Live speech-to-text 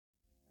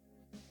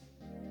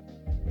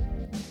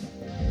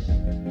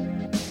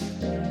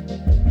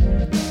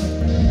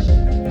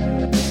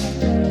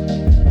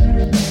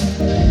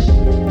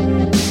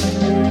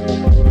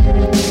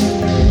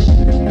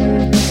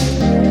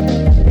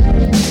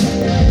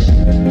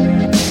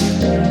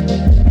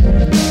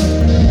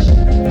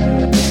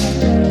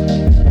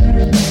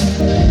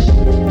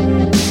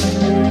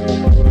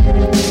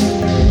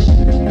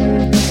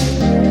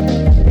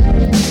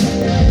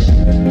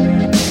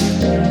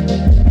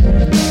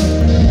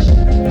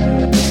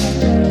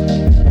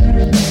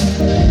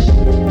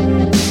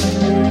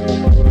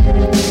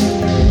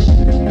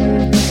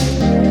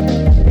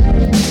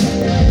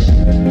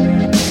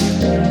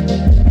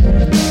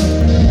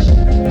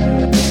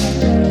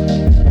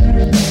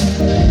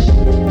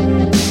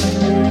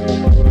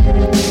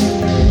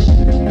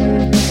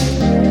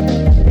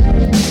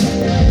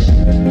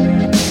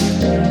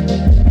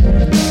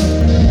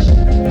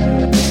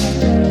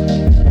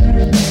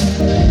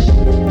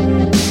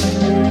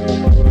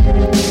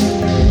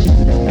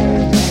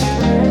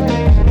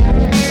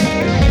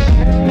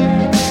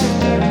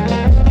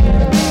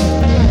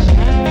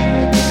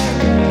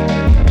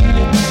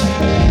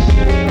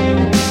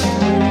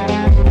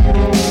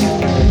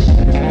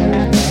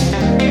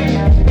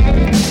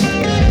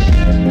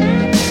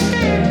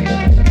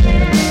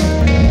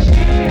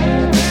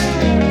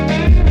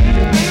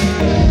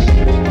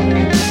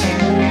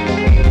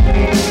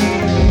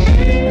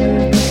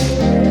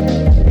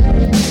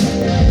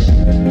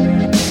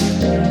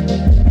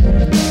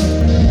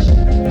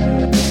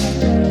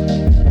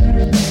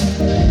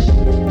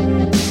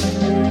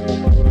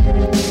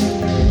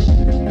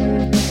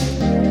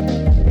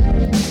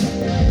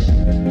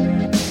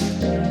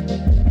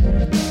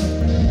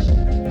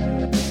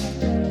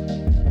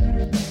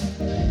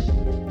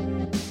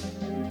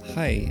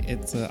Hi,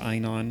 it's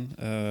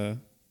Einon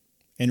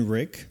and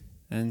Rick.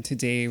 And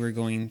today we're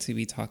going to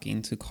be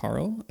talking to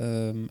Carl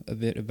a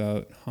bit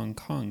about Hong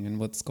Kong and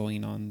what's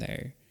going on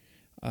there.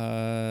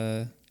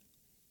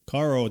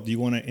 Carl, do you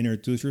want to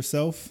introduce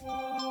yourself?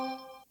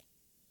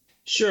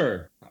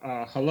 Sure.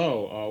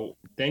 Hello.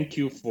 Thank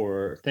you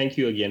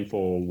again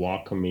for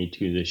welcoming me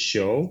to the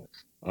show.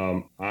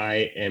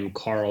 I am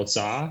Carl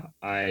Za.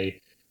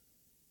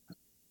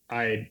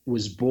 I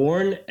was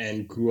born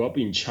and grew up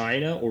in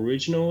China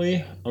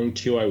originally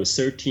until I was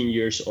 13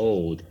 years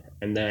old.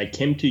 And then I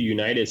came to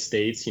United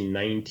States in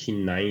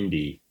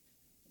 1990.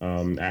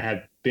 I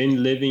have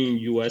been living in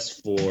US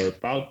for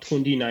about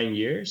 29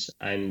 years.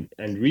 And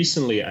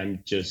recently I'm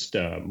just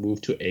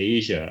moved to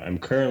Asia. I'm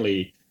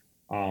currently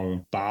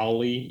on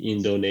Bali,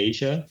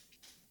 Indonesia.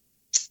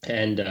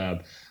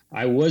 And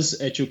I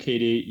was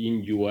educated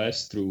in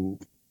US through,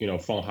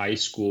 from high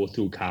school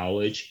through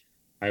college.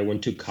 I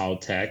went to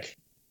Caltech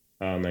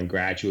and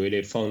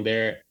graduated from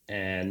there.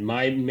 And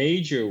my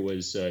major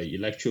was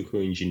electrical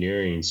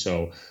engineering.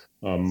 So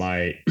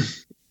my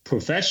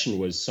profession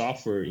was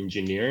software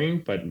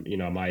engineering, but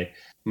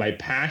my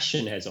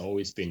passion has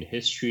always been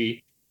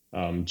history,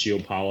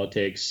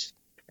 geopolitics,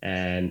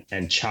 and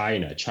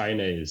China.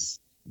 China is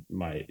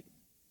my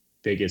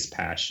biggest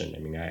passion. I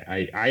mean,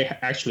 I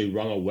actually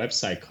run a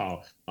website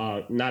called,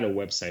 not a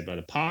website, but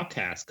a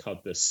podcast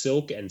called the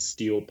Silk and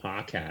Steel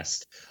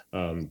Podcast.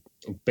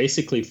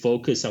 Basically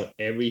focus on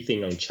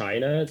everything on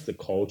China, the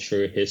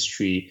culture,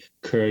 history,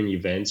 current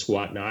events,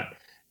 whatnot.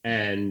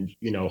 And,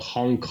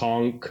 Hong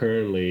Kong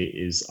currently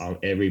is on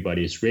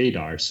everybody's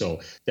radar.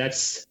 So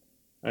that's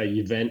an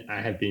event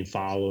I have been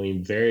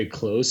following very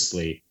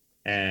closely.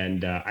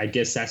 And I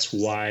guess that's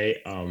why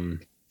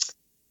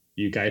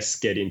you guys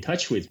get in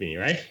touch with me,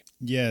 right?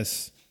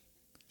 Yes.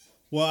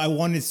 Well, I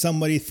wanted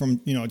somebody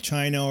from,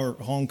 China or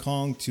Hong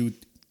Kong to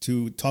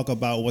talk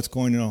about what's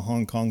going on in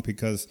Hong Kong,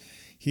 because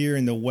here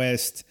in the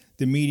West,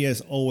 the media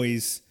is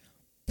always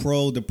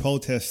pro the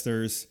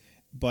protesters,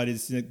 but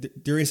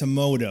there is a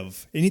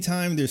motive.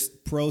 Anytime there's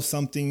pro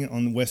something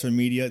on Western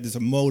media, there's a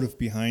motive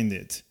behind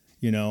it,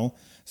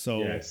 So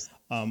yes.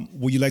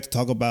 Would you like to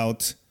talk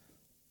about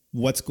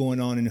what's going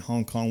on in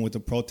Hong Kong with the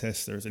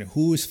protesters and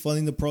who is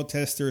funding the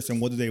protesters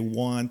and what do they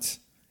want,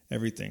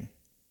 everything?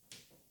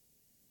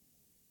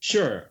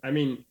 Sure. I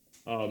mean,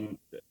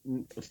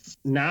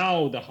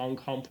 now the Hong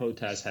Kong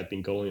protests have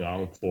been going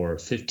on for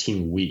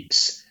 15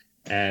 weeks.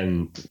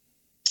 And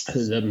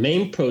the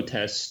main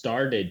protest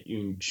started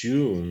in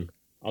June.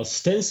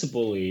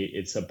 Ostensibly,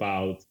 it's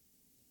about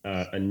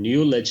a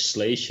new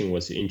legislation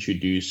was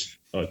introduced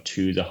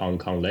to the Hong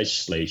Kong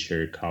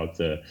legislature called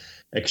the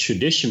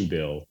extradition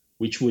bill,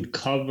 which would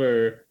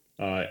cover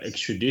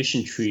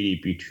extradition treaty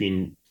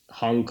between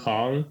Hong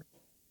Kong,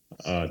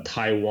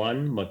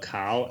 Taiwan,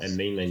 Macau, and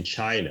mainland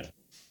China.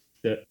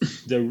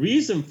 The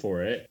reason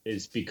for it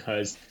is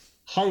because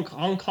Hong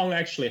Kong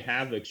actually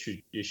have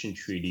extradition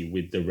treaty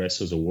with the rest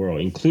of the world,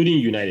 including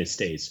United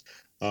States.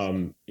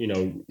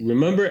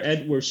 Remember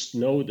Edward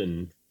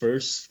Snowden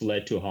first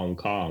fled to Hong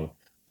Kong,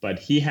 but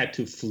he had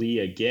to flee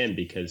again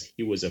because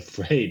he was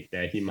afraid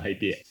that he might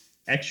be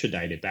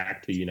extradited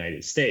back to the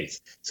United States.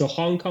 So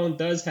Hong Kong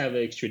does have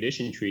an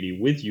extradition treaty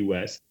with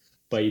US,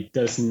 but it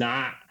does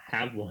not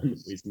have one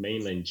with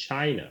mainland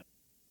China.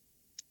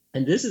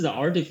 And this is an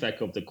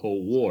artifact of the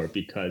Cold War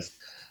because,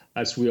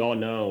 as we all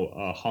know,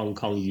 Hong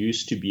Kong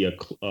used to be a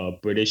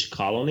British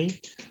colony.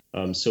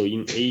 So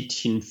in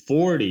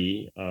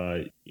 1840,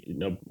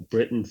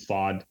 Britain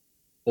fought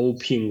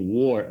Opium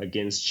War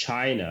against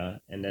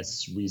China. And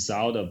as a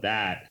result of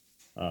that,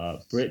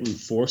 Britain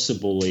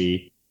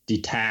forcibly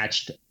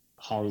detached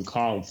Hong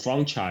Kong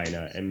from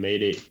China and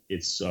made it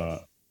its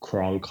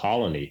crown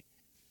colony.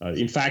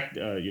 In fact,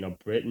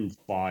 Britain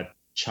fought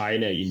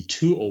China in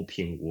two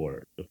Opium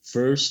War, the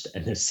first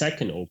and the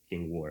second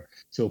Opium War.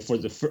 So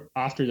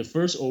after the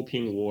first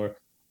Opium War,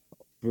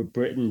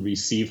 Britain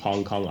received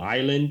Hong Kong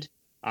Island.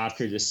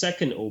 After the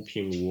second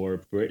Opium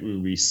War,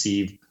 Britain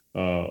received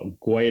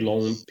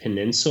Guilin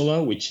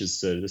Peninsula, which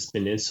is this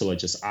peninsula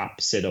just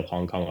opposite of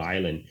Hong Kong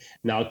Island.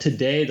 Now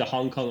today, the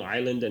Hong Kong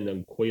Island and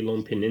the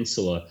Guilin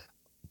Peninsula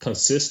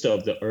consist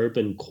of the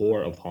urban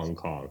core of Hong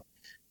Kong.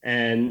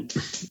 And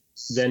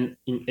then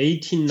in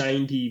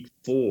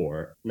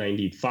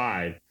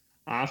 1894-95,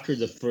 after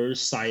the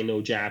first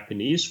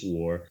Sino-Japanese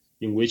War,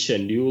 in which a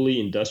newly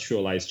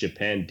industrialized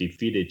Japan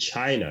defeated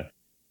China,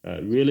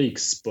 really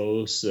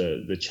exposed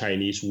the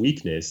Chinese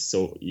weakness.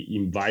 So it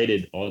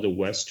invited all the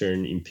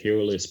Western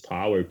imperialist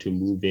power to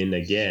move in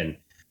again.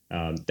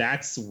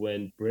 That's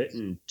when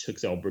Britain took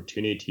the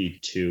opportunity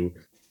to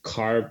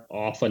carve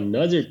off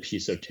another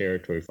piece of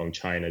territory from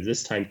China,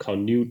 this time called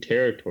New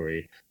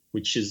Territory,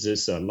 which is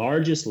this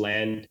largest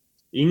land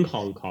in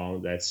Hong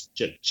Kong that's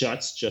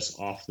just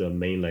off the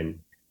mainland.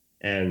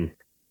 And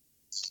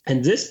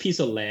this piece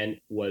of land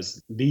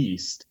was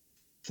leased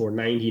for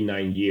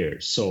 99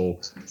 years.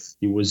 So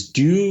the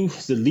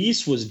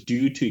lease was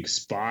due to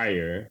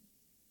expire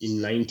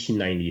in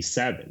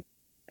 1997.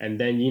 And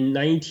then in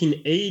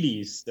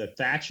 1980s, the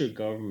Thatcher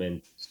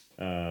government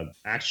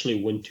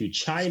actually went to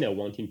China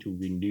wanting to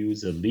renew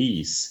the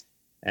lease.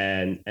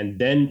 And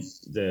then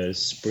the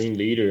Supreme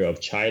Leader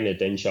of China,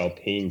 Deng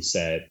Xiaoping,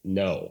 said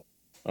no.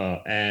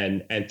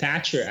 And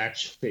Thatcher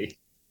actually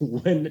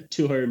went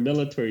to her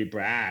military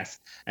brass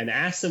and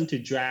asked them to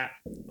draft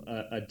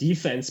a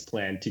defense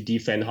plan to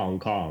defend Hong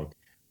Kong.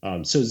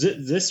 So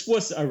this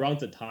was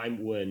around the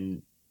time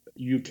when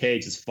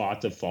UK just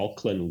fought the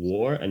Falkland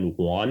War and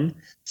won.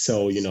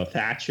 So,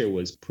 Thatcher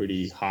was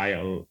pretty high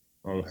on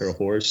her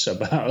horse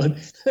about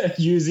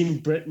using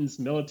Britain's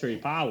military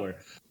power.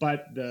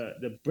 But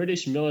the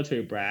British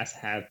military brass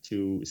had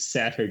to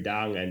set her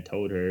down and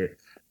told her,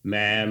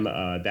 ma'am,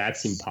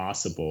 that's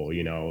impossible.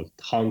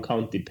 Hong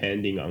Kong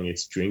depending on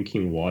its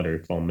drinking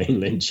water from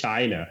mainland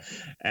China.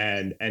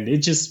 And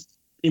it's just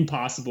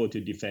impossible to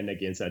defend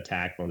against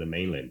attack from the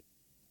mainland.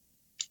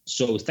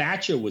 So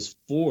Thatcher was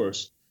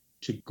forced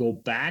to go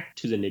back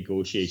to the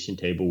negotiation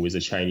table with the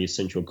Chinese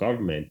central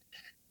government.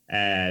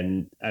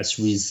 And as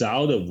a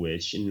result of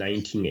which, in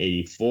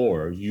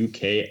 1984,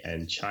 UK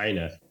and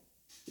China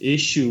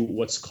issued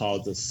what's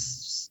called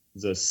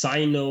the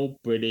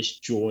Sino-British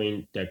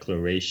Joint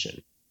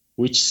Declaration,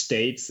 which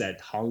states that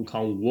Hong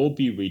Kong will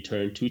be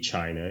returned to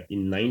China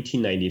in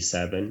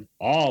 1997,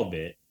 all of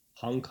it,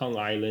 Hong Kong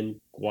Island,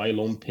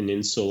 Guilin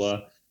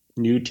Peninsula,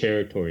 new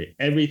territory,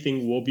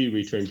 everything will be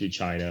returned to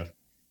China.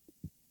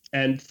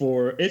 And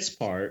for its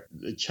part,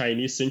 the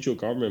Chinese central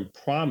government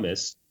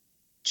promised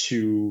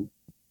to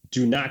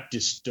do not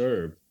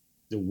disturb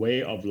the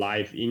way of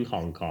life in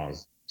Hong Kong.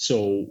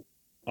 So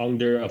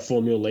under a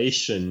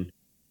formulation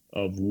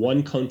of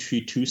one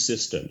country, two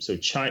systems. So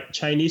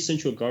Chinese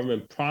central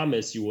government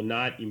promised you will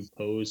not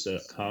impose a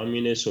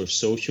communist or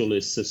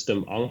socialist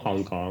system on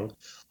Hong Kong.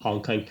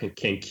 Hong Kong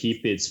can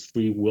keep its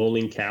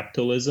free-wheeling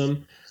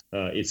capitalism,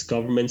 its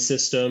government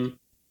system,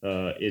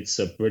 it's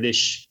a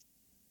British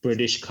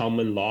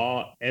common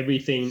law,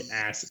 everything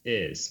as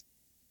is.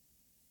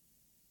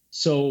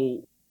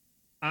 So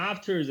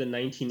after the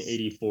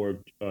 1984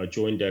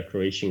 Joint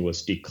Declaration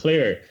was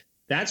declared,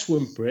 that's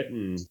when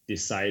Britain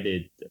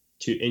decided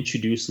to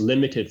introduce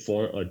limited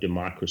form of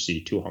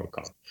democracy to Hong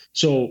Kong.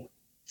 So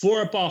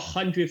for about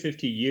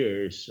 150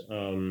 years,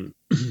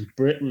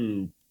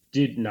 Britain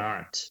did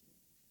not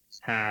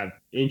have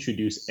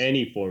introduced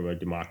any form of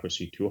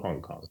democracy to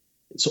Hong Kong.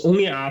 So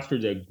only after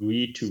they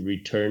agreed to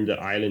return the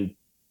island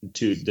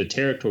to the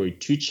territory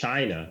to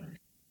China,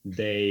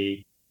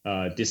 they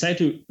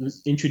decided to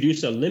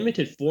introduce a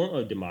limited form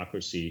of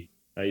democracy.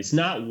 It's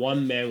not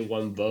one man,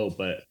 one vote,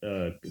 but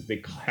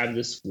they have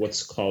this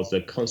what's called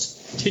the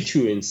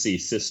constituency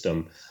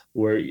system,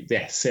 where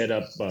they set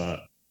up a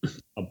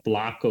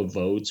block of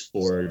votes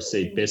for,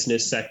 say,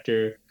 business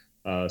sector,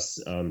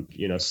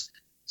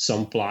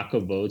 some block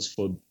of votes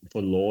for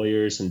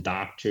lawyers and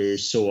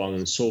doctors, so on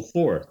and so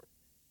forth.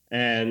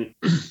 And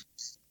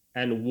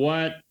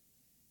what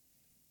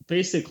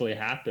basically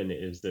happened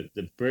is that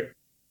the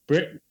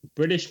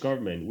British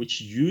government,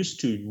 which used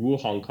to rule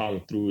Hong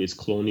Kong through its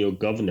colonial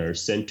governor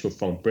sent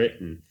from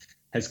Britain,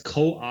 has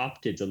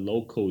co-opted the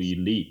local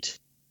elite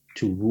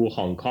to rule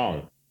Hong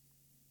Kong.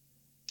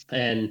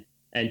 And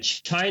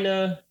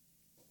China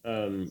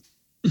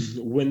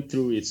went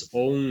through its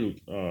own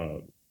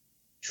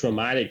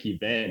traumatic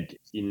event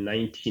in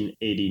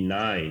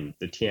 1989,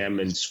 the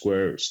Tiananmen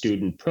Square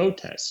student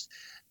protests,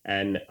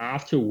 and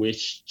after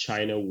which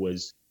China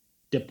was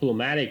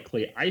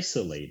diplomatically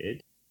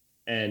isolated.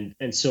 And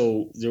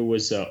so there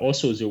was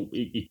also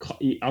it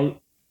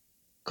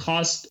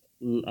caused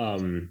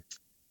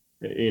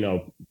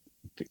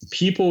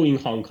people in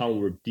Hong Kong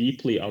were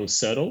deeply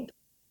unsettled.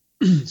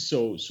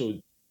 So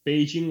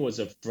Beijing was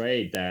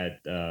afraid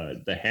that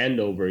the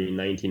handover in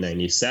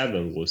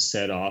 1997 will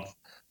set off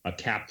a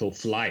capital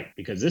flight,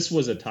 because this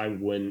was a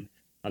time when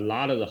a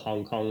lot of the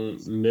Hong Kong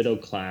middle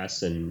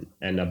class and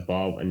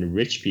above and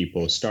rich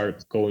people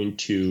start going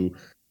to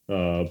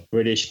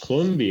British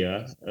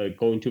Columbia,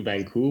 going to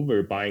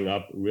Vancouver, buying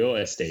up real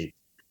estate,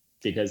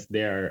 because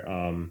they're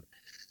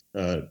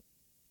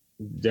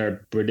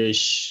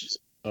British,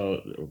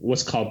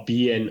 what's called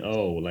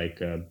BNO,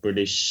 like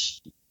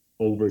British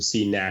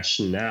overseas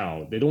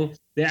national.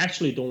 They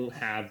actually don't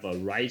have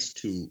rights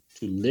to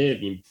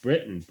live in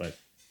Britain, but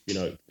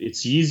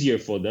it's easier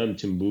for them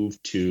to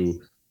move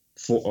to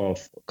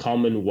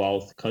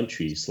Commonwealth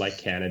countries like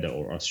Canada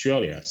or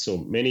Australia. So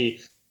many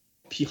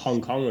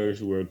Hong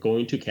Kongers were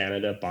going to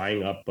Canada,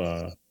 buying up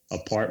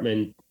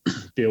apartment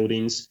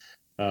buildings,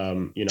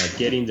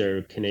 getting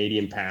their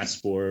Canadian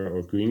passport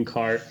or green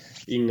card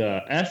in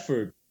an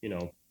effort,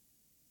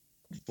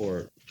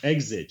 for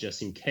exit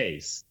just in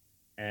case.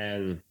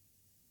 And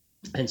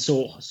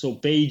so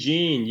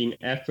Beijing, in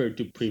effort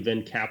to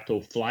prevent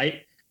capital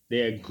flight,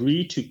 they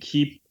agreed to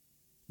keep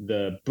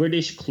the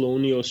British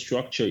colonial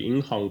structure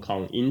in Hong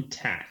Kong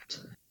intact,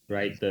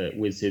 right?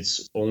 With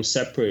its own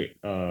separate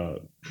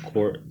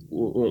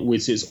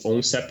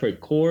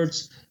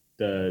courts,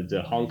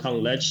 the Hong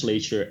Kong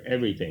legislature,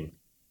 everything.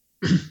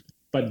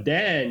 But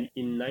then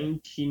in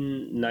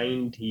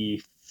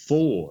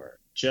 1994,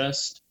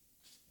 just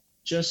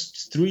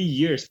 3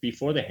 years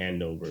before the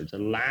handover, the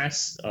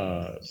last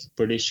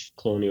British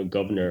colonial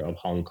governor of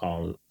Hong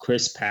Kong,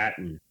 Chris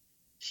Patten,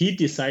 he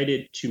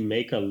decided to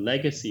make a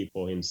legacy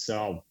for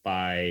himself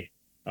by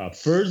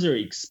further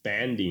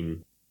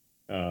expanding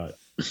the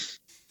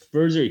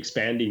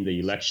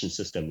election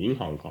system in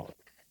Hong Kong.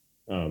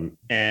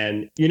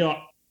 And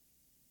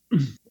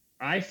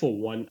I, for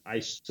one, I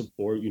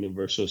support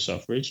universal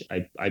suffrage.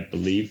 I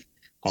believe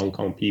Hong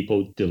Kong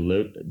people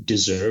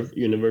deserve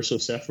universal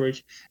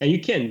suffrage, and you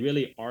can't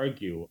really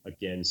argue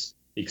against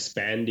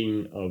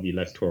expanding of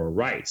electoral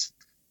rights.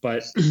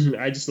 But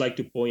I just like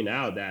to point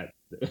out that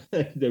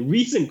the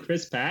reason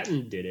Chris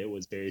Patten did it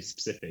was very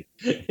specific.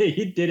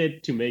 He did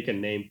it to make a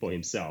name for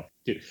himself,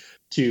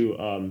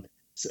 to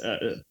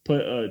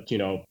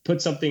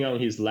put something on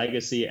his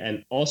legacy,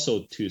 and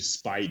also to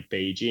spite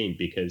Beijing,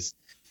 because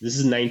this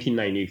is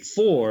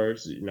 1994,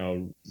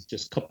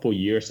 just a couple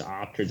years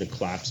after the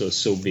collapse of the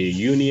Soviet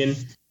Union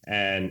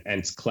and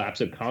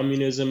collapse of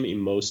communism in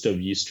most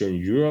of Eastern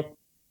Europe.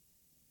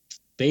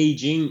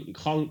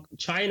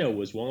 China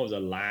was one of the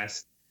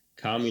last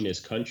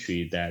communist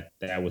country that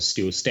was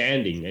still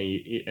standing,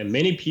 and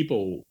many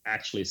people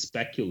actually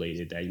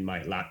speculated that it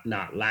might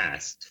not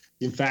last.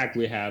 In fact,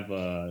 we have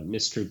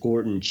Mr.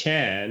 Gordon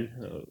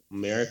Chan,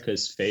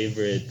 America's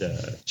favorite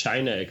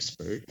China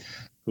expert,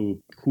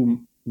 who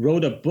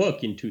wrote a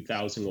book in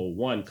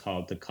 2001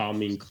 called The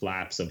Coming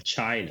Collapse of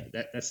China.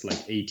 That's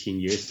like 18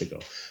 years ago.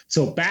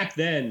 So back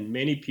then,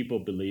 many people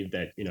believed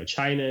that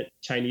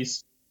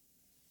Chinese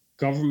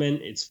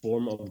government, its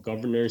form of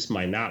governance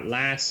might not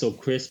last. So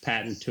Chris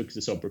Patten took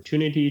this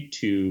opportunity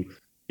to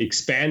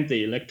expand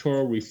the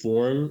electoral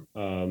reform,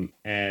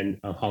 and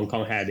Hong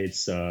Kong had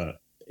its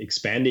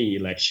expanding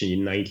election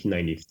in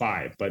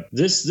 1995. But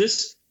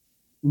this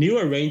new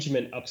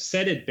arrangement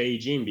upset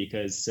Beijing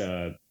because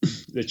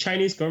the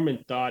Chinese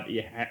government thought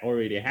it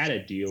already had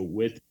a deal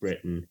with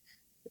Britain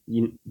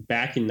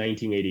back in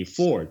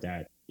 1984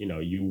 that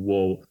you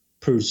will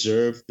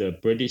preserve the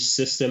British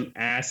system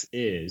as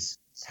is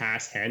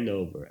past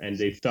handover, and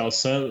they felt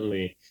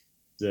suddenly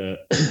the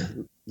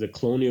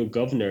colonial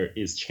governor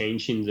is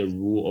changing the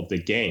rule of the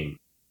game.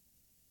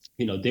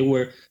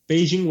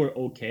 Beijing were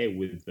okay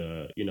with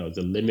the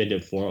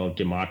limited form of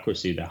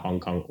democracy that Hong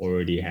Kong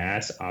already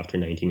has after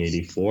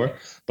 1984,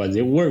 but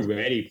they weren't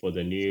ready for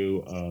the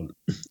new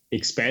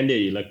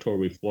expanded electoral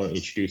reform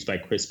introduced by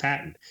Chris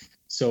Patten.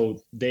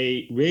 So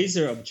they raised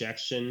their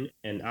objection,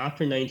 and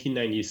after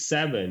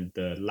 1997,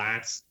 the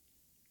last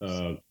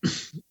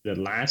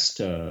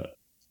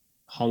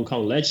Hong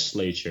Kong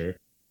legislature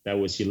that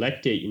was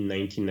elected in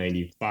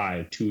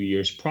 1995, 2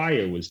 years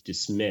prior, was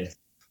dismissed,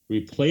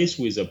 replaced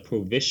with a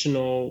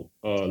provisional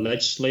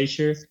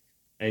legislature.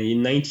 And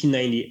in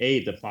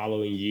 1998, the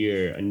following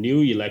year, a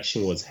new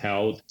election was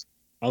held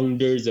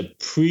under the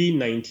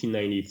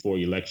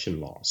pre-1994 election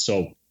law.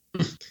 So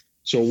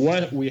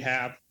what we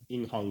have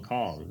in Hong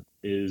Kong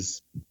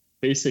is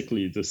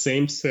basically the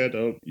same set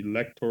of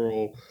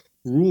electoral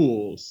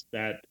rules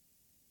that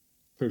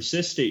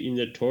persisted in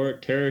the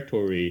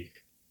territory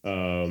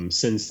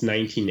since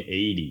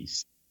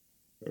 1980s.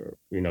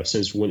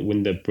 Since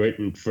when the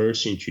Britain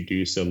first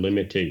introduced a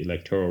limited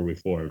electoral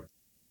reform,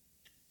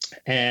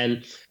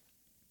 and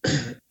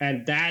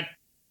that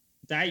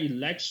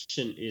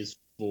election is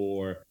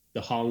for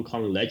the Hong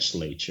Kong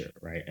legislature,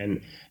 right?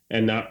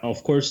 And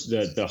of course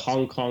the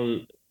Hong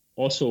Kong,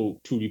 also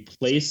to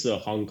replace the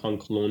Hong Kong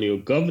colonial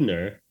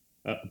governor,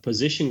 a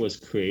position was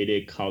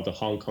created called the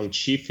Hong Kong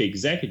Chief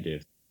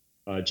Executive.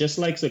 Just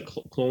like the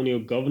colonial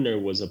governor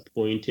was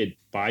appointed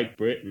by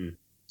Britain,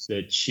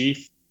 the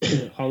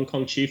Hong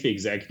Kong chief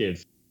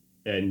executive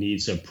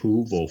needs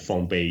approval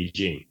from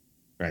Beijing,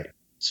 right?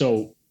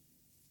 So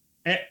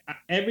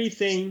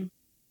everything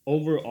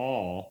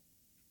overall,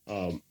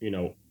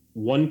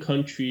 one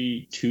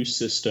country, two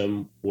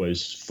system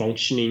was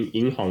functioning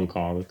in Hong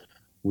Kong,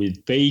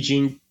 with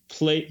Beijing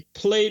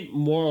played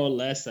more or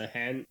less a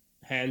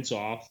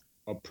hands-off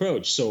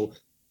approach. So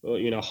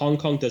Hong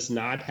Kong does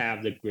not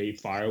have the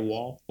Great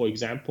Firewall, for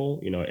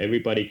example.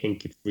 Everybody can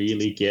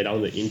freely get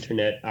on the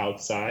internet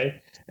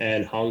outside,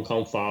 and Hong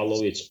Kong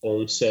follow its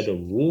own set of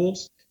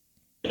rules,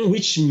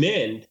 which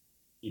meant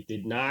it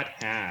did not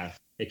have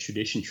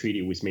extradition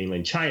treaty with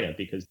mainland China,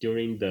 because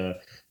during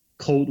the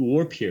Cold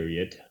War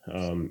period,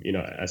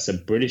 as a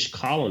British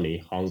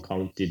colony, Hong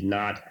Kong did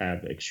not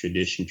have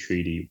extradition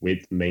treaty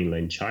with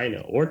mainland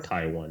China or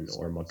Taiwan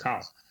or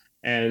Macau.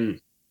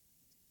 And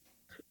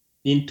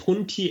in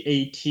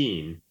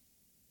 2018,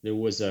 there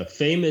was a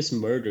famous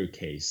murder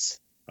case.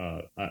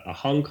 A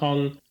Hong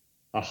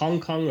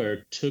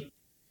Konger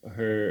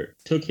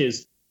took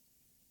his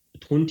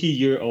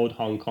 20-year-old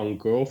Hong Kong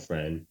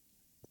girlfriend,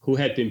 who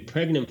had been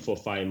pregnant for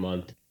 5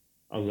 months,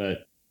 on a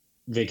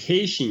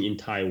vacation in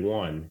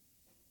Taiwan.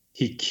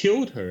 He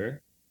killed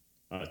her,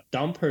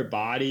 dumped her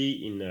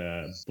body in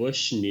a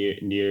bush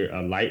near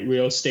a light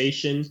rail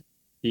station.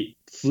 He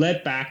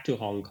fled back to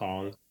Hong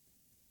Kong.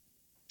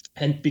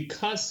 And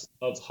because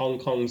of Hong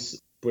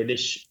Kong's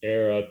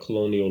British-era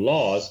colonial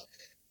laws,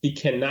 he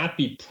cannot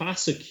be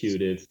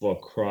prosecuted for a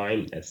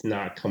crime that's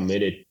not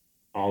committed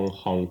on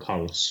Hong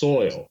Kong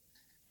soil.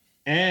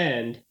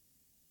 And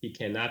he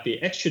cannot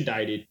be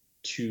extradited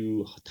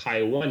to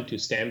Taiwan to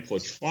stand for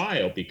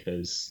trial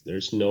because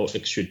there's no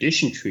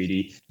extradition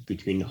treaty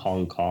between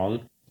Hong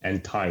Kong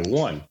and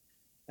Taiwan.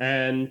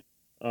 And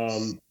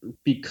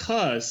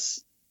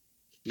because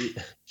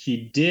he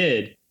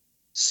did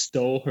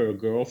stole her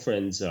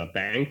girlfriend's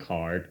bank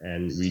card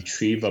and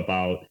retrieve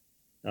about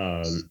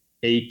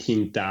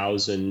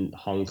 18,000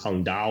 Hong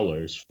Kong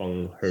dollars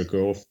from her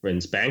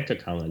girlfriend's bank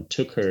account and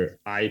took her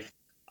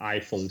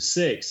iPhone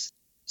 6.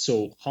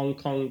 So Hong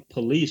Kong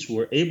police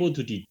were able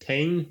to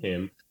detain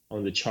him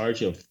on the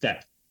charge of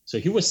theft. So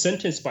he was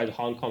sentenced by the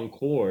Hong Kong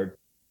court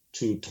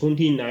to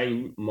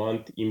 29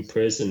 months in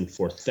prison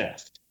for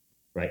theft,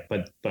 right?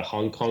 But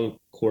Hong Kong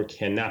court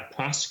cannot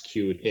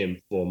prosecute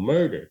him for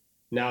murder.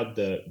 Now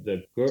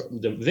the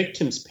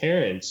victim's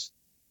parents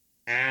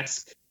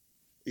ask,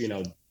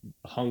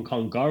 Hong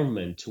Kong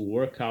government to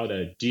work out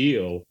a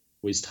deal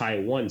with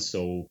Taiwan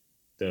so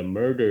the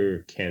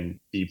murder can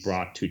be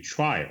brought to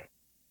trial.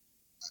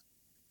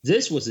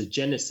 This was the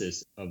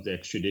genesis of the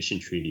extradition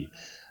treaty.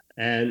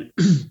 And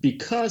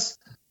because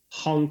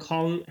Hong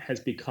Kong has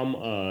become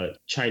a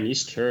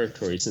Chinese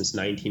territory since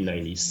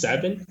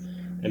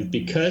 1997, and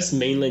because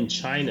mainland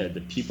China,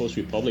 the People's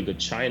Republic of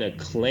China,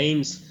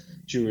 claims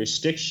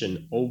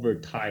jurisdiction over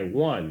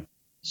Taiwan,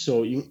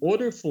 so in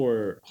order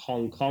for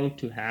Hong Kong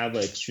to have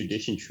an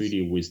extradition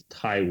treaty with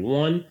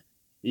Taiwan,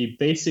 it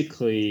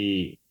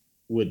basically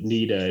would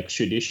need an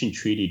extradition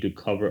treaty to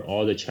cover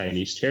all the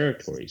Chinese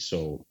territories.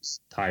 So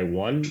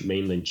Taiwan,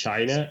 mainland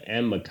China,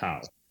 and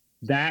Macau.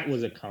 That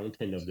was the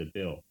content of the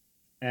bill.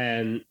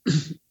 And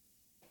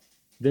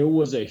there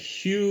was a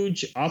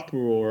huge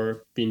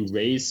uproar being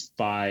raised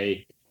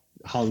by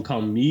Hong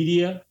Kong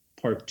media,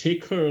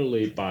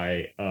 particularly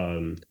by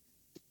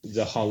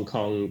the Hong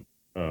Kong,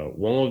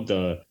 one of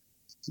the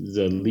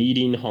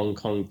leading Hong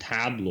Kong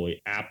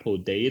tabloid, Apple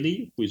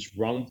Daily, who is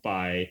run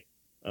by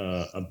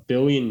a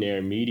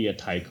billionaire media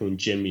tycoon,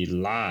 Jimmy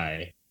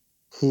Lai,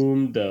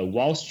 whom the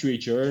Wall Street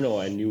Journal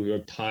and New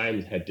York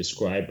Times had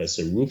described as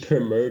the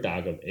Rupert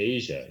Murdoch of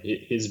Asia.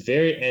 He's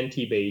very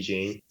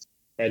anti-Beijing,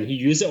 and he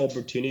used the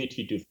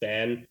opportunity to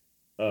fan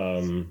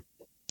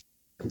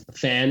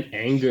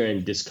anger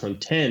and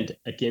discontent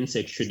against the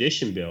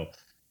extradition bill.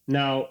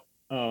 Now,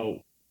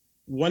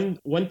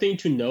 one thing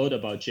to note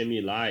about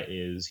Jimmy Lai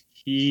is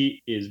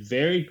he is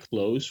very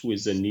close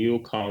with the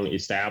neocon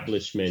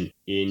establishment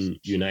in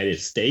United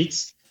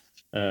States.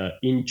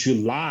 In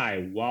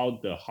July, while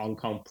the Hong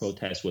Kong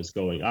protest was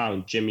going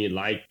on, Jimmy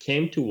Lai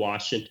came to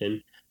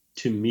Washington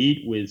to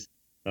meet with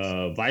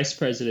Vice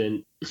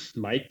President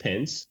Mike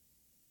Pence,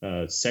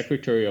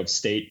 Secretary of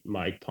State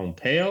Mike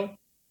Pompeo,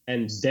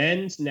 and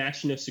then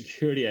National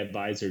Security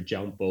Advisor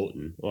John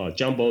Bolton. Well,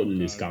 John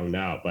Bolton is gone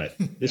now, but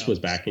this was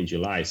back in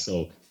July.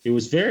 So it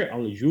was very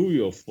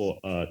unusual for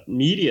a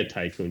media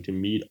tycoon to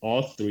meet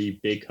all three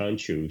big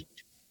countries,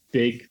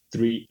 three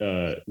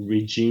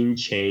regime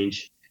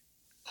change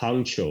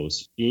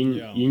honchos in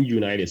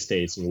United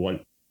States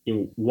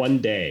in one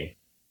day.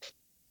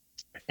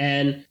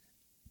 And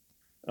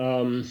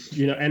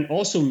and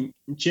also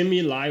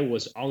Jimmy Lai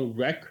was on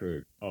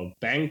record of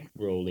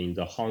bankrolling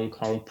the Hong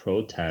Kong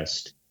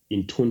protest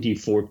in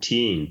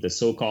 2014, the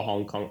so-called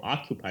Hong Kong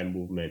Occupy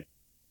movement,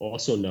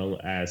 also known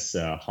as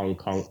Hong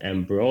Kong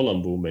Umbrella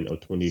Movement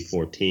of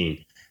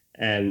 2014.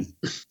 And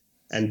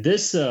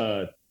this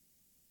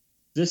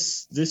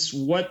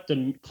what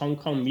the Hong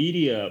Kong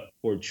media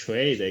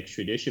portrayed the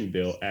extradition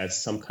bill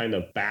as some kind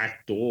of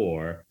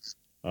backdoor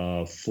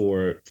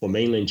for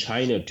mainland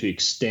China to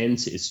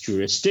extend its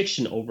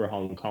jurisdiction over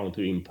Hong Kong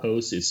to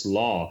impose its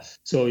law.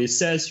 So it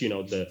says,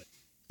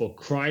 for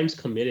crimes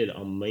committed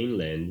on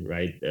mainland,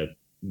 right,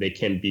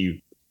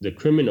 the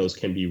criminals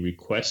can be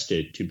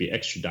requested to be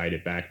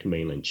extradited back to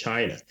mainland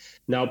China.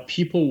 Now,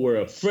 people were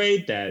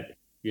afraid that,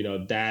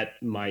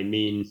 that might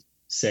mean,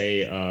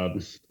 say,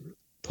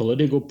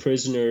 political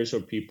prisoners or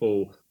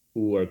people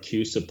who are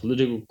accused of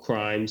political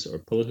crimes or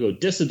political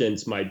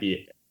dissidents might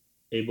be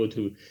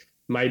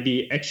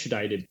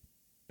extradited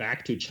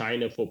back to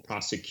China for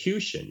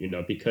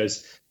prosecution,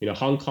 because,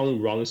 Hong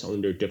Kong runs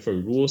under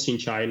different rules in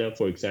China.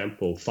 For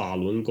example,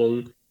 Falun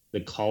Gong, the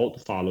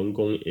cult Falun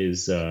Gong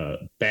is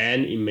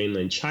banned in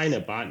mainland China,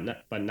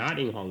 but not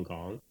in Hong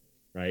Kong,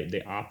 right?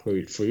 They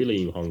operate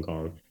freely in Hong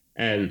Kong.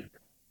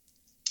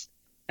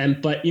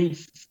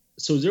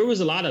 So there was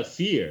a lot of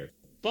fear,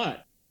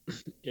 but,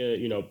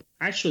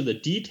 actually the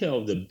detail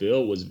of the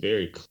bill was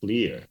very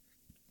clear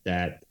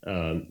that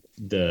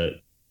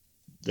the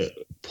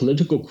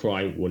political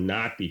crime will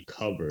not be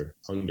covered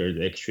under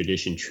the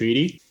extradition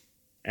treaty,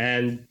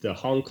 and the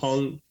Hong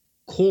Kong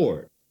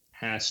court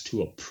has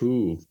to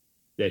approve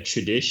the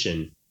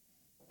extradition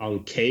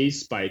on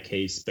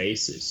case-by-case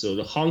basis. So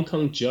the Hong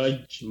Kong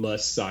judge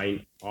must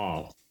sign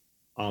off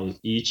on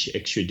each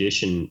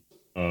extradition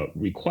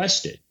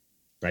requested,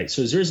 right?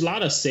 So there's a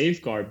lot of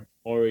safeguard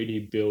already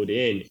built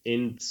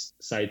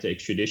inside the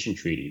extradition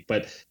treaty.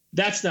 But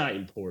that's not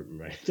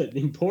important, right? The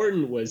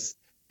important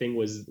thing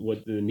was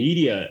what the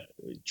media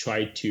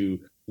tried to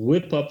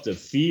whip up the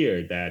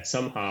fear that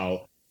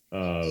somehow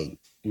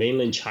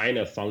mainland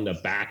China found a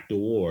back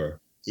door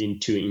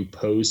into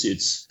impose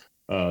its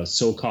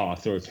so-called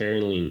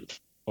authoritarian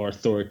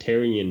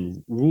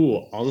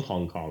rule on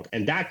Hong Kong,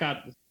 and that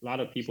got a lot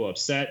of people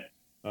upset.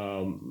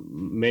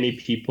 Many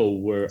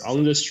people were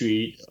on the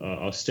street,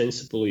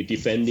 ostensibly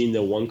defending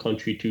the one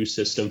country, two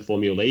system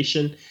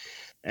formulation.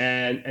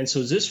 And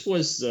so this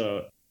was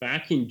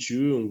back in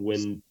June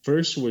when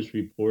first was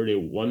reported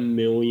 1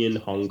 million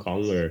Hong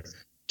Konger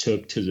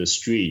took to the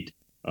street.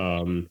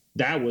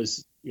 That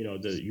was,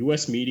 the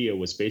U.S. media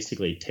was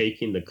basically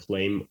taking the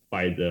claim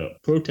by the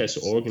protest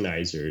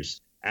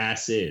organizers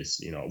as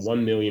is,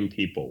 1 million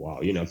people.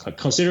 Wow,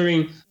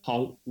 considering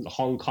Hong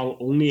Kong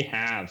only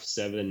have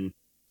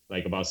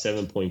about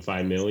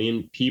 7.5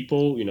 million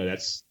people,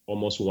 that's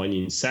almost 1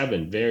 in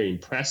 7. Very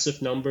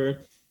impressive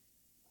number.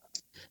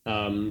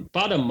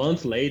 About a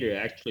month later,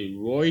 actually,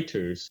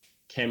 Reuters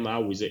came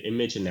out with an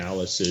image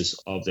analysis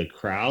of the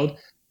crowd,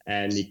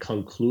 and it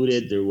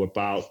concluded there were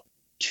about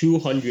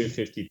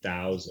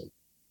 250,000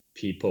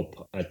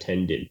 people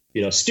attended.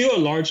 Still a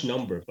large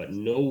number, but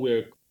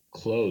nowhere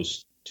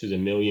close to the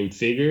million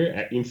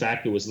figure. In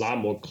fact, it was a lot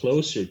more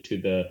closer to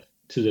the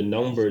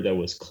number that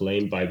was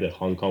claimed by the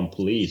Hong Kong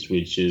police,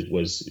 which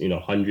was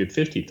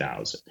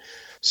 150,000.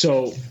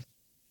 So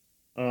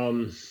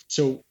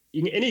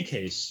in any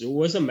case, there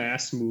was a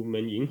mass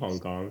movement in Hong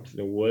Kong.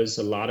 There was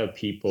a lot of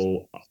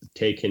people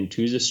taken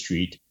to the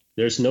street.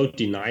 There's no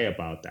deny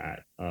about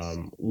that.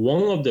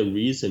 One of the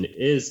reasons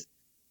is,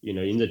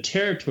 in the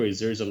territories,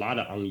 there's a lot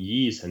of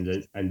unease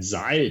and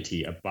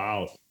anxiety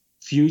about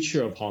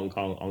future of Hong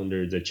Kong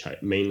under the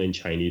mainland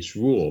Chinese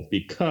rule,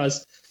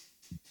 because,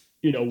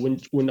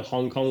 when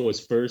Hong Kong was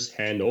first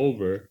handed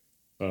over,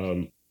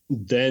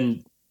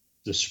 then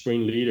the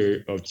Supreme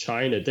Leader of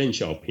China, Deng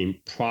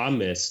Xiaoping,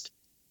 promised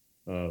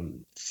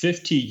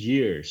 50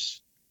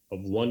 years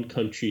of one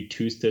country,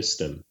 two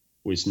system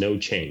with no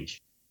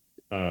change.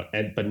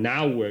 But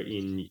now we're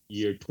in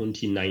year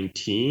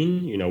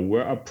 2019.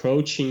 We're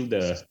approaching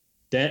the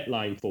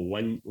deadline for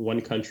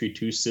one country,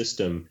 two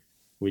system,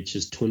 which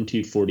is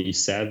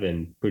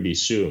 2047 pretty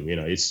soon.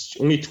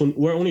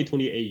 We're only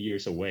 28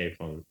 years away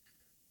from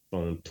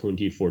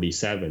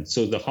 2047.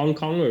 So the Hong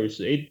Kongers,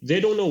 they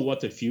don't know what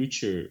the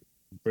future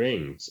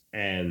brings,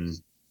 and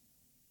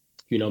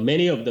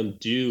many of them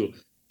do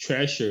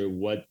treasure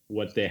what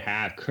they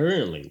have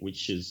currently,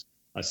 which is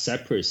a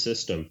separate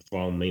system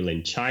from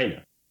mainland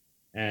China.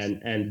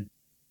 And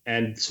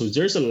so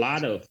there's a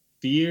lot of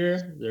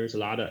fear, there's a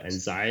lot of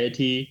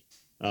anxiety,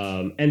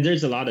 and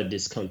there's a lot of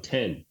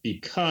discontent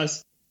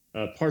because,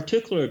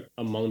 particularly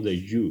among the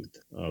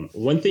youth,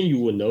 one thing you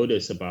will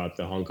notice about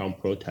the Hong Kong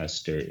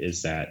protester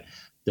is that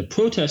the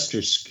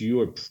protesters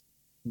skew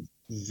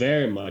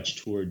very much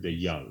toward the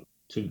young,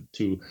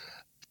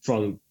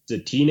 from the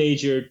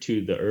teenager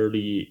to the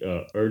early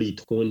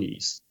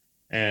 20s,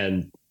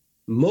 and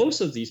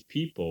most of these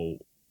people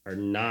are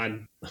not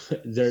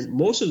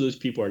most of those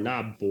people are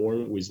not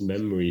born with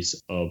memories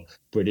of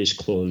British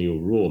colonial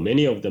rule.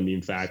 Many of them,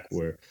 in fact,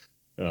 were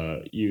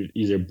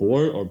either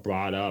born or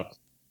brought up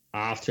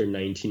after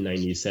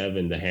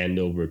 1997, the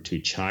handover to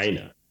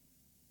China.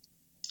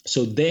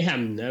 So they have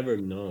never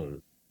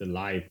known the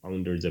life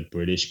under the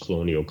British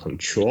colonial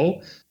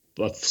control.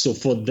 But so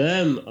for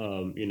them,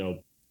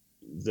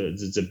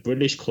 the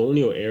British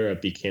colonial era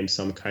became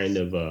some kind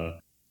of a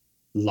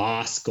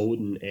lost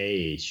golden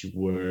age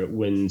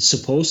when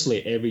supposedly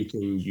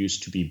everything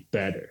used to be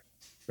better,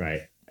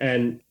 right?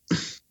 And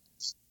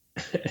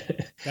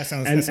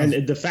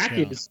and the fact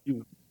is,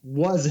 it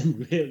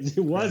wasn't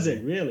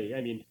really.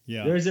 I mean,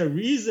 there's a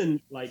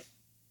reason, like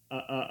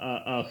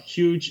a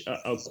huge,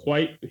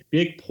 quite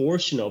big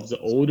portion of the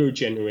older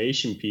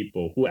generation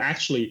people who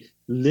actually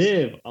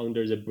live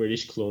under the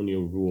British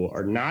colonial rule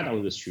are not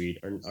on the street,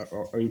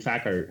 or in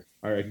fact are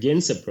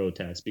against the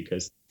protest,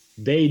 because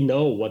they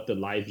know what the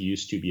life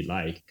used to be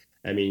like.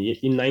 I mean,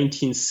 in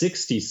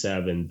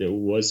 1967, there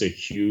was a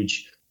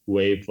huge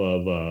wave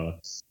of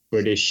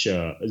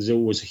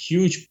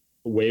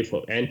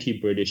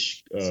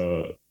anti-British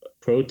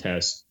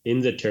protests in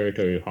the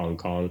territory of Hong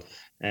Kong,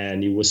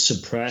 and it was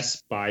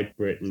suppressed by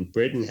Britain.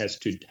 Britain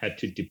had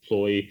to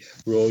deploy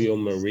Royal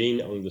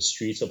Marine on the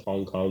streets of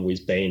Hong Kong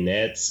with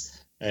bayonets,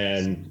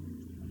 and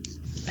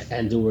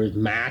there were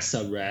mass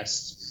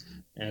arrests,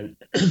 and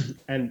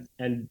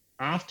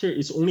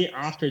it's only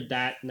after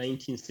that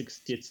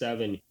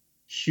 1967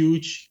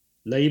 huge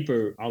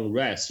labor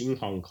unrest in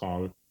Hong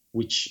Kong,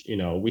 which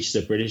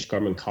the British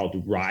government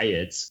called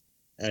riots,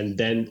 and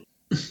then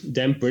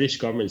British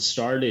government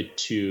started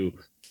to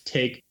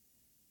take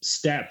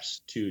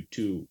steps to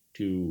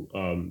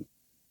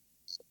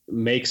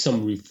make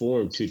some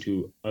reform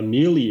to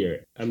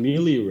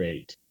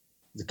ameliorate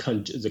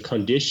the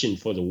condition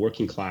for the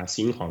working class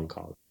in Hong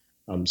Kong.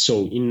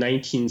 So in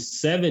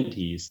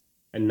 1970s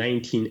and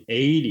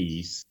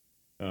 1980s,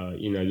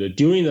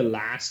 during the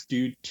last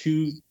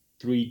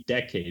 2-3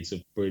 decades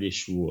of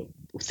British rule,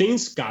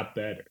 things got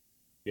better.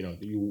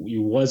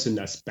 you wasn't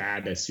as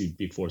bad as you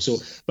before. So,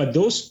 but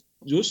those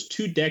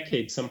 2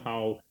 decades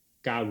somehow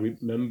got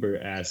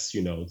remembered as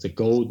the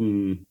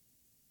golden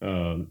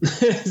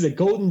the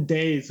golden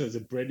days of the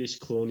British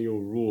colonial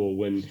rule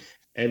when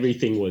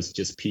everything was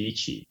just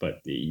peachy, but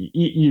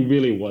it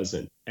really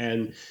wasn't.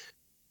 And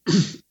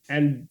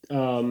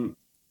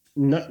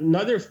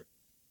another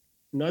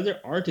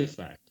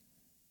artifact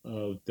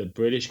of the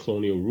British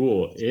colonial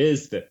rule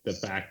is the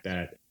fact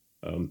that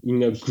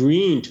in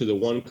agreeing to the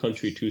one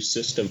country, two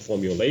system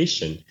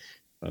formulation,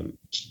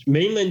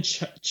 mainland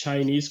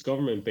Chinese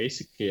government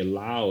basically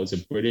allows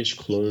the British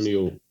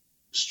colonial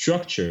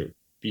structure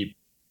be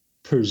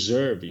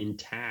preserved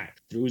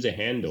intact through the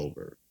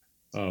handover.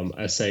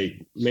 As I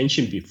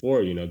mentioned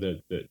before,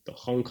 the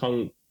Hong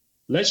Kong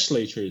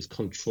legislature is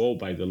controlled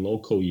by the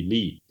local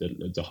elite,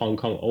 the Hong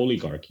Kong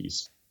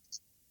oligarchies,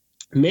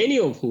 many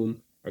of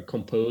whom are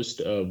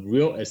composed of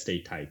real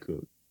estate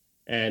tycoon.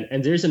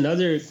 And there's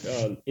another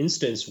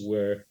instance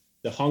where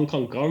the Hong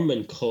Kong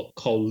government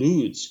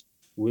colludes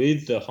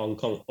with the Hong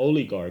Kong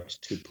oligarchs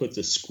to put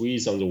the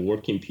squeeze on the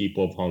working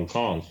people of Hong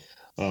Kong,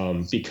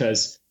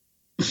 because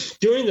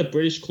during the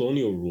British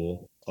colonial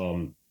rule,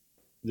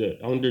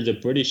 under the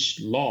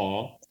British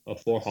law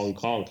for Hong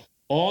Kong,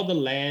 all the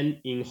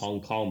land in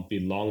Hong Kong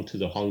belonged to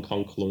the Hong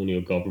Kong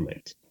colonial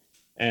government,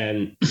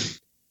 and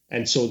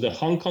so the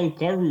Hong Kong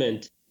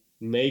government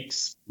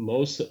makes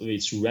most of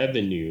its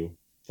revenue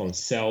from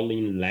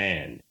selling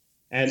land,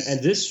 and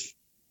this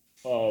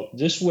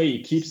way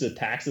it keeps the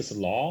taxes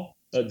low,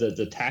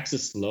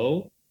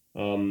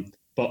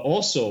 but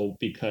also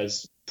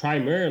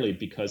primarily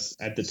because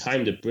at the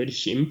time the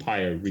British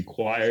Empire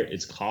required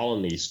its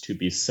colonies to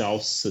be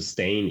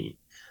self-sustaining,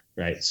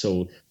 right?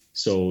 So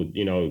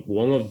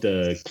one of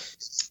the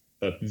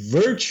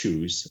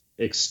virtues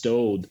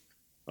extolled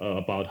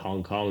about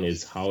Hong Kong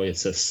is how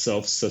it's a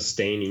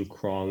self-sustaining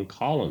crown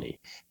colony,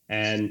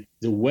 and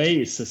the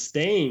way it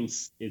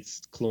sustains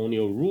its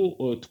colonial rule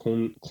or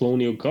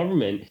colonial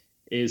government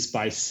is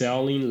by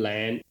selling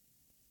land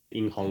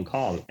in Hong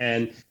Kong,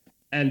 and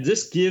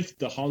this gives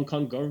the Hong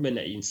Kong government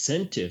an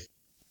incentive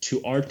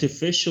to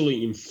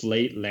artificially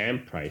inflate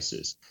land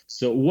prices.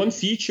 So one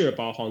feature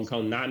about Hong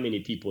Kong not many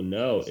people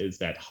know is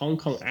that Hong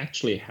Kong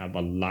actually have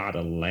a lot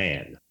of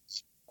land,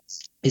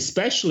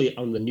 especially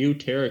on the new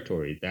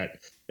territory, that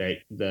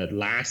the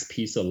last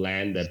piece of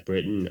land that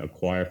Britain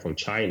acquired from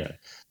China.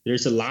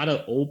 There's a lot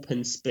of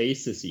open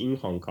spaces in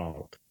Hong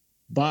Kong,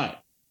 but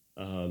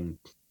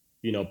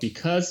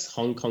because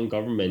Hong Kong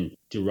government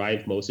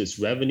derive most of its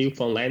revenue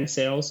from land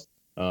sales,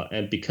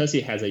 and because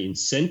it has an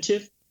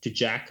incentive to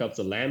jack up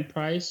the land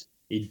price,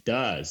 it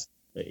does.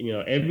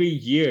 Every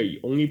year you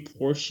only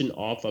portion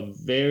off a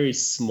very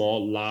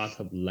small lot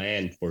of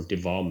land for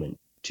development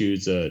to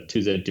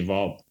the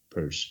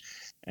developers,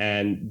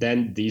 and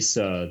then these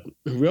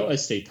real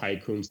estate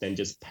tycoons then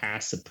just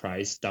pass the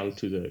price down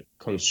to the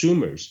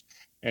consumers.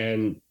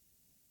 And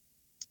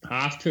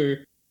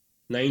after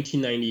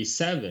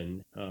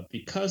 1997,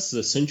 because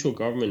the central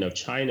government of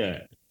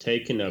China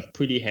taken a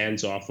pretty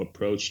hands-off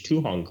approach to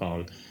Hong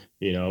Kong,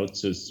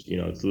 just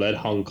let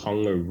Hong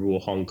Konger rule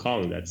Hong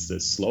Kong. That's the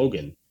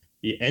slogan.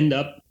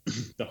 The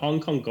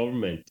Hong Kong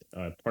government,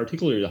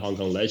 particularly the Hong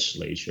Kong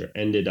legislature,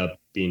 ended up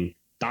being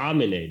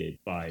dominated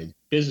by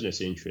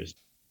business interests,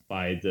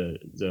 by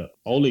the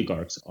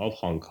oligarchs of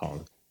Hong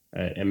Kong,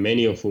 and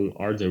many of whom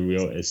are the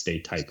real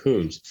estate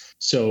tycoons.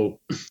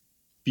 So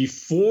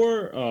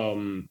before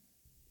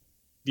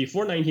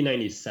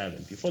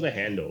 1997, before the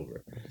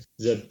handover,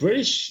 the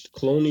British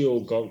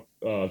colonial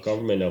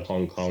government of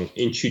Hong Kong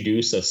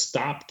introduced a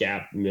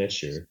stopgap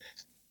measure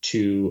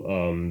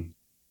to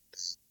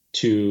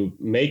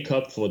make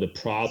up for the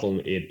problem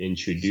it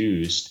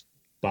introduced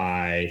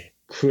by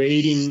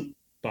creating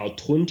about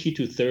 20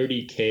 to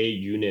 30K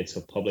units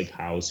of public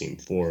housing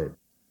for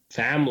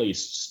families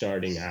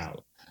starting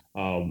out.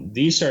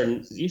 These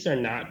are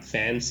not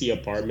fancy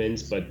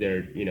apartments, but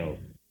they're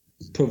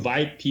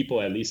provide people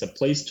at least a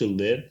place to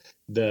live.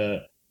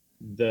 The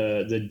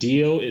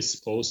deal is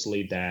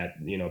supposedly that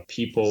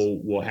people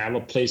will have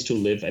a place to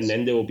live, and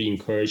then they will be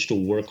encouraged to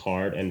work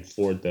hard and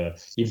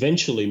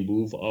eventually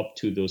move up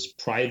to those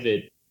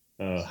private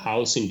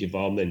housing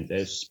development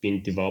that's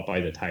been developed by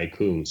the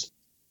tycoons.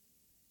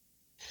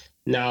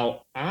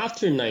 Now,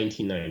 after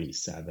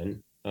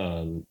 1997,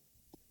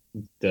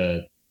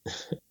 the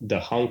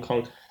Hong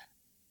Kong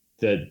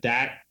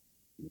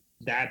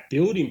that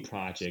building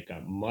project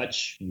got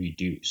much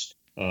reduced.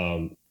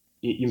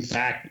 In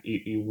fact,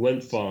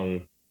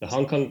 the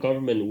Hong Kong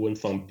government went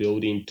from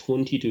building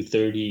 20 to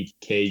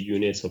 30K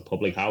units of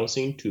public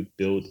housing to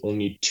build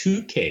only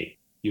 2K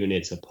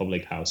units of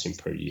public housing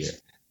per year.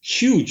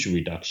 Huge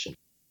reduction.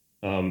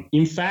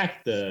 In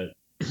fact, the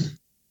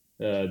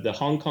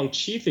Hong Kong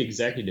chief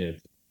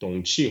executive,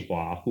 Dong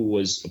Qihua, who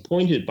was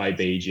appointed by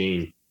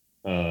Beijing,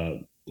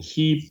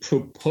 he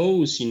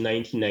proposed in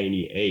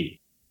 1998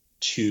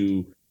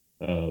 to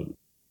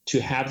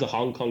have the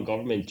Hong Kong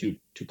government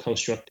to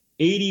construct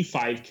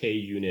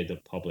 85K unit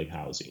of public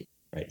housing,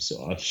 right?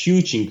 So a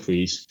huge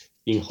increase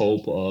in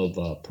hope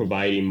of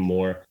providing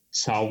more,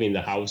 solving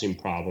the housing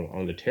problem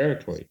on the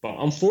territory. But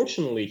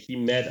unfortunately, he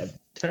met a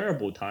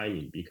terrible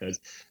timing because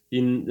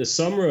in the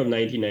summer of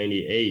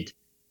 1998,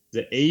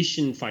 the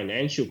Asian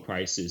financial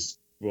crisis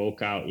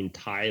broke out in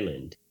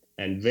Thailand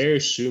and very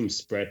soon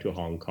spread to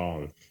Hong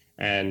Kong.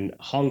 And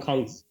Hong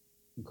Kong's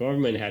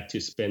government had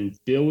to spend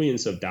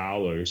billions of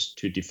dollars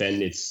to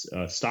defend its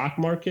stock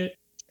market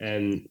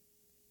and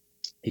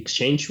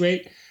exchange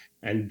rate.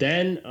 And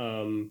then,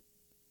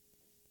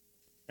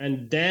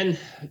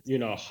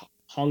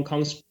 Hong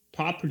Kong's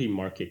property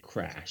market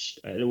crashed.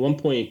 At one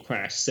point, it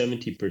crashed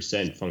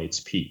 70% from its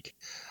peak.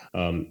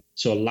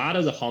 So a lot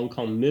of the Hong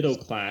Kong middle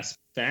class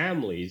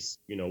families,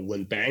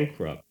 went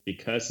bankrupt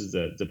because of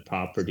the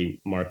property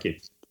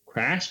market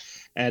crash.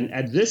 And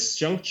at this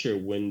juncture,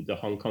 when the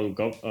Hong Kong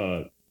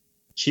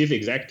chief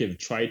executive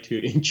tried to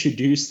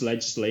introduce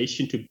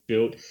legislation to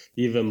build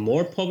even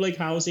more public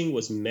housing,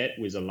 was met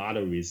with a lot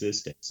of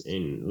resistance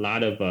and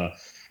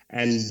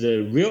and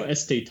the real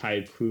estate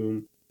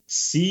tycoon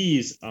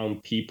seized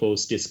on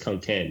people's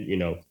discontent,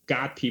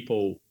 got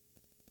people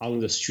on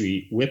the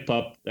street, whip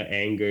up the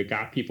anger,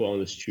 got people on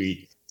the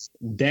street,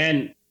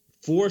 then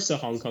forced the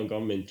Hong Kong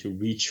government to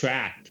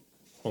retract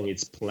on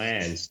its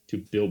plans to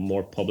build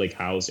more public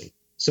housing.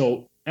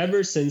 So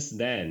ever since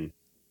then,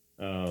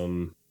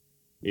 Hong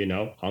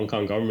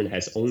Kong government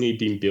has only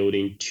been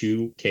building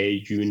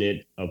 2K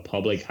unit of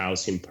public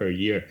housing per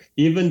year,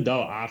 even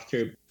though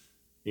after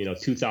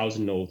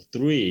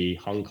 2003,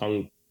 Hong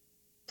Kong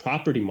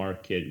property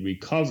market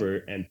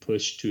recovered and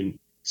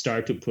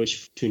start to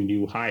push to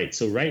new heights.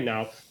 So right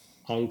now,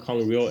 Hong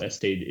Kong real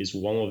estate is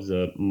one of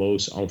the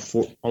most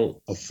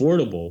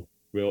affordable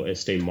real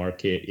estate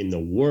market in the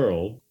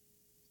world.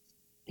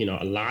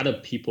 A lot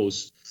of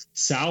people's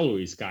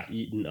salaries got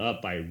eaten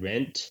up by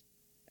rent,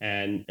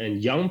 and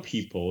young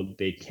people,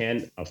 they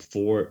can't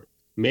afford.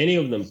 Many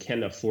of them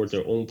can't afford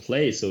their own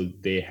place, so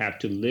they have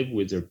to live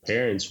with their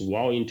parents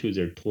well into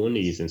their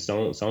 20s and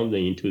some of them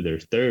into their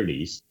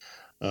 30s.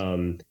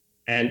 And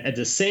at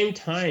the same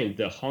time,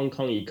 the Hong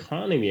Kong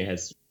economy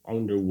has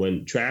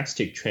underwent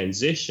drastic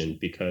transition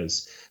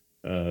because,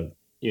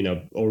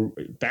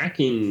 back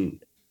in,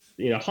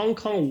 Hong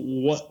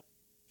Kong, what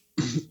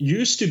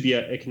used to be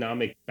an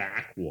economic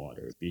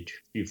backwater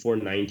before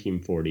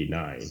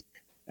 1949.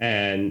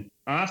 And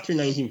after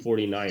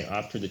 1949,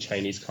 after the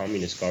Chinese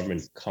Communist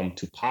government come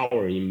to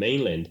power in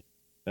mainland,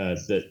 a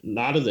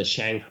lot of the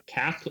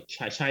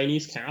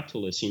Chinese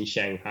capitalists in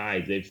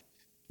Shanghai,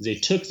 they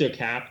took their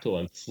capital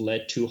and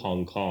fled to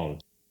Hong Kong.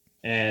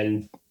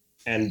 And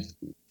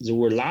there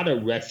were a lot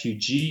of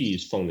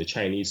refugees from the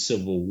Chinese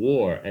Civil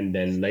War, and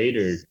then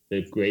later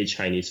the Great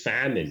Chinese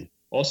Famine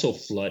also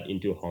flood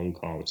into Hong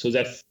Kong. So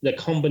that the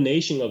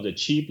combination of the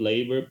cheap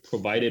labor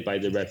provided by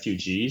the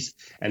refugees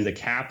and the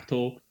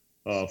capital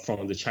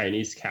from the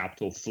Chinese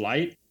capital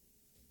flight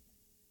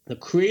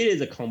created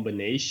the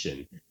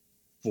combination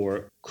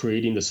for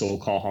creating the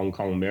so-called Hong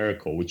Kong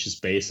miracle, which is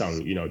based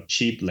on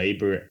cheap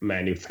labor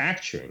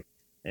manufacturing.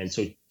 And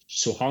so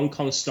Hong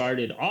Kong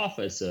started off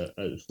as a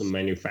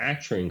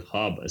manufacturing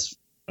hub, as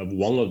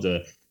one of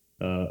the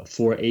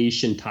four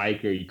Asian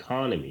tiger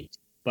economy.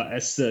 But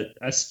as the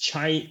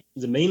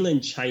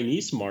mainland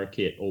Chinese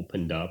market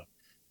opened up,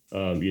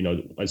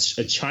 as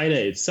China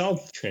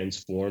itself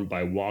transformed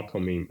by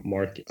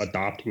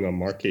adopting a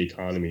market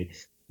economy,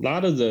 a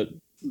lot of the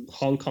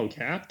Hong Kong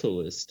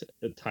capitalists,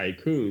 the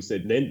tycoons,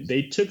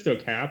 they took their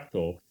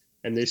capital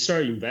and they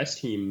started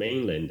investing in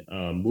mainland,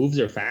 moved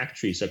their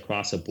factories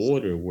across the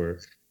border where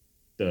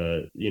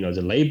the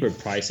labor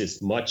price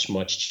is much,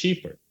 much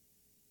cheaper.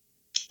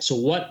 So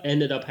what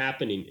ended up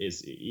happening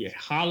is it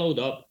hollowed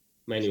up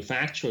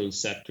manufacturing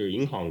sector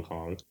in Hong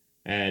Kong,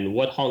 and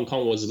what Hong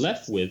Kong was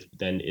left with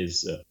then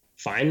is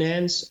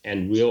finance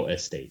and real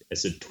estate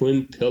as the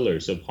twin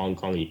pillars of Hong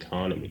Kong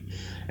economy.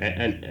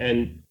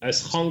 And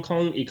as Hong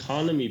Kong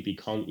economy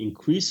become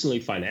increasingly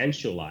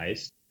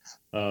financialized,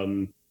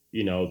 in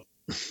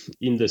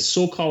the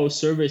so-called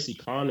service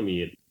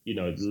economy,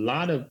 a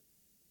lot of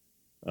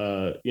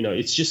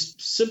it's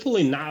just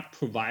simply not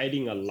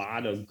providing a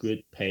lot of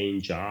good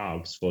paying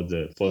jobs for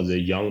the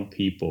young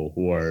people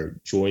who are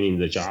joining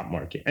the job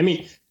market. I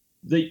mean,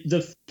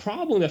 the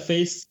problem that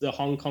faced the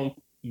Hong Kong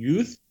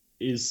youth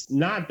is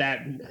not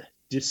that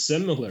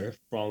dissimilar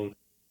from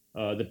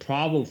the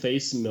problem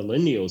faced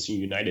millennials in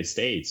the United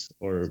States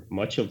or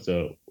much of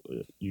the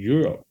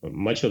Europe,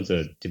 much of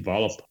the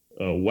developed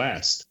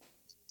West.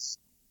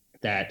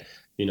 That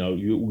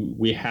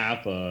we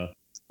have a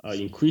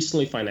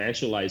increasingly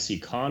financialized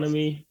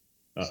economy,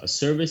 a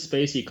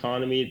service-based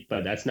economy,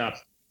 but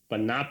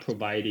not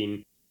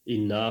providing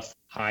enough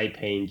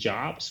high-paying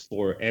jobs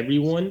for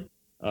everyone.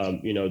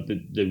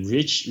 The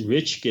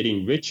rich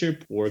getting richer,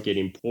 poor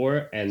getting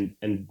poorer, and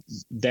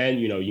then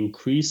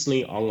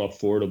increasingly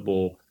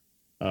unaffordable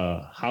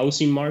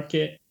housing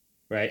market,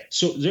 right?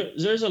 So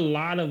there's a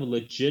lot of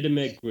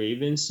legitimate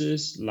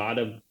grievances, a lot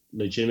of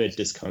legitimate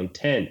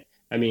discontent.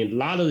 I mean, a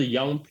lot of the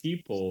young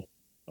people,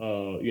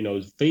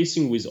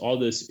 facing with all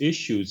these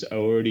issues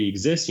already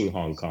exist in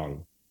Hong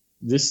Kong.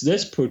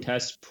 this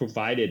protest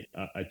provided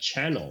a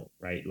channel,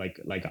 right, like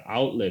an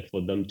outlet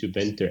for them to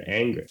vent their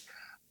anger.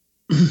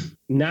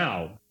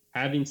 Now,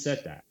 having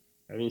said that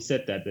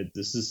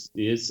this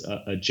is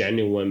a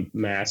genuine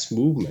mass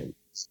movement,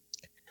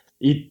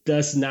 it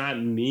does not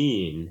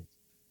mean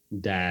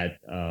that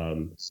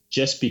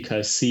just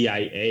because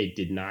CIA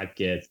did not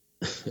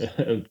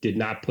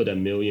put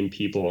 1 million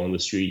people on the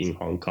street in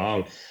Hong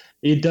Kong,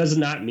 it does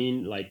not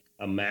mean like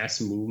a mass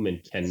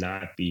movement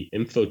cannot be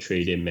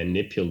infiltrated,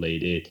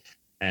 manipulated,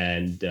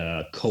 and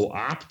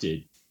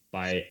co-opted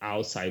by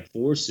outside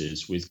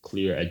forces with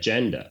clear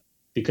agenda.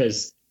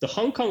 Because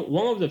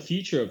one of the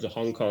features of the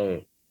Hong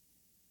Kong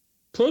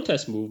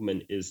protest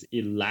movement is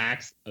it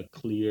lacks a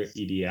clear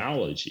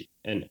ideology,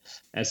 and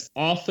as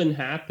often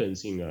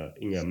happens in a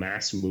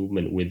mass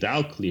movement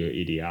without clear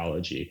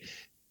ideology,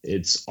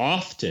 it's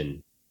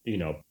often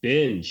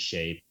been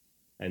shaped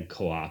and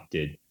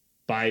co-opted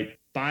by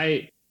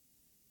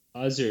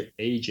other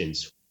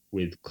agents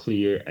with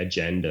clear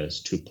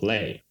agendas to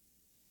play.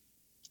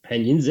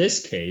 And in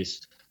this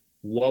case,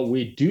 what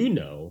we do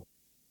know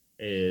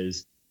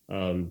is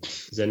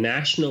the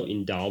National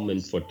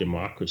Endowment for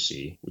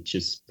Democracy, which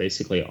is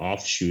basically an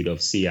offshoot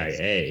of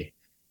CIA,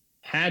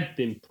 had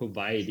been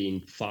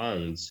providing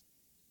funds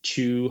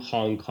to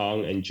Hong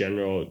Kong and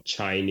general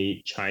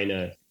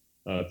China,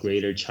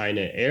 Greater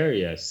China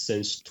area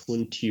since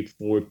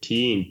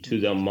 2014 to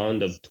the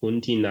amount of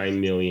 $29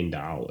 million.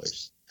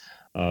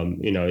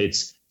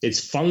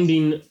 It's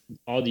funding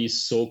all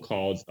these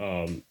so-called,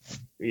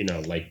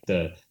 like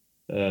the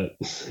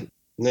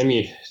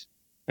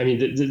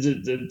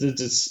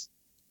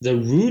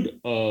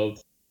the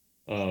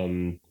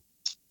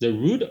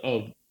root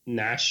of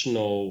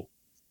National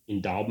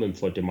Endowment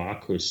for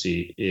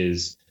Democracy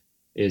is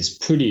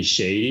pretty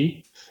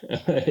shady.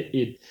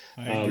 I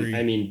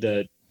agree.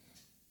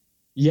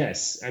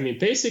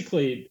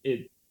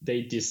 Basically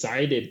they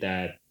decided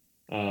that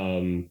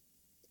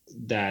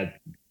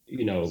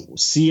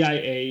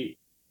CIA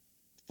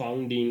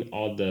funding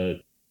all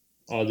the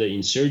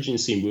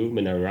insurgency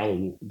movement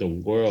around the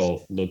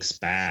world looks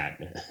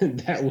bad.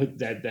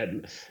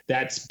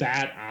 That's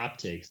bad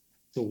optics.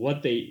 So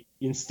what they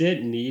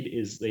instead need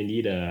is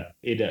a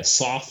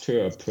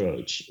softer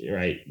approach,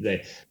 right?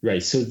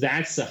 So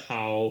that's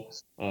how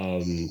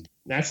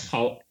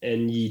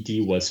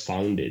NED was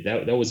founded.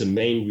 That was the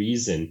main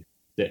reason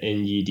that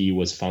NED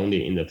was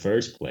founded in the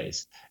first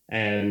place.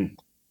 And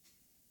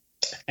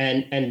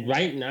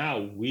right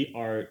now we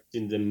are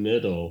in the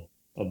middle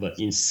of an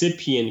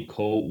incipient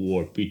Cold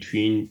War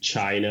between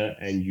China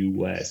and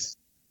U.S.,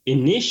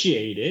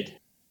 initiated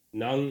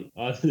none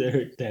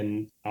other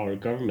than our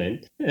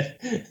government.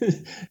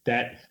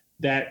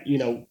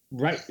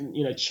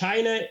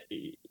 China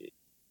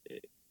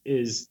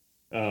is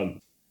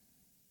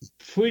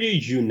pretty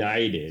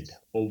united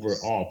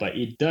overall, but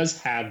it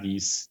does have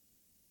these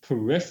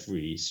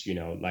peripheries,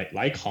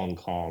 like Hong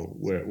Kong,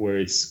 where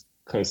it's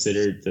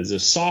considered the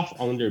soft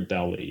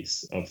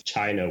underbellies of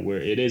China, where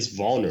it is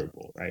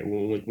vulnerable, right?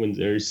 When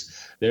there is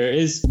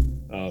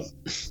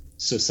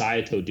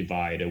societal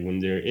divide, when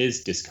there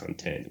is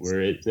discontent,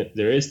 where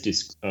there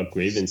is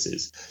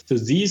grievances. So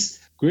these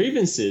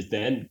grievances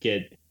then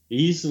get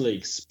easily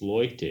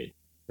exploited,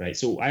 right?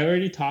 So I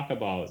already talked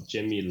about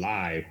Jimmy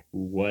Lai,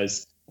 who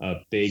was a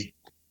big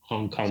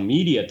Hong Kong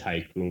media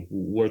tycoon who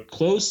worked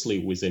closely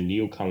with the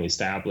neocon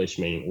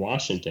establishment in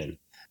Washington.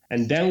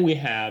 And then we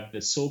have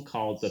the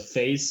so-called the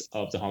face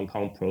of the Hong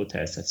Kong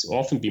protest that's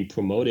often been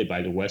promoted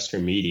by the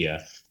Western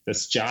media.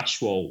 That's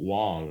Joshua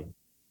Wong,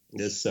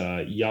 this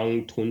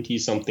young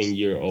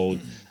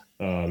 20-something-year-old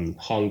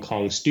Hong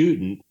Kong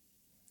student,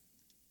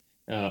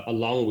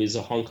 along with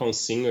the Hong Kong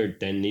singer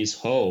Denise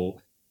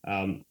Ho.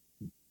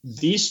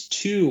 These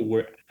two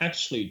were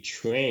actually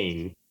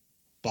trained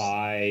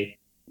by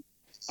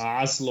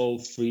Oslo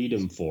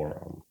Freedom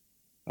Forum.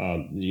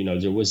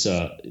 There was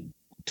a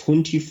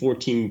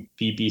 2014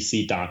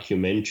 BBC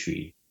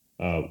documentary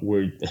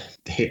where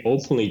they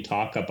openly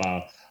talk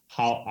about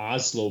how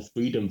Oslo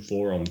Freedom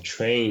Forum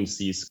trains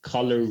these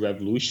color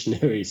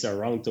revolutionaries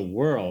around the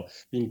world,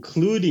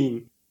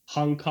 including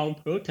Hong Kong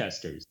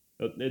protesters.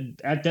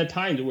 At that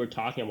time, they were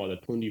talking about the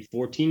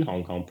 2014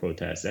 Hong Kong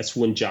protest. That's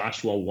when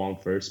Joshua Wong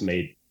first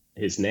made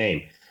his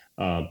name.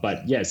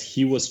 But yes,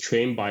 he was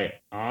trained by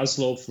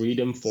Oslo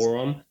Freedom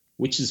Forum,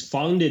 which is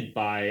founded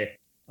by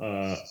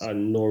a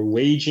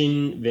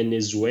Norwegian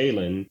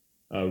Venezuelan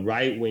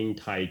right-wing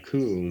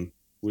tycoon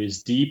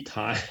with deep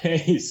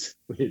ties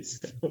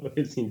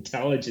with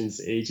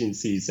intelligence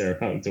agencies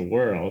around the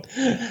world,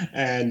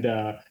 and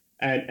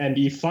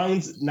he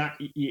found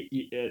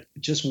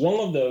just one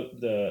of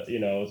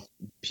the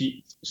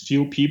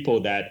few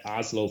people that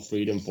Oslo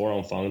Freedom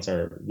Forum founds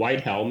are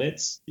white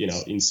helmets,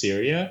 in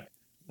Syria,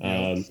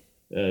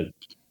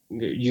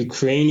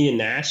 Ukrainian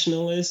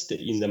nationalists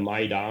in the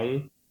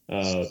Maidan.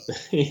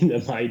 In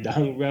the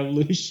Maidan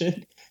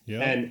revolution,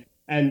 and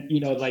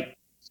like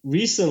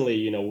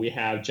recently, we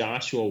have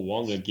Joshua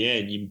Wong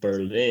again in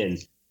Berlin.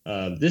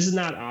 This is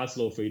not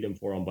Oslo Freedom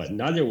Forum, but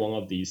another one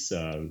of these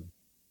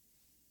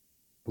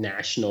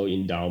National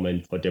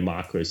Endowment for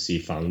Democracy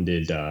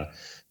funded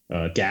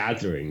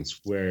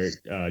gatherings where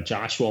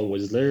Josh Wong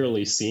was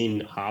literally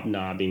seen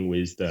hobnobbing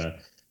with the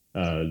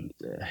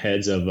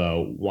heads of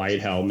white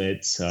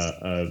helmets,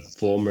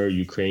 former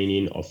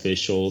Ukrainian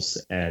officials,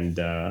 and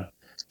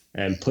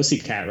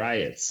Pussycat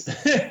Riots,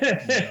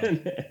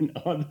 and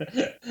all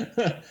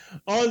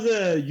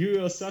the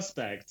usual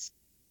suspects,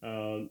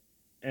 and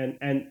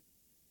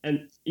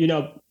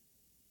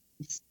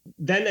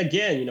then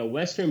again,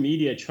 Western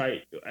media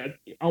try.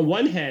 On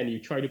one hand, you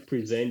try to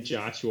present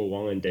Joshua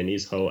Wong and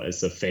Denise Ho as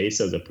the face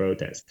of the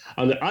protest.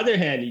 On the other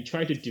hand, you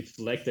try to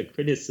deflect the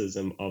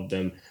criticism of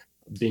them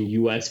being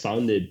U.S.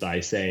 founded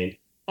by saying,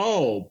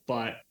 "Oh,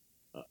 but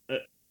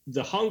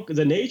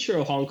the nature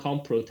of Hong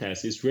Kong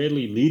protests is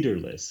really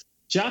leaderless.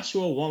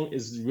 Joshua Wong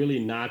is really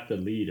not the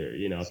leader.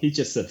 He's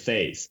just a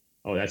face."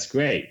 Oh, that's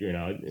great.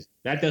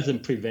 That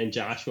doesn't prevent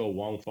Joshua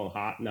Wong from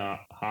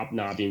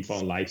hobnobbing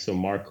from likes of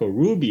Marco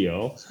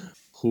Rubio,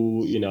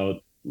 who,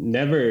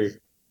 never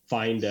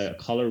find a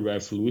color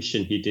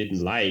revolution he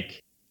didn't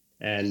like.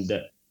 And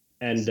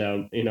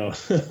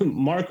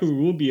Marco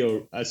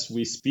Rubio, as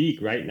we speak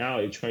right now,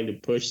 is trying to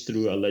push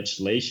through a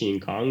legislation in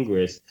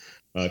Congress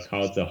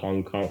called the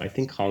Hong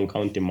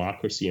Kong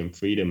Democracy and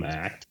Freedom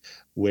Act,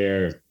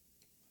 where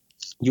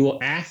you will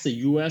ask the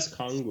U.S.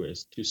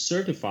 Congress to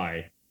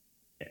certify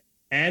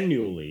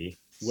annually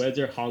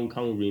whether Hong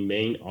Kong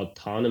remain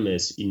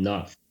autonomous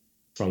enough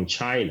from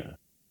China,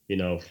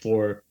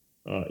 for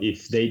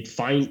if they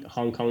find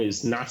Hong Kong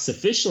is not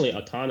sufficiently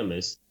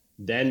autonomous,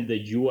 then the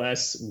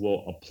U.S.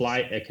 will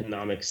apply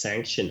economic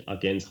sanction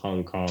against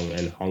Hong Kong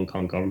and Hong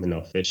Kong government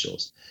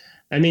officials.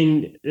 I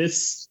mean,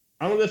 it's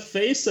on the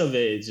face of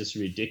it, it's just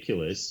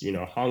ridiculous.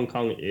 Hong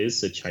Kong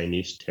is a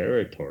Chinese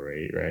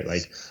territory, right?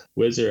 Like,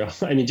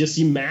 just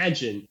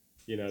imagine,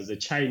 the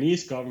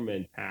Chinese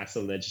government passed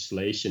a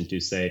legislation to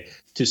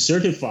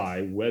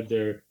certify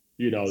whether,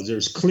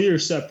 there's clear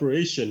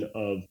separation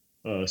of,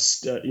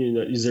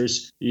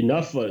 there's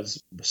enough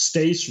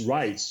states'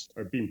 rights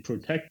are being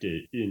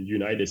protected in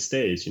United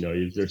States.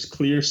 If there's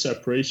clear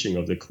separation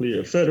of the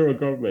clear federal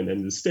government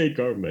and the state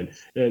government,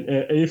 and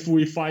if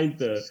we find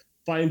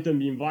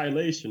them in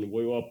violation,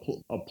 we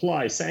will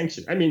apply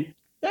sanctions. I mean,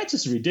 that's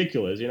just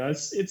ridiculous.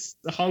 It's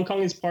Hong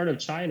Kong is part of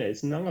China.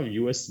 It's none of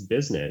U.S.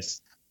 business.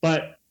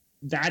 But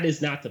that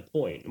is not the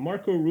point.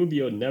 Marco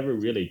Rubio never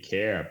really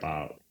cared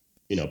about,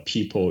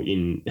 people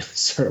in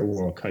third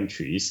world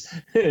countries.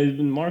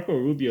 Marco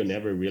Rubio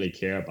never really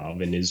cared about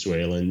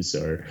Venezuelans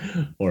or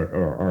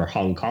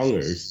Hong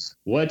Kongers.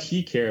 What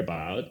he cared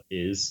about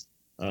is,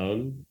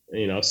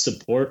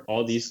 support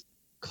all these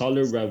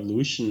color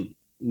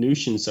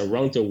revolutions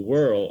around the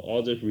world,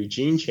 all the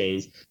regime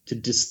change to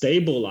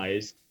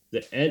destabilize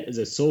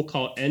the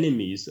so-called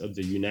enemies of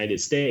the United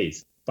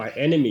States. By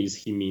enemies,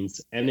 he means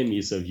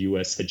enemies of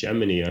U.S.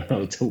 hegemony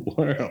around the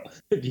world,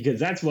 because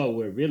that's what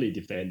we're really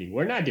defending.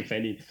 We're not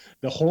defending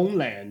the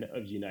homeland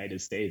of the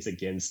United States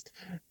against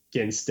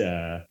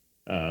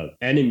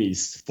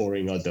enemies,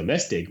 foreign or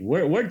domestic.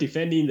 We're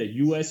defending the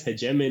U.S.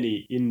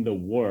 hegemony in the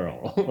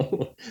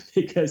world,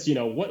 because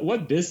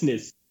what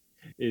business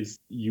is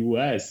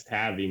U.S.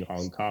 having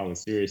Hong Kong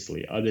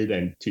seriously, other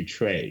than to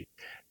trade,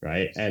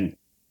 right?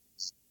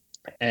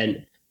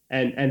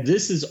 And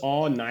this is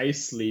all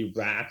nicely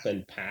wrapped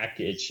and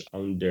packaged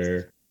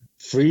under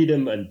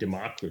freedom and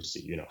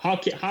democracy. How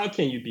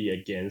can you be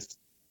against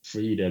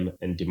freedom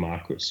and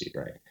democracy,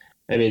 right?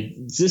 I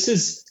mean, this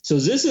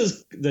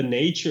is the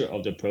nature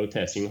of the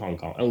protest in Hong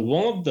Kong. And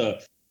one of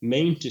the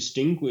main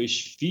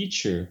distinguished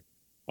feature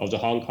of the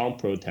Hong Kong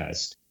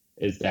protest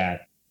is the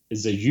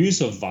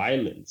use of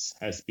violence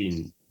has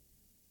been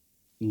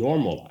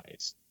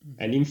normalized.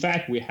 And in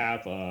fact, we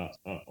have a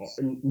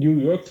New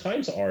York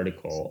Times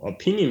article,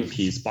 opinion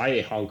piece by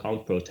a Hong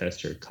Kong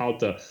protester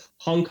called "The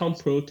Hong Kong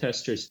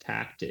Protesters'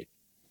 Tactic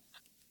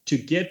to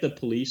Get the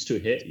Police to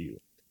Hit You."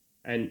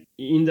 And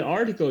in the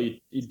article,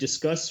 it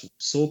discusses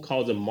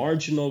so-called the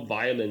marginal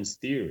violence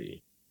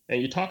theory.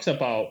 And it talks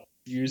about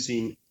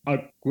using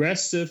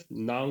aggressive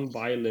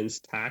non-violence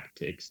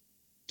tactics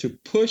to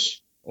push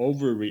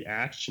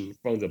overreaction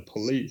from the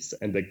police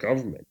and the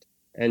government.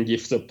 And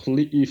if the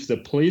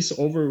police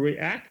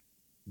overreact,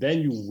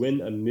 then you win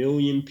 1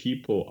 million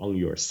people on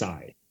your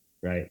side,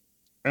 right?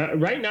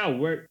 Right now,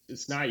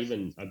 it's not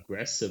even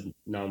aggressive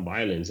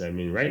nonviolence. I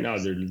mean, right now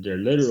they're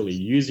literally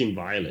using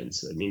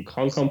violence. I mean,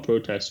 Hong Kong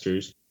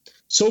protesters,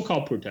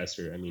 so-called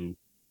protesters. I mean,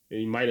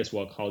 you might as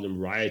well call them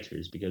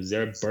rioters, because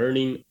they're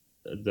burning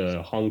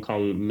the Hong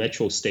Kong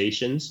metro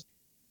stations.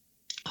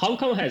 Hong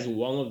Kong has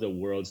one of the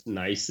world's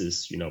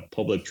nicest,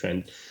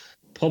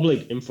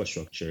 public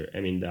infrastructure.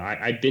 I mean,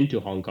 I've been to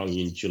Hong Kong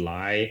in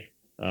July.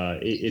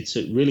 It's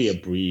really a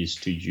breeze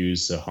to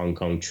use a Hong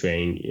Kong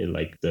train.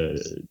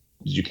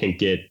 You can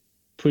get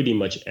pretty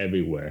much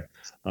everywhere.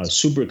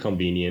 Super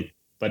convenient.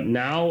 But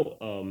now,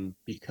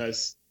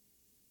 because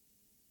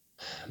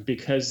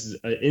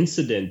an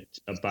incident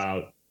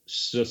about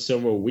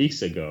several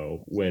weeks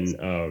ago, when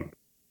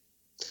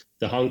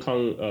the Hong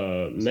Kong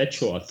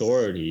Metro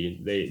Authority,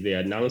 they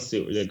announced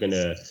that they're going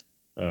to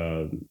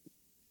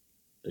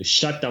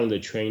shut down the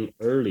train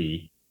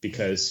early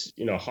because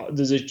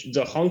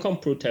the Hong Kong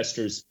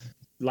protesters,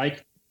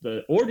 like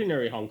the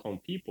ordinary Hong Kong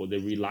people, they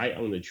rely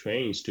on the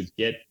trains to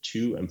get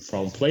to and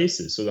from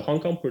places. So the Hong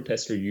Kong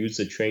protesters use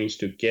the trains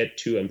to get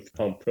to and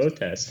from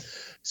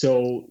protests.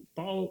 So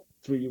about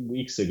 3 or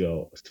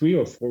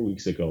 4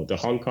 weeks ago, the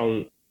Hong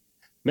Kong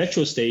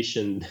metro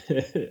station,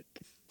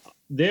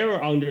 they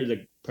were under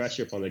the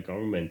pressure from the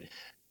government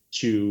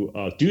to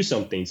do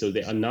something. So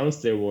they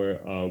announced they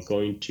were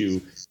going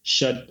to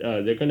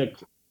they're going to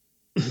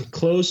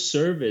close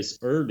service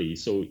early.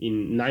 So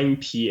in 9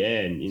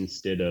 p.m.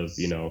 instead of,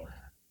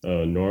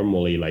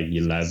 normally like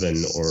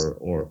 11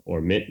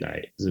 or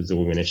midnight. So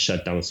we're going to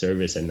shut down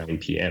service at 9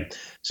 p.m.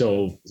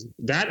 So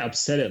that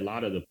upset a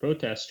lot of the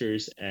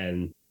protesters,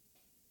 and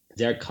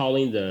they're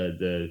calling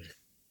the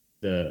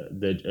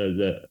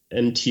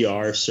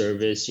MTR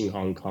service in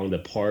Hong Kong the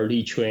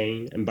party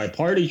train. And by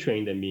party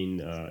train, they mean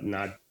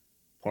not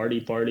party,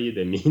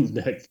 they mean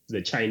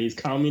the Chinese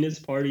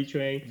Communist Party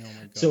train. Oh,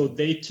 so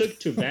they took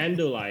to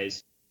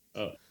vandalize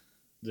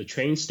the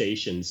train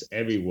stations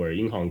everywhere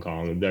in Hong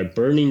Kong. They're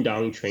burning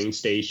down train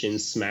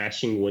stations,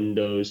 smashing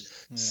windows,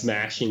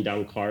 smashing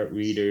down card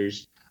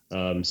readers,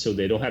 so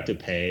they don't have to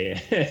pay.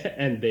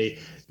 And they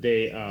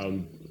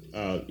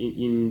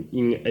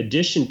in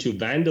addition to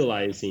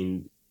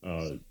vandalizing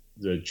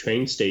the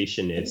train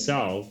station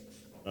itself,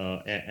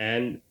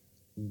 and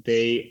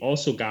they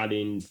also got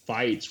in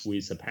fights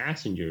with the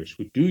passengers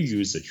who do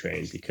use the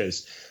train,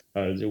 because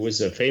there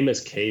was a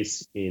famous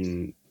case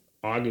in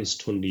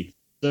August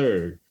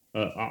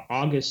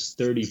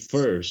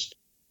 31st.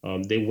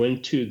 They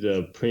went to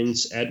the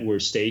Prince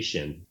Edward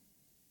Station,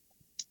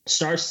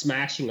 start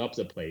smashing up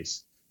the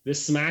place. They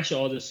smash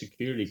all the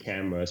security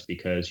cameras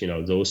because,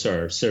 those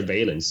are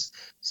surveillance.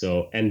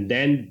 So, and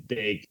then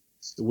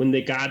when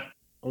they got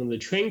on the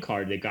train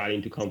car, they got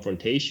into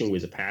confrontation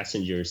with the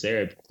passengers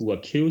there, who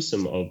accused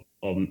them of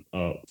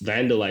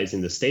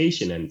vandalizing the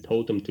station and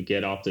told them to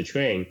get off the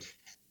train.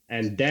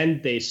 And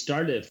then they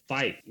started a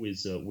fight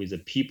with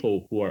the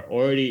people who are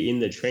already in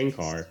the train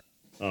car.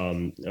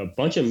 A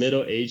bunch of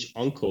middle-aged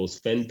uncles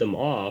fended them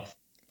off.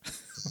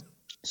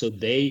 So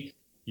they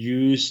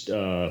used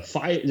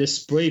the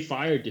spray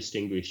fire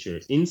extinguisher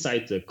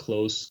inside the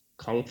closed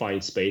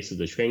confined space of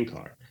the train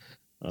car.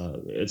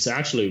 It's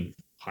actually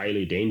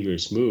highly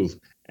dangerous move.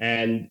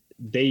 And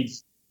they,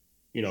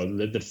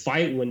 the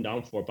fight went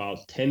on for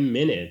about 10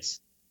 minutes,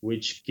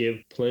 which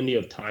give plenty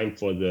of time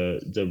for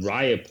the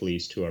riot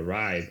police to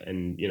arrive.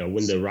 And,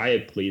 when the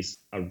riot police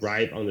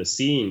arrived on the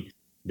scene,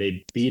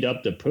 they beat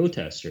up the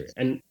protester.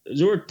 And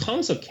there were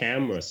tons of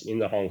cameras in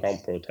the Hong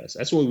Kong protests.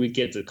 That's why we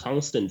get the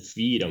constant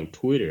feed on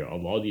Twitter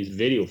of all these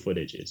video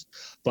footages.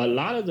 But a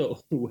lot of the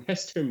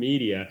Western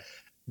media,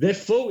 they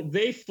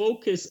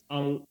focus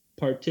on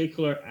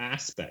particular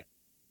aspect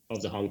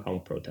of the Hong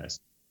Kong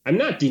protest. I'm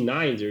not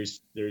denying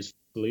there's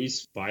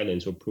police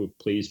violence or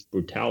police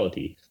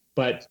brutality,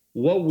 but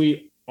what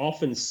we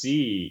often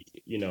see,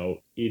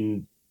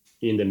 in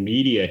the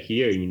media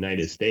here in the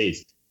United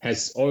States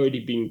has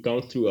already been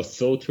gone through a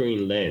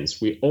filtering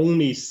lens. We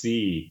only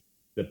see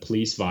the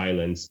police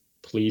violence,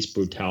 police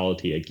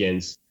brutality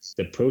against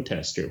the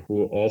protester,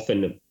 who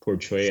often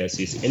portray as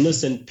these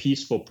innocent,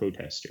 peaceful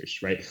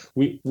protesters, right?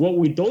 What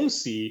we don't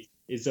see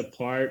is the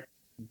part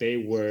they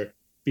were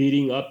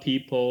beating up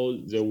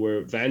people, they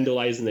were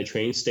vandalizing the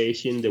train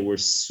station, they were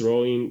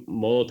throwing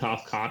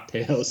Molotov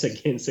cocktails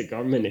against the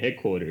government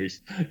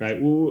headquarters,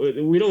 right?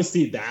 We don't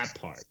see that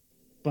part.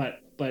 But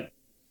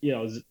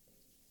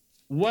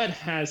what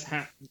has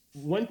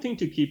one thing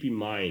to keep in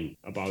mind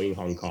about in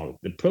Hong Kong,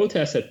 the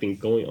protests have been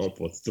going on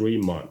for 3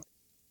 months.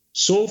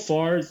 So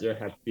far, there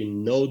have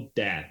been no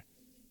death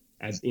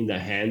in the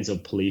hands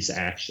of police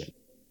action.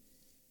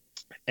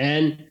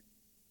 And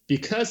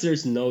because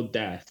there's no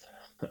death,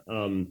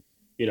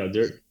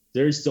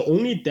 there's the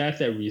only death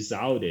that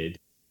resulted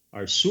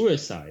are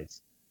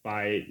suicides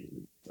by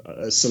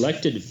a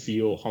selected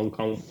few Hong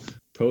Kong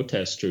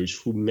protesters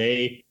who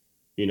may,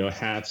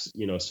 have,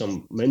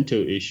 some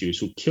mental issues,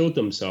 who killed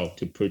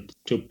themselves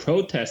to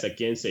protest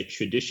against the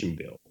extradition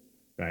bill,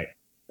 right?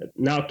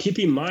 Now, keep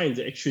in mind,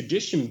 the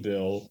extradition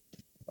bill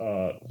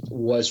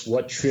was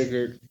what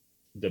triggered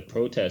the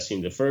protest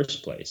in the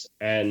first place.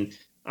 And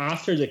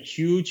after the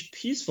huge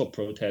peaceful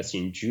protest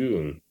in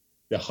June,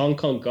 the Hong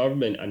Kong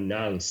government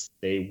announced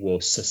they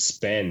will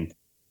suspend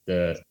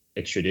the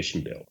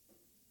extradition bill.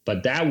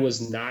 But that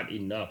was not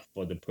enough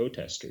for the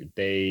protesters.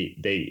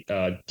 They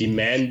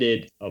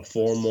demanded a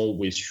formal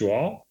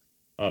withdrawal.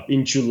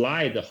 In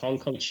July, the Hong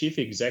Kong chief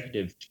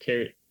executive,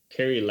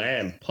 Carrie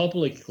Lam,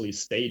 publicly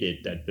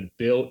stated that the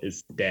bill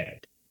is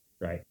dead,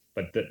 right?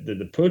 But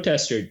the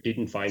protesters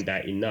didn't find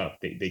that enough.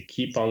 They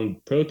keep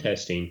on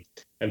protesting.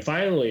 And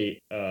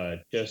finally,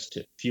 just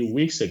a few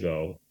weeks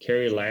ago,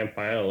 Carrie Lam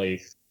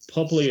finally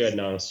publicly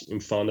announced in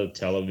front of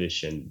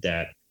television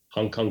that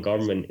Hong Kong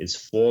government is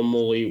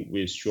formally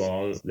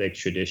withdrawing the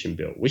extradition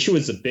bill, which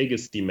was the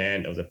biggest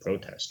demand of the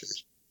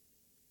protesters.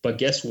 But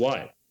guess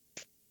what?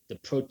 The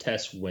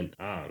protest went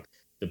on.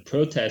 The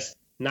protest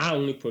not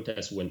only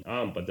protests went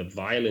on, but the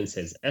violence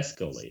has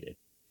escalated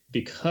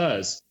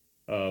because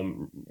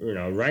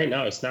right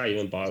now it's not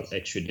even about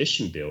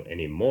extradition bill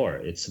anymore.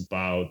 It's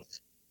about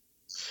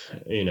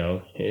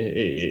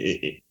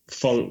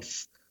from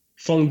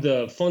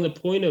the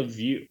point of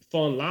view,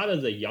 from a lot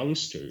of the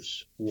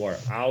youngsters who are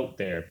out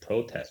there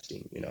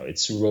protesting,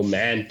 it's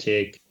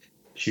romantic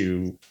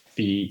to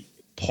be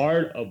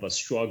part of a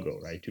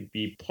struggle, right? To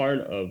be part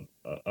of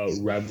a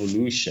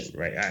revolution,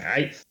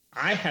 right?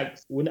 I have,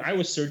 when I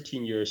was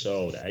 13 years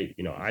old,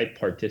 I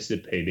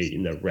participated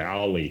in the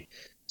rally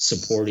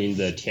supporting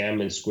the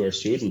Tiananmen Square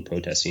student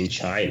protest in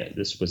China.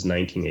 This was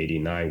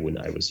 1989 when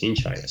I was in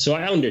China. So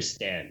I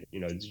understand,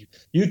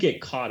 you get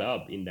caught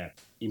up in that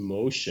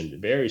emotion,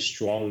 very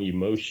strong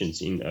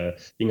emotions in a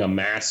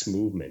mass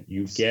movement.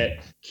 You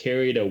get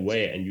carried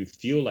away and you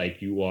feel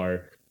like you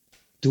are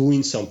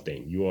doing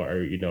something. You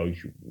are,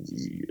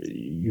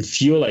 you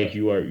feel like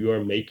you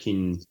are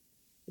making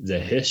the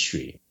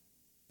history.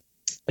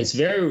 It's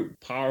very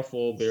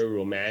powerful, very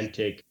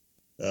romantic,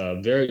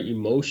 very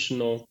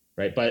emotional,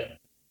 right? But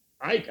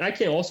I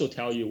can also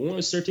tell you, when I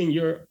was 13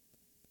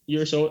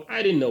 years old,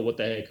 I didn't know what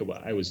the heck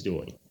I was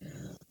doing,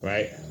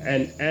 right?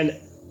 And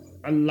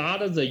a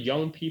lot of the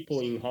young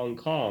people in Hong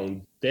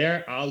Kong,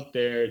 they're out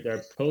there,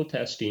 they're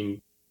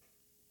protesting,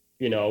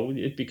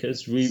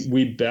 because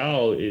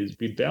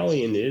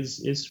rebellion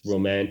is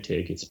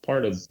romantic. It's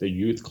part of the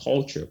youth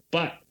culture.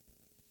 But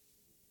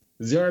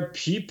there are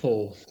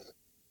people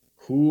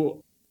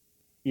who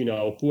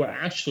are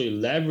actually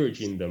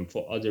leveraging them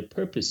for other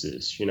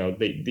purposes.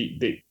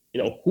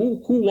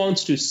 Who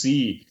wants to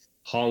see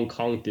Hong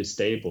Kong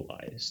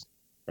destabilized,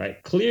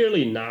 right?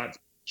 Clearly not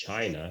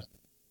China,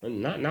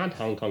 not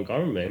Hong Kong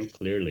government,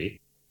 clearly,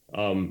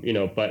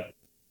 but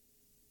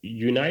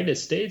United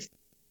States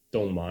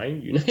don't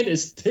mind. United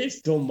States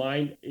don't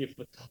mind if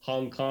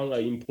Hong Kong,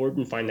 an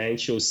important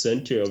financial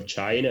center of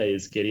China,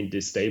 is getting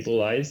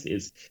destabilized,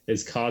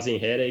 is causing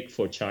headache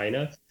for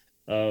China.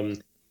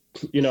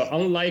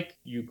 Unlike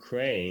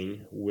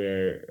Ukraine,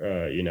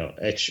 where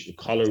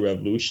color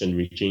revolution,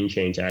 regime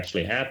change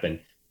actually happened,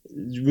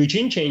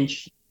 regime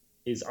change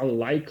is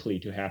unlikely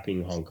to happen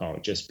in Hong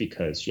Kong just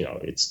because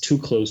it's too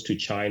close to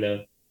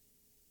China.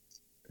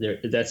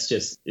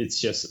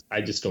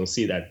 I just don't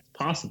see that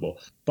possible.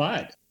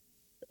 But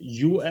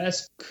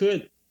U.S.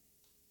 could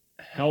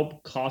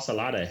help cause a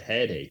lot of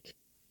headache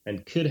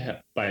and could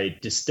have, by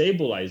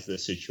destabilize the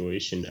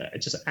situation,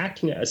 just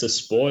acting as a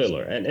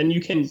spoiler. And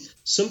you can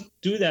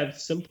do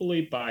that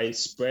simply by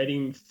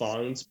spreading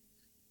funds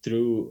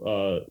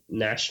through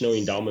National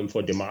Endowment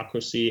for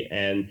Democracy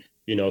and,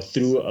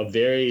 through a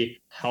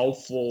very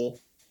helpful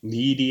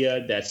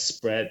media that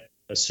spread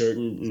a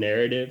certain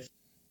narrative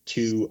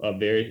to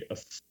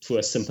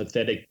a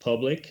sympathetic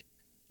public,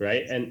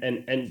 right?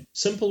 And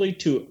simply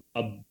to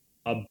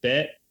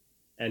abet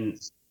and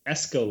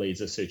escalate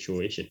the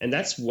situation. And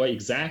that's what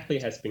exactly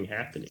has been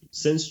happening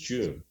since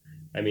June.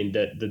 I mean,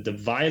 the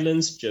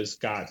violence just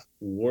got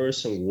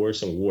worse and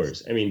worse and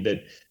worse. I mean,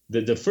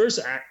 the first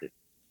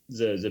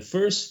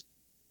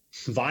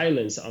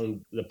violence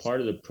on the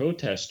part of the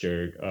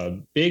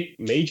protester,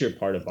 major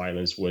part of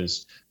violence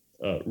was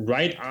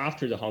right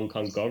after the Hong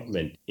Kong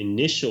government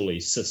initially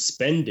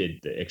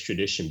suspended the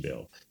extradition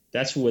bill.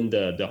 That's when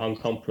the Hong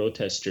Kong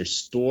protesters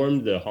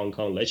stormed the Hong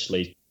Kong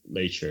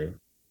legislature,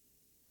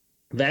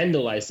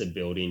 vandalized the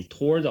building,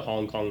 tore the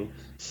Hong Kong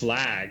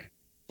flag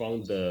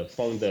from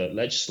the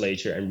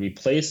legislature and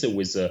replaced it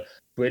with a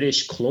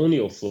British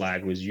colonial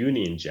flag with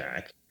Union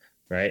Jack,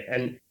 right?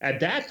 And at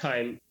that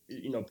time,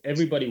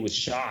 everybody was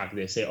shocked.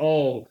 They say,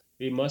 "Oh,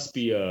 it must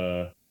be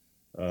a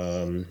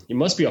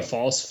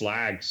false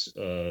flag.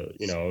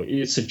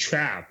 It's a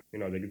trap."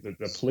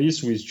 The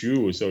police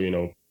withdrew, so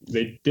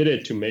they did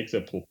it to make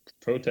the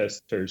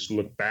protesters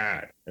look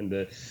bad,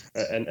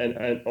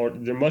 or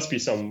there must be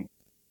some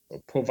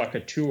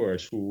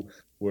provocateurs who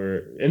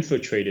were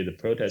infiltrated the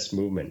protest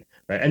movement,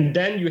 right? And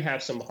then you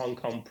have some Hong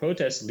Kong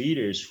protest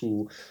leaders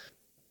who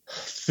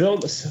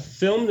film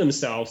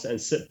themselves and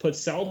put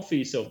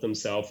selfies of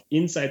themselves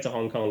inside the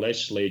Hong Kong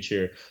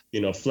legislature,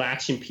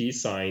 flashing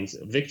peace signs,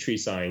 victory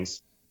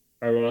signs,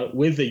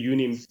 with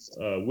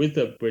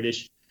the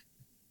British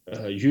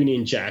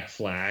Union Jack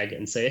flag,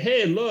 and say,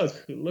 "Hey, look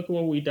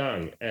what we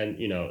done." And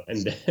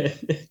and then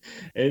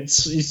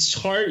it's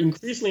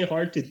increasingly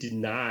hard to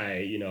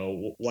deny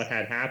what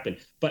had happened.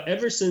 But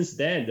ever since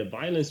then, the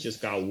violence just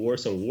got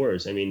worse and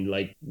worse. I mean,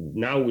 like,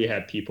 now we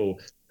have people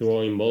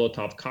throwing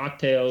Molotov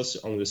cocktails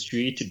on the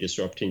street to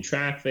disrupting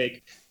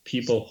traffic,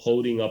 people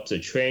holding up the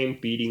train,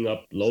 beating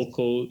up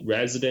local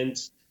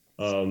residents.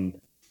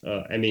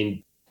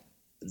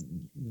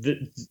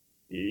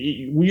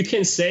 You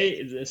can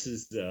say this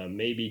is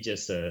maybe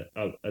just a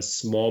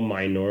small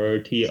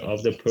minority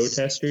of the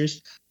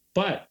protesters,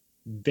 but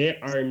they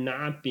are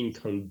not being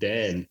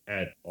condemned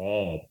at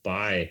all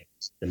by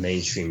the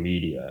mainstream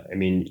media. I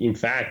mean, in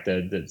fact,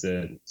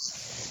 the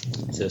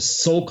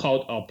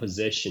so-called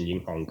opposition in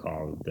Hong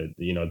Kong,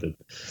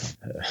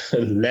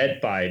 led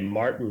by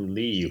Martin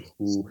Lee,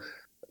 who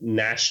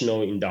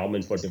National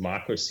Endowment for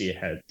Democracy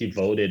had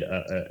devoted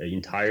an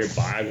entire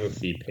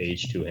biography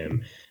page to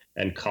him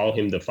and called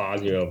him the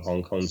father of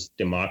Hong Kong's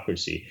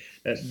democracy.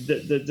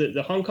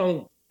 The Hong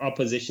Kong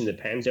opposition, the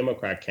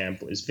pan-democrat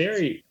camp, is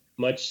very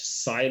much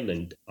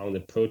silent on the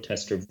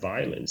protester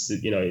violence.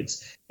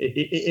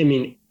 I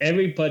mean,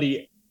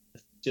 everybody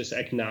just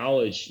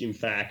acknowledged, in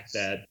fact,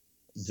 that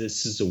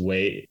this is the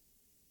way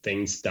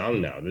things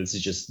done now. This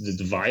is just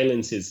the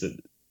violence is an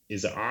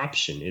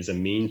option, is a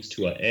means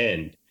to an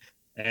end,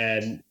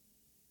 and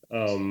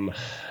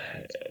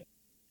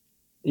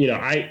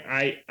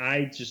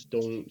I just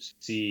don't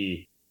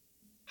see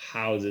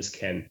how this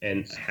can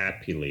end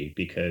happily,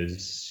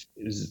 because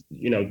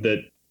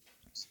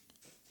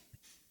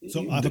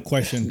So I have a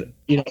question.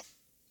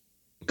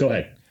 Go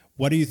ahead.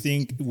 What do you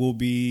think will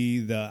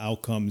be the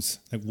outcomes?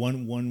 Like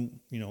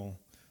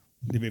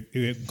if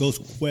it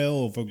goes well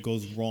or if it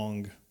goes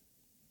wrong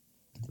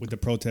with the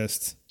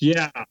protests?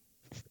 Yeah.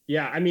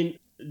 I mean,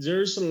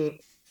 there's some.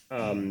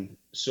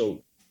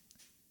 So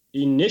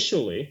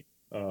initially,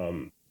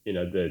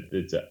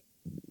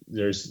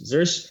 there's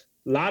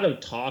a lot of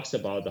talks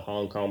about the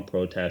Hong Kong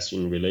protests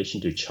in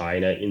relation to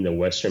China in the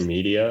Western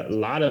media. A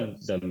lot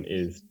of them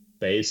is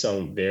based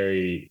on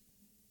very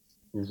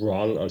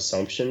wrong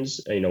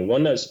assumptions.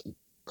 One that's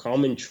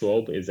common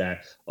trope is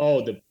that,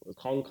 the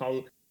Hong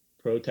Kong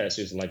protest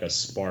is like a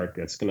spark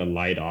that's going to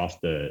light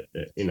off a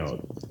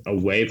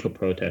wave of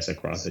protests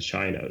across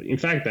China. In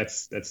fact,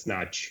 that's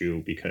not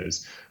true,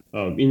 because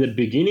in the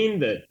beginning,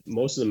 that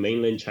most of the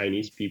mainland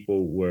Chinese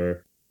people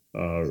were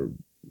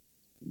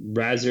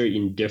rather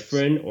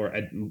indifferent, or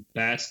at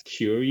best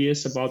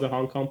curious, about the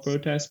Hong Kong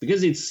protests,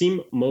 because it seemed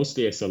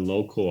mostly as a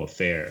local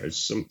affair,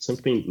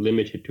 something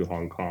limited to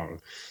Hong Kong.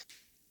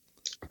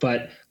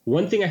 But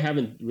one thing I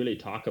haven't really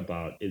talked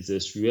about is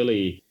this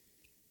really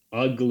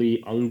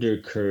ugly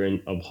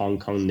undercurrent of Hong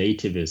Kong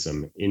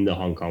nativism in the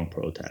Hong Kong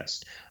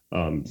protest.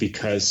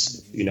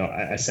 Because,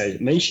 as I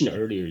mentioned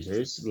earlier,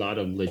 there's a lot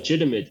of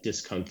legitimate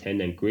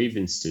discontent and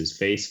grievances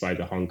faced by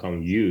the Hong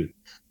Kong youth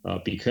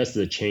because of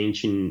the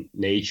changing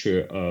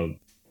nature of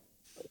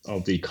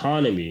the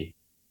economy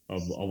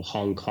of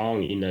Hong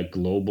Kong in a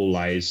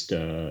globalized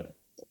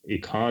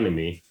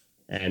economy.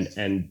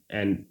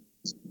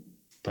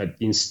 But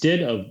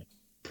instead of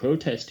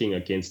protesting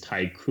against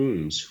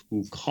tycoons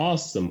who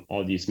caused them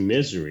all this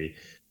misery,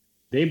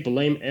 they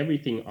blame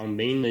everything on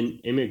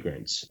mainland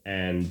immigrants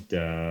and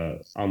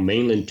on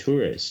mainland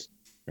tourists.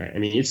 Right? I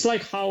mean, it's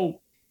like how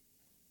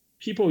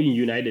people in the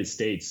United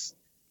States,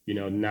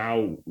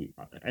 now,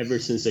 ever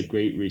since the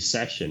Great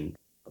Recession,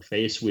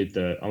 faced with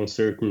the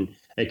uncertain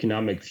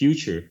economic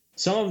future,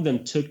 some of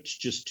them took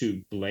just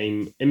to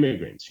blame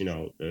immigrants,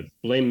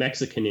 blame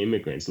Mexican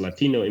immigrants,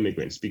 Latino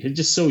immigrants, because it's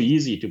just so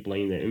easy to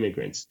blame the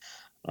immigrants.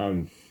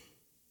 And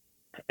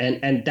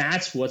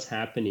that's what's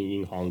happening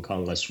in Hong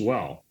Kong as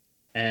well.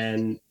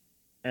 And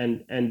that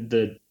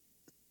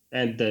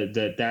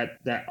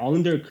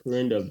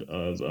undercurrent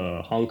of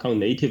Hong Kong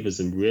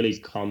nativism really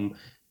come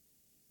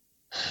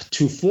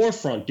to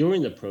forefront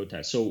during the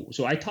protest. So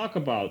I talk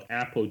about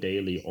Apple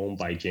Daily, owned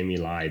by Jamie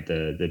Lai,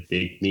 the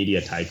big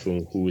media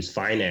tycoon who has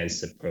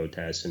financed the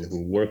protests and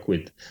who work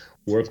with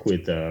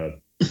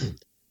the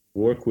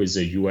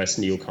U.S.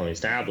 neocon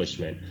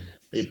establishment.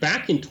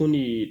 Back in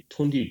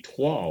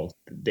 2012,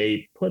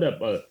 they put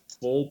up a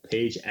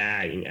full-page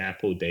ad in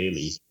Apple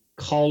Daily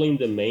calling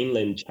the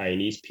mainland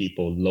Chinese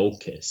people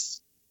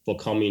locusts for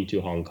coming to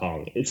Hong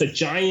Kong. It's a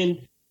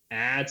giant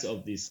ads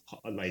of this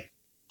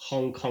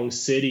Hong Kong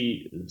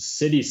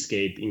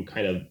cityscape in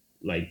kind of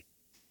like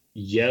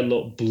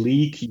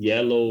bleak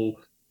yellow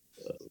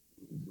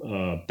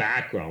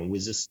background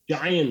with this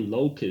giant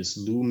locust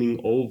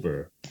looming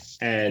over,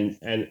 and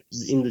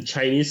in the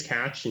Chinese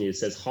caption it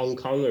says, "Hong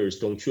Kongers,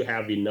 don't you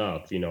have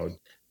enough?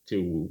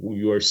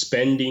 You're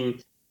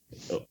spending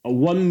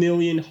 1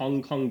 million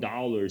Hong Kong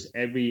dollars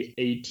every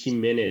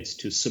 18 minutes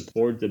to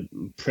support the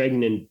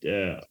pregnant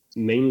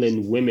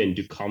mainland women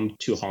to come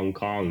to Hong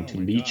Kong to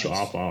leech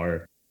off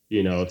our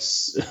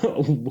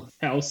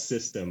health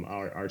system,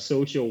 our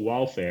social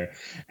welfare."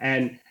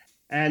 And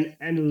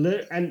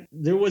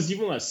there was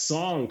even a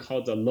song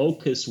called "The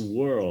Locust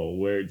World,"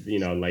 where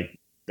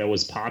that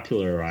was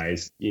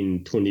popularized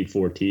in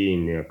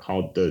 2014,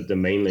 called the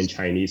mainland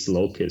Chinese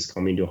locusts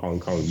coming to Hong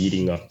Kong,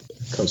 eating up,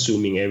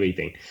 consuming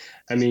everything.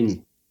 I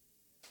mean,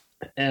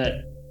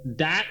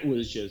 that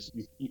was just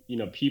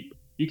people.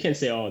 You can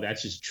say, "Oh,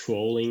 that's just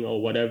trolling"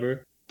 or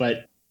whatever,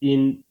 but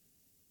in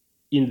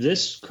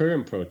this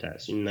current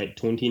protest in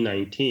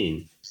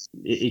 2019,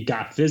 it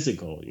got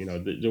physical.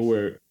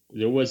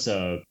 There was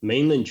a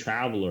mainland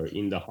traveler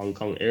in the Hong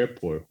Kong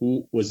airport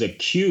who was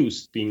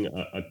accused being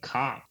a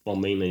cop from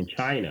mainland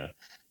China,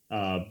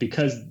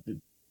 because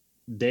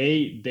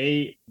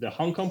the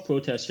Hong Kong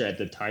protester at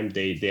the time,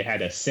 they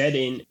had a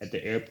set-in at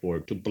the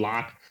airport to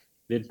block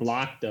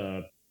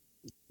the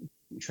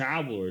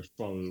travelers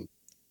from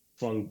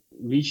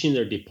reaching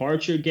their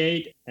departure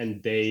gate,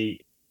 and they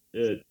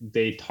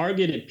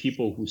targeted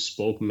people who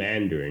spoke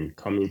Mandarin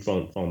coming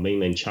from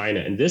mainland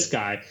China. And this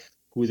guy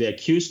who they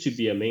accused to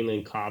be a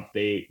mainland cop,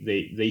 they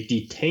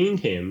detained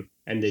him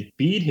and they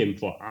beat him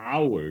for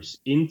hours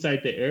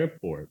inside the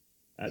airport.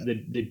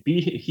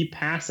 He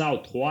passed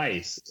out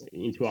twice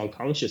into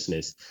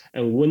unconsciousness.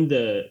 And when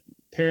the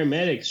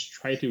paramedics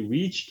tried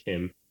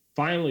to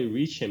finally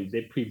reach him,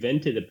 they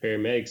prevented the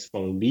paramedics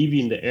from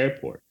leaving the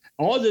airport.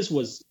 All this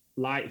was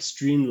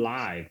streamed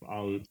live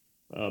on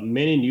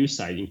many news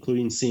sites,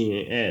 including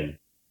CNN.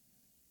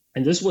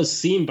 And this was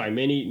seen by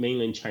many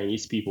mainland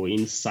Chinese people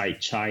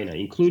inside China,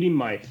 including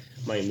my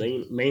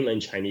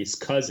mainland Chinese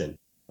cousin.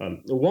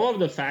 One of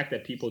the facts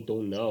that people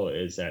don't know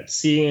is that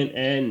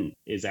CNN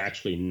is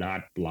actually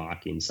not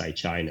blocked inside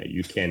China.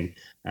 You can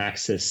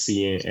access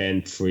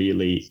CNN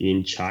freely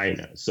in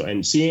China.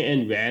 And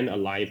CNN ran a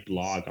live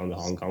blog on the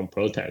Hong Kong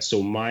protest.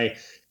 So my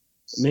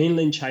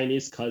mainland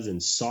Chinese cousin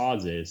saw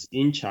this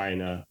in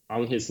China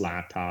on his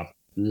laptop,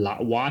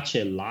 watch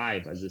it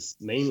live as this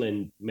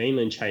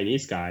mainland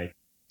Chinese guy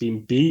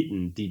being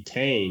beaten,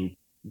 detained,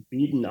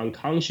 beaten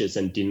unconscious,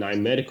 and denied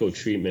medical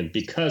treatment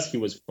because he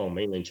was from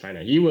mainland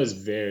China. He was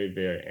very,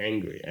 very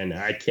angry, and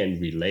I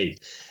can relate.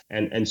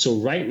 And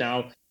so right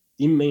now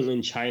in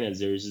mainland China,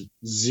 there's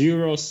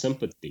zero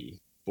sympathy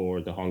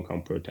for the Hong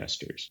Kong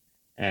protesters.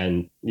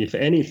 And if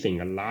anything,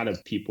 a lot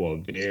of people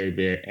are very,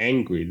 very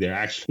angry. They're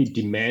actually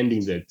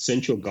demanding the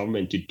central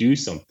government to do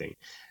something.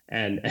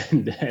 And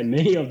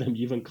many of them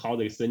even call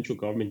the central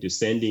government to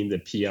send in the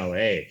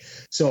PLA.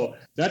 So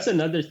that's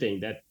another thing,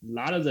 that a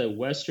lot of the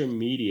Western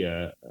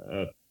media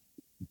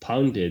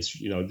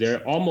pundits,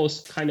 they're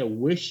almost kind of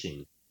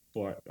wishing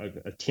for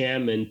a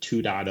Tiananmen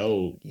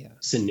 2.0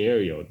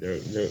 scenario.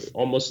 They're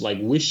almost like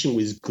wishing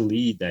with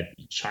glee that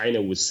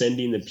China would send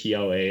in the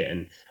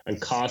PLA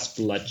and cause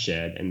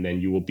bloodshed, and then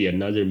you will be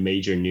another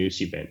major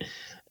news event.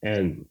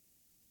 And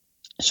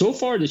so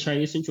far, the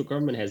Chinese central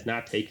government has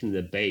not taken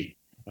the bait.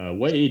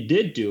 What it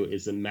did do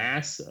is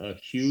amass a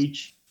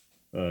huge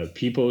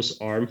People's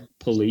Armed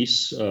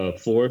Police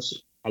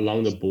force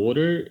along the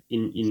border,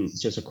 in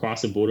just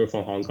across the border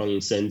from Hong Kong in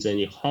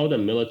Shenzhen. It held a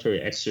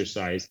military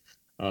exercise,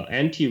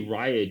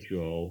 anti-riot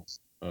drill,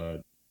 a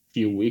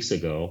few weeks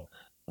ago,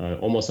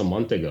 almost a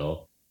month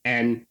ago.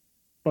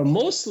 But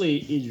mostly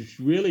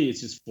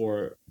it's just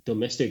for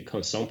domestic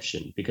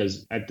consumption,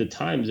 because at the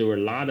time there were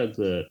a lot of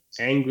the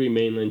angry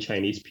mainland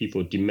Chinese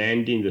people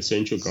demanding the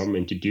central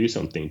government to do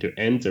something to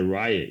end the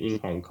riot in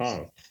Hong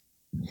Kong.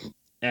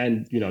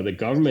 And the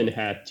government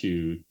had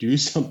to do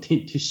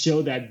something to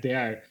show that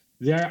they're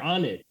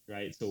on it,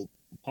 right? So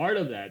part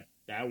of that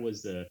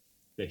was the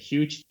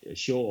huge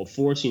show of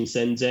force in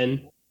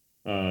Shenzhen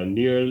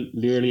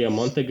nearly a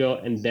month ago,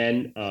 and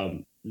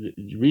then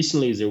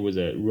recently there was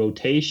a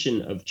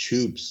rotation of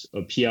troops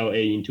of PLA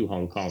into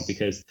Hong Kong,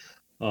 because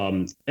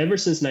ever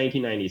since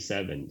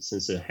 1997,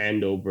 since the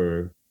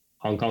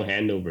Hong Kong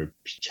handover,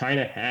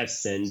 China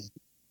has sent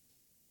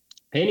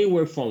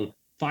anywhere from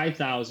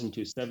 5,000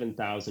 to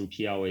 7,000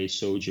 PLA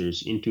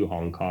soldiers into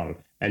Hong Kong,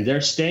 and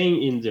they're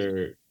staying in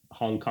their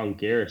Hong Kong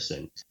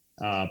garrison.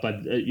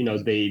 But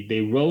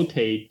they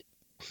rotate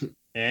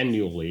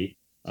annually.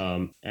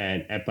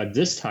 But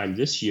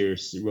this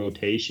year's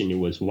rotation, it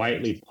was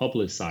widely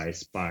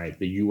publicized by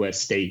the U.S.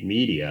 state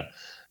media,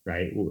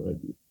 right?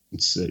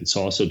 It's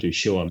also to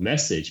show a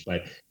message,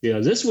 but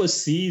this was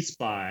seized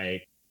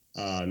by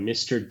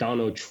Mr.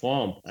 Donald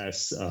Trump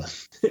as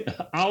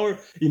our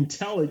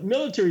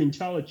military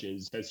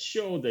intelligence has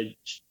shown that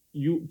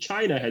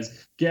China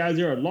has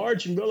gathered a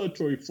large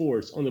military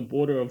force on the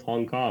border of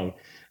Hong Kong.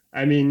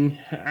 I mean,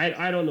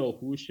 I don't know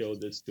who showed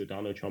this to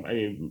Donald Trump. I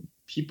mean,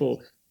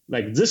 people.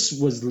 Like, this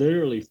was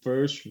literally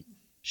first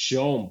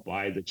shown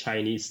by the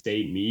Chinese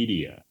state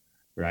media,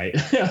 right?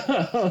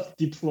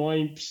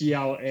 Deploying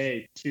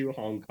PLA to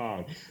Hong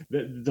Kong.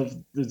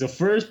 The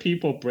first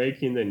people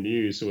breaking the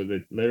news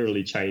were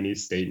literally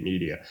Chinese state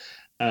media.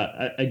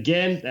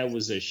 Again, that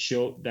was a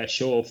show. That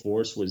show of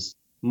force was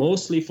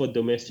mostly for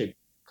domestic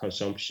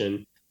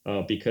consumption,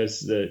 because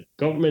the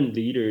government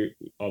leader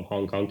of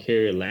Hong Kong,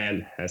 Carrie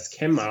Lam, has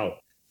come out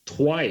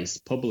twice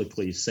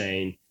publicly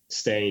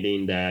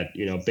stating that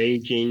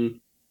Beijing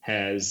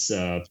has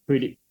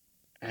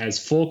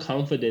full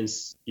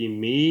confidence in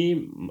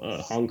me,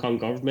 Hong Kong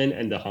government,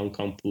 and the Hong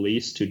Kong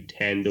police to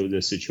handle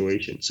the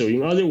situation. So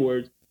in other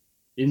words,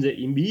 in the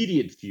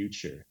immediate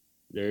future,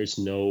 there's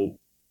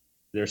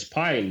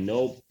probably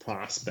no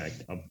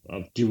prospect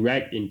of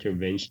direct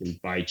intervention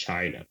by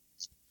China,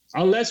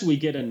 unless we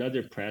get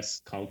another press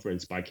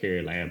conference by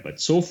Carrie Lam. But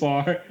so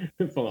far,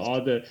 from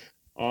all the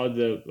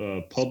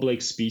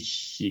public speech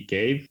she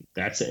gave,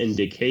 that's an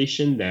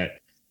indication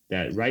that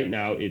right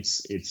now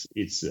it's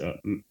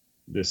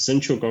the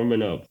central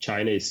government of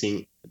China is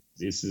seeing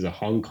this is a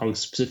Hong Kong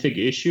specific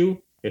issue.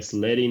 It's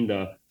letting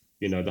the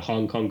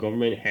Hong Kong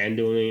government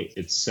handling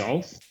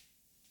itself,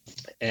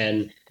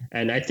 and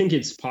I think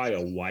it's probably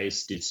a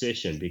wise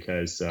decision,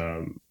 because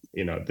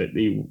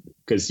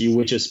because it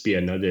would just be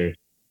another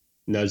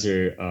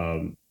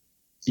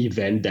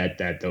event that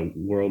the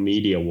world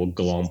media will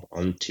glom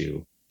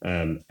onto.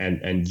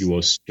 and you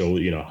will show,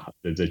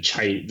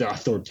 the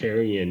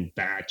authoritarian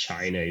bad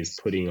China is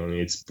putting on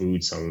its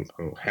boots on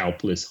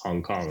helpless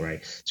Hong Kong,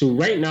 right? So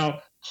right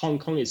now, Hong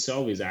Kong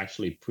itself is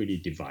actually pretty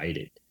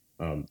divided.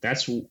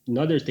 That's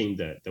another thing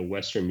that the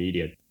Western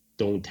media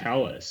don't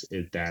tell us,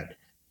 is that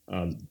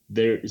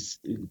there's,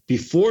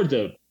 before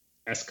the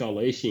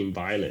escalation in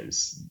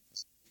violence,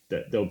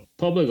 the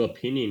public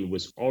opinion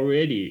was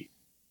already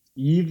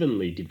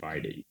evenly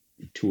divided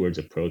towards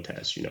a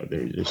protest.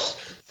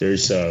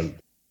 There's about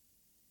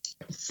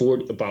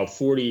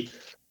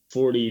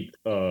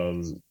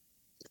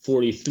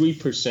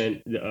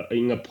 43%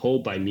 in a poll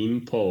by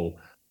Minpo.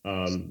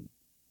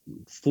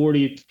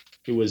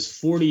 It was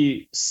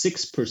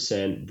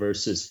 46%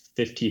 versus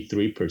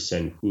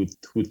 53%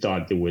 who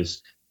thought there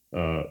was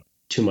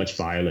too much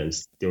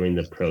violence during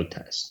the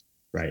protest,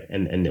 right?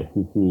 And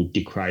who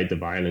decried the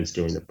violence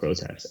during the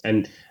protest.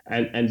 And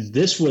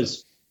this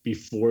was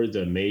before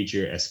the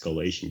major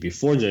escalation,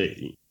 before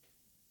the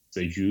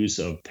use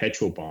of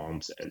petrol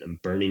bombs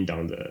and burning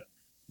down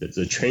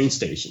the train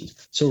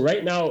stations. So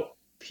right now,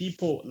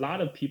 a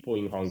lot of people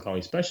in Hong Kong,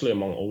 especially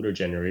among older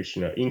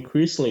generation, are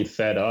increasingly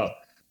fed up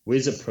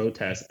with the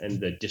protest and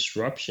the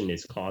disruption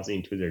it's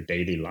causing to their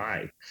daily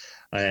life.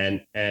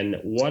 And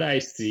what I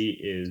see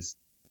is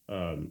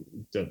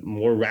the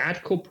more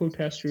radical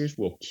protesters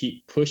will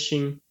keep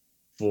pushing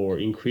for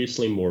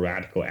increasingly more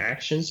radical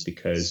actions,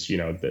 because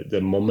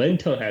the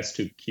momentum has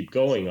to keep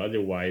going.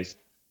 Otherwise,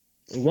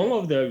 one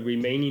of the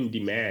remaining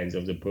demands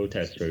of the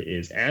protester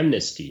is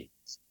amnesty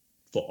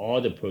for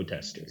all the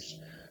protesters,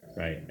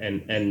 right?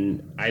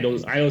 And I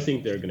don't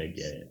think they're gonna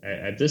get it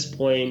at this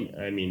point.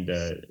 I mean,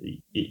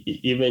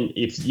 even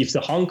if the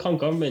Hong Kong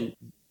government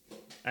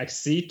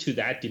accede to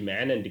that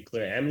demand and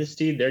declare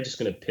amnesty, they're just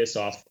gonna piss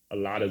off a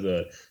lot of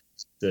the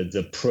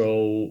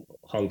pro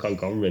Hong Kong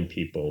government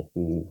people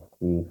who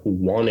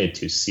wanted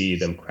to see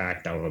them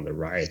crack down on the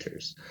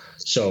rioters.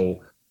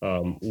 So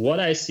what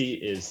I see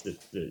is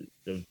that the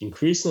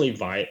increasing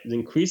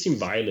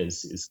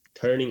violence is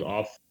turning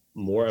off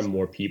more and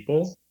more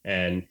people,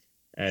 and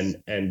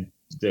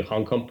the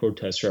Hong Kong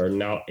protesters are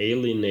now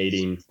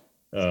alienating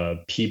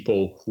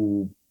people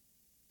who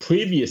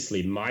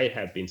previously might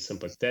have been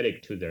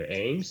sympathetic to their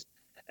aims,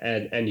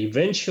 and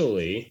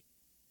eventually,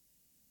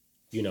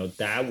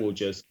 that will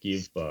just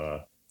give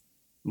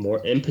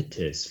more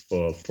impetus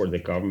for the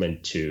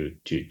government to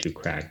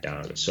crack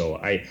down. So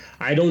I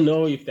don't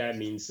know if that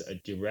means a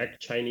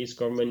direct Chinese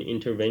government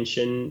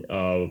intervention,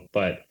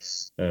 but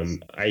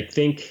I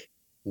think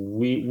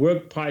we're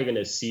probably going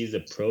to see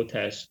the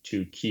protests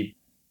to keep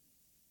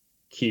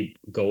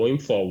going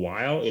for a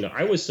while.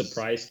 I was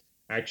surprised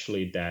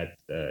actually that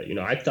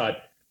I thought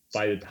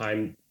by the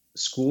time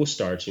school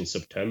starts in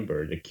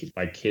September,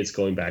 by kids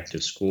going back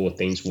to school,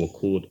 things will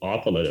cool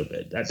off a little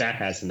bit. That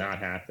has not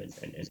happened,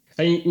 and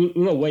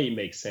in a way it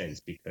makes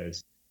sense,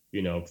 because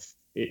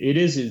it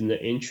is in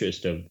the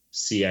interest of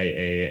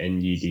CIA,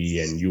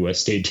 NED, and U.S.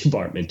 State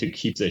Department to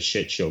keep the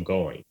shit show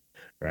going,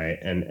 right?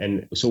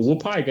 And so we're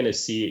probably going to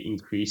see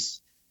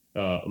increase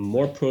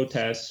more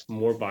protests,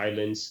 more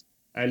violence,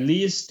 at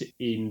least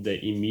in the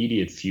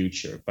immediate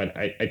future. But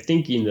I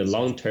think in the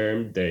long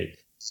term,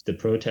 the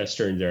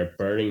protesters, they're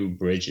burning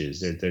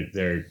bridges.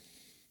 They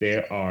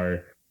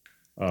are,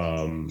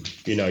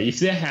 if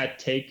they had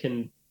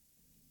taken,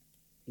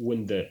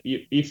 when the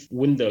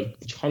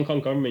Hong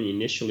Kong government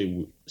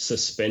initially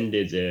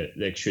suspended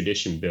the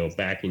extradition bill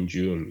back in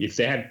June, if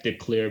they had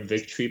declared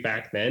victory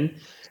back then,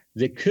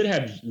 they could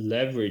have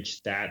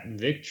leveraged that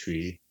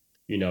victory,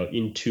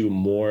 into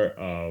more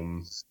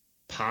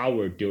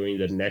power during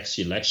the next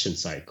election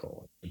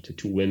cycle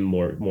to win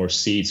more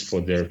seats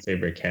for their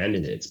favorite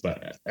candidates.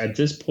 But at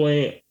this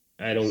point,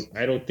 I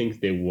don't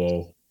think they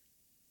will.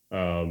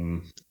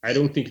 I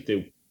don't think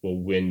they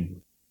will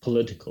win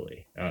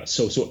politically.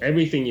 So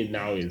everything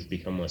now is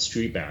become a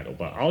street battle.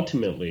 But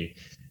ultimately,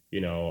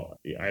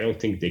 I don't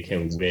think they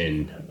can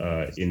win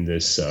in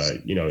this.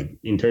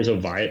 In terms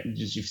of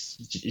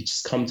violence, it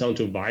just comes down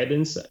to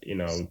violence.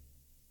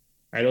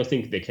 I don't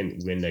think they can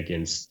win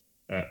against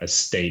a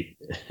state,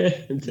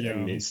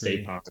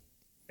 state power.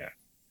 Yeah.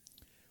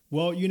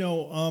 Well,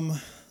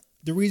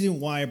 the reason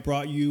why I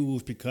brought you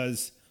was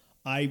because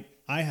I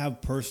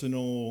have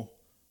personal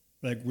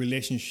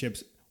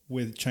relationships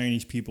with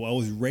Chinese people. I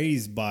was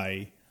raised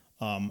by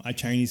a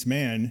Chinese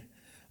man,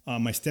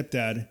 my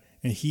stepdad,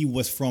 and he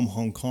was from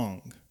Hong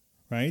Kong,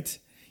 right?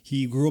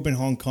 He grew up in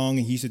Hong Kong,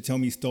 and he used to tell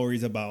me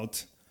stories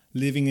about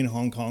living in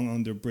Hong Kong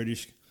under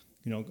British,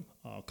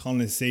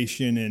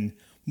 colonization and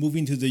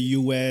moving to the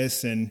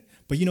U.S.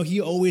 But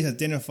he always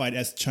identified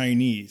as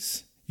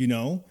Chinese,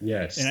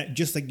 Yes. And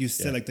just like you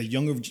said, the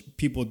younger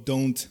people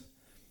don't.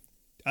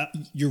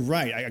 You're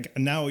right.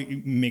 Now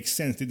it makes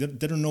sense. They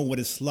don't know what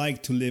it's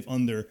like to live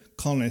under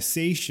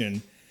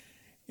colonization,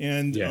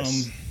 and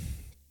yes.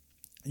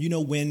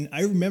 When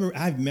I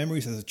have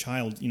memories as a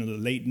child, the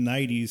late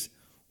 '90s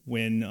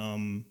when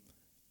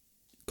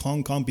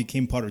Hong Kong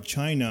became part of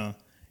China,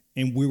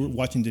 and we were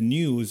watching the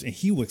news, and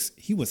he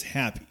was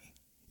happy.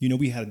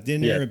 We had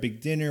dinner, a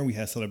big dinner. We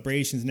had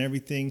celebrations and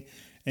everything.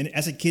 And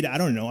as a kid, I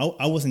don't know.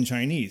 I wasn't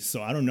Chinese,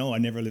 so I don't know. I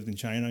never lived in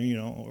China,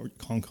 or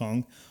Hong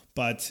Kong.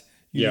 But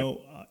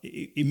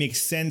it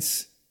makes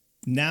sense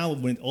now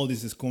when all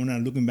this is going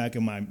on. Looking back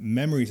at my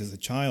memories as a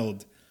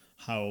child,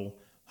 how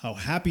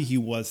happy he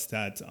was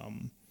that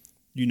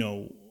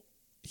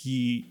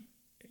he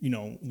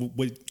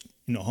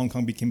Hong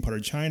Kong became part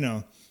of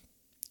China.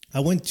 I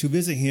went to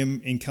visit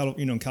him in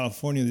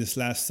California this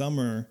last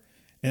summer,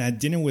 and I had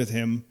dinner with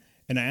him.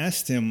 And I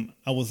asked him,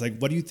 I was like,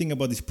 what do you think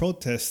about these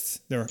protests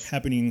that are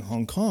happening in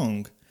Hong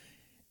Kong?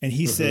 And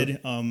he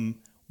said, well,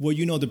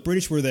 the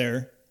British were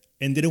there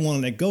and didn't want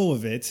to let go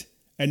of it.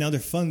 And now they're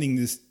funding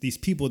these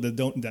people that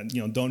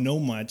don't know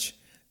much.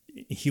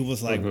 He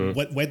was like,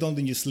 why don't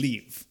they just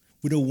leave?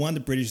 We don't want the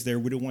British there.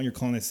 We don't want your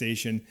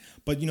colonization.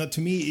 But,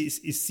 to me,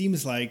 it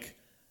seems like,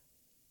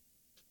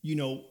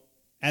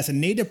 as a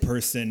native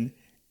person,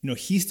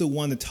 he's the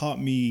one that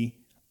taught me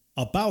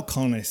about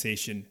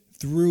colonization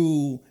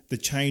through the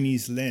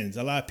Chinese lens.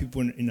 A lot of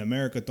people in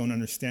America don't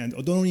understand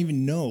or don't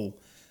even know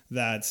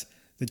that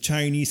the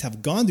Chinese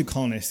have gone through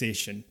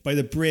colonization by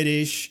the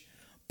British,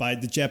 by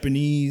the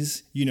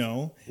Japanese,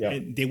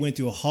 And they went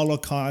through a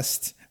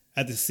Holocaust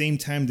at the same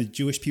time the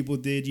Jewish people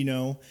did,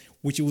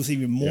 which it was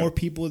even more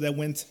people that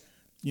went,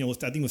 I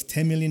think it was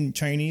 10 million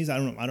Chinese. I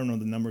don't know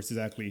the numbers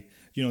exactly,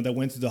 that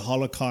went through the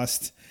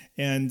Holocaust.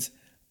 And,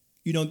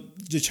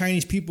 the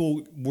Chinese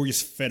people were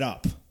just fed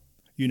up,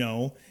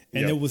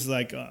 And there was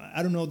like,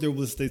 I don't know, there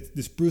was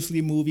this Bruce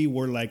Lee movie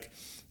where like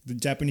the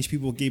Japanese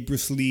people gave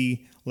Bruce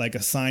Lee like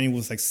a sign. It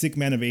was like Sick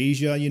Man of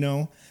Asia,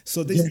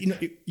 So this,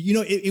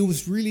 it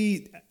was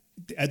really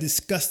a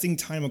disgusting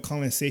time of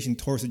colonization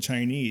towards the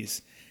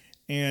Chinese.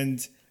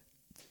 And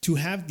to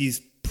have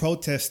these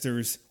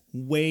protesters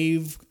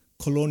wave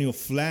colonial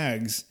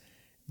flags,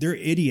 they're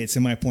idiots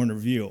in my point of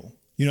view.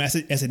 As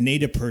a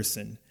native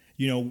person,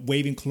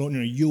 waving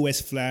colonial U.S.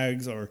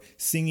 flags or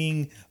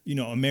singing,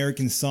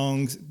 American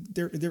songs.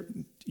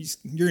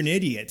 You're an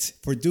idiot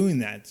for doing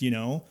that,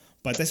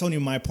 But that's only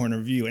my point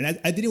of view, and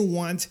I didn't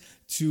want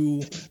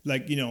to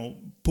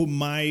put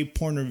my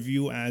point of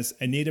view as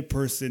a native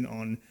person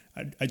on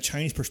a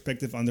Chinese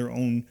perspective on their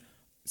own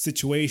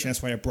situation.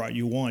 That's why I brought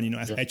you on,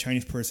 as a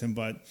Chinese person.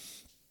 But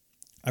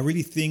I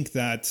really think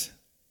that,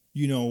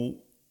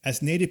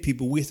 as native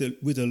people, we have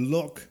to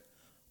look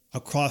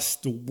across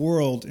the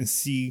world and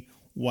see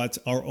what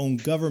our own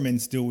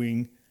government's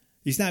doing.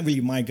 It's not really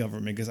my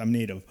government because I'm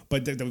native,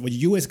 but what the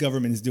U.S.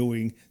 government is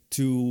doing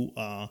to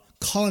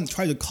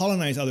try to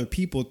colonize other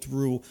people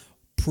through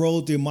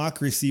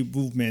pro-democracy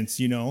movements.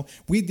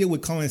 We deal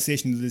with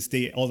colonization to this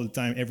day all the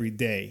time, every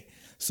day.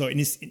 So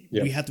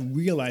we have to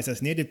realize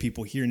as native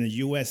people here in the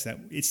U.S. that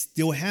it's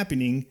still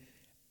happening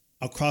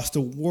across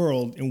the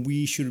world, and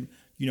we should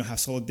have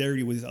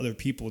solidarity with other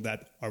people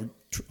that are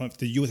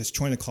the U.S. is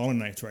trying to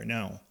colonize right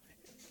now.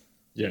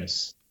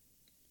 Yes.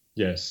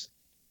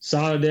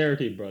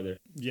 Solidarity, brother.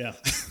 Yeah.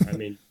 I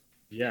mean,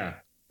 yeah,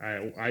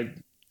 I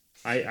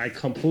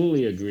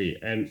completely agree.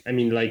 And I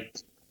mean, like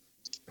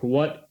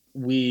what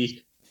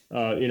we,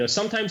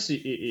 sometimes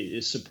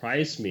it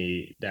surprised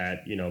me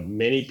that,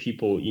 many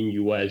people in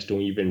U.S.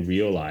 don't even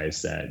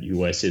realize that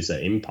U.S. is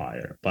an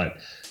empire. But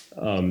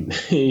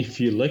if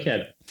you look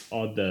at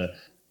all the,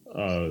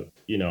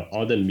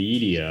 all the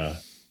media,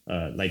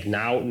 like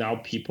now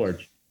people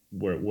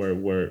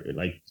we're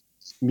like,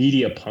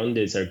 media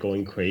pundits are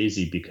going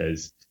crazy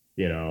because,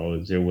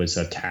 there was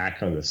an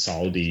attack on the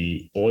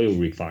Saudi oil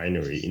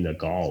refinery in the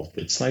Gulf.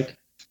 It's like,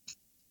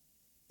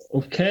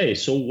 okay,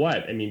 so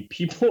what? I mean,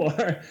 people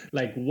are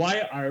like,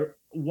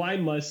 why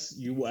must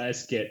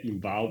U.S. get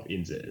involved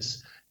in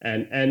this?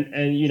 And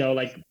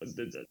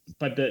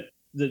but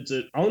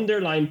the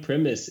underlying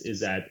premise is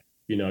that,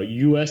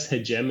 U.S.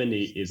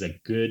 hegemony is a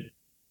good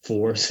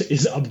force,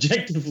 is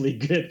objectively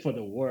good for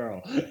the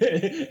world.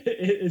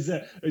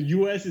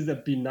 U.S. is a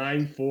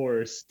benign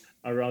force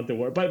around the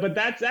world, but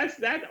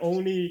that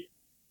only,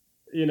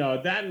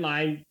 that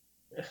line,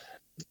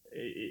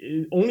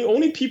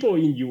 only people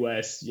in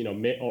U.S.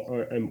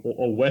 or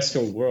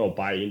Western world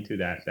buy into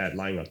that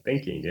line of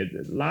thinking. A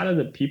lot of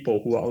the people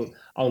who are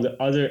on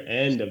the other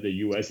end of the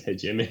U.S.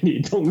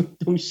 hegemony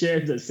don't share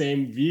the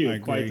same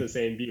view, quite the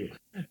same view,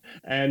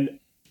 and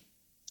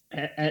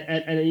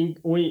when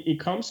it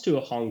comes to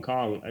Hong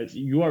Kong,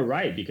 you are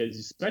right, because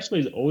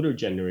especially the older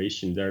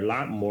generation, they're a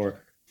lot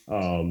more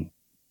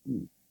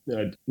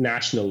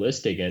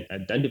nationalistic and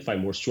identify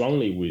more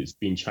strongly with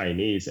being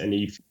Chinese. And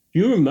if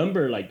you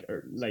remember, like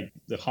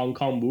the Hong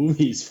Kong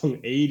movies from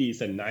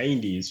 80s and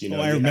 90s,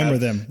 I remember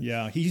them.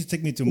 Yeah, he used to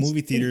take me to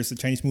movie theaters, the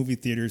Chinese movie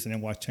theaters, and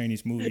then watch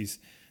Chinese movies.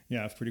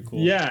 Yeah, it's pretty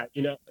cool. Yeah,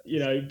 even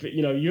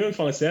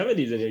from the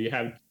 70s, and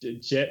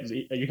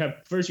you have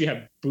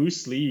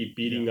Bruce Lee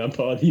beating up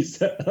all these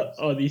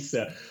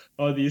the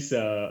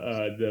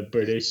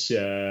British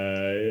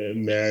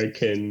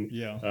American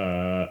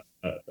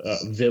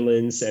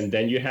villains, and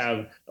then you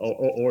have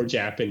or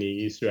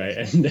Japanese, right?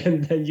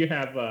 And then you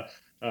have a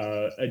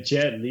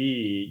Jet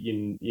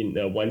Li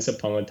in Once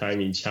Upon a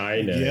Time in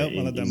China. Yeah,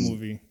 I love that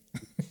movie.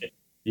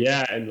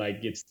 Yeah, and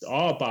like it's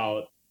all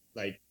about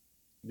like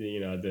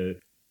the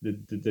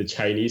the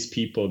Chinese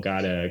people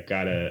gotta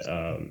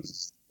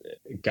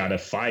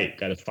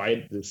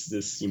fight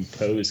this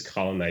imposed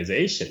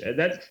colonization. And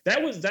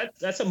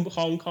that's a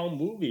Hong Kong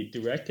movie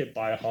directed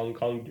by Hong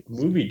Kong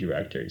movie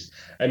directors.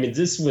 I mean,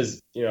 this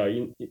was,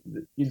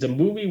 the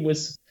movie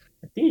was,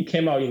 I think it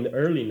came out in the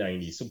early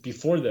 90s, so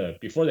before the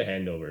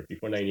handover,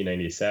 before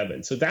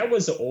 1997. So that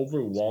was an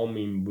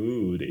overwhelming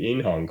mood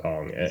in Hong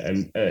Kong,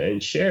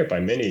 and shared by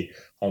many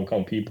Hong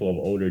Kong people of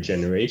older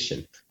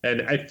generation.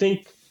 And I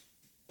think,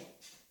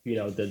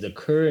 the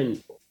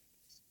current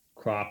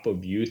crop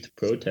of youth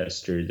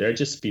protesters, they're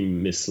just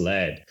being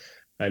misled.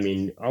 I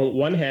mean, on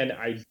one hand,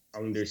 I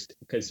understand,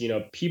 because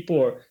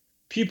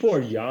people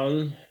are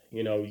young,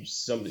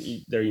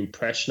 they're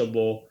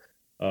impressionable,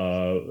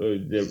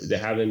 they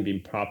haven't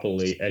been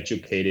properly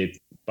educated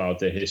about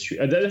the history.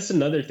 That's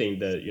another thing,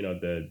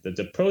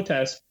 the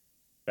protest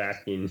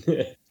back in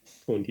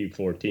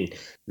 2014,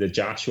 the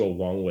Joshua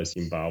Wong was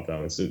involved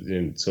on. So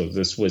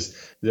this was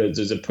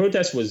the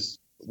protest was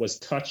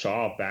touched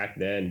off back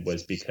then,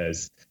 was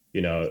because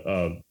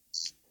Hong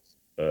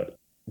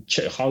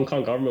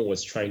Kong government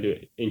was trying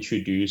to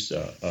introduce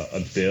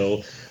a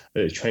bill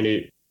trying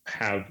to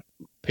have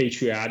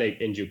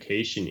patriotic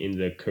education in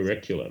the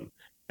curriculum,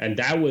 and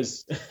that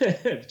was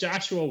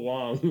Joshua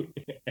Wong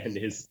and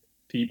his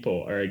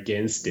people are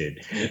against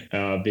it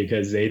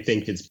because they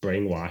think it's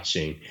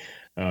brainwashing.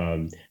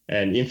 And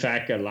in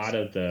fact, a lot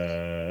of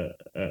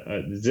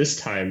this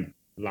time,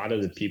 a lot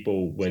of the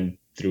people went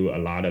through a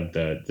lot of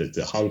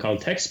the Hong Kong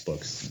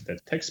textbooks, the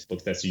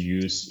textbook that's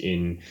used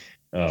in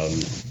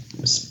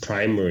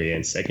primary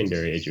and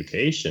secondary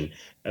education.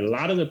 And a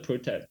lot of the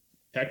protest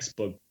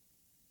textbook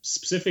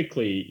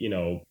specifically,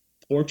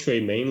 portray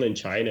mainland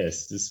China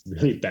as this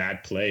really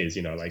bad place,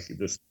 like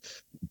this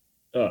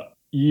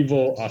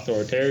evil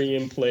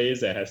authoritarian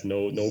place that has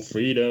no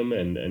freedom,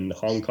 and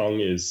Hong Kong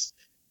is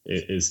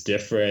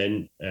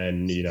different,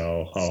 and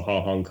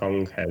how Hong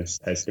Kong has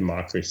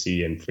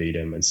democracy and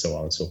freedom and so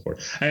on and so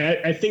forth.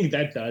 I think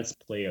that does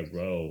play a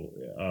role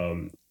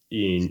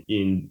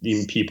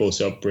in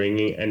people's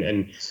upbringing,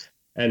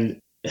 and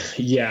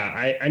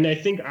I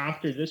think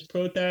after this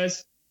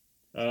protest,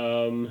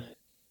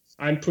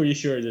 I'm pretty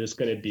sure there's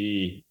going to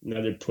be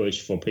another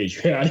push for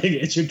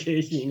patriotic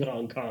education in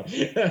Hong Kong.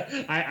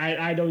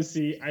 I don't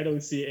see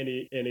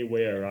any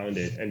way around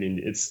it. I mean,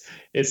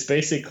 it's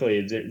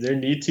basically there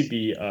need to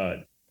be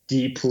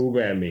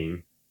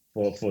deprogramming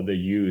for the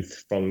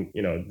youth from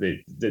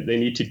they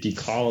need to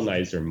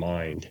decolonize their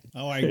mind.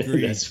 Oh, I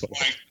agree. That's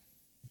why.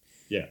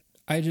 Yeah.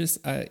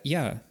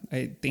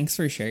 Thanks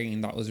for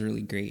sharing. That was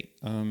really great.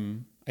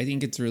 I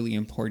think it's really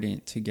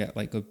important to get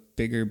like a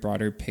bigger,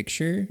 broader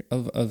picture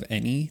of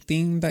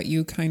anything that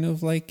you kind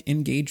of like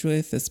engage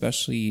with,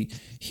 especially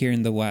here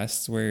in the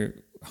West, where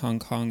Hong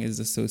Kong is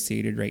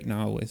associated right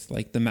now with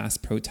like the mass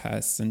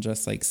protests and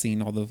just like seeing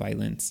all the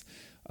violence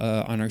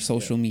on our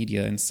social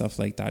media and stuff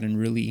like that, and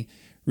really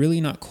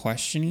not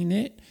questioning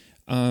it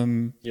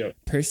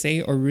per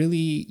se, or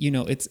really,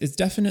 it's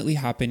definitely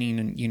happening,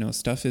 and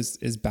stuff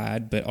is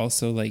bad, but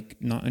also like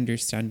not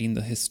understanding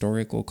the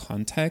historical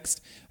context.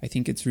 I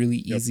think it's really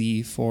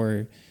easy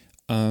for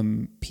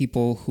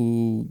people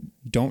who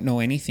don't know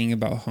anything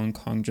about Hong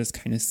Kong just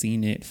kind of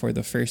seeing it for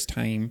the first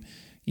time,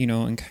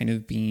 and kind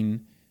of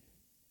being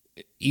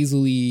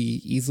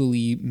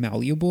easily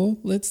malleable,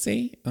 let's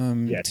say,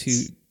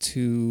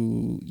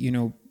 to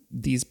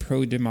these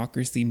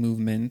pro-democracy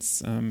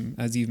movements,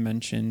 as you've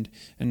mentioned,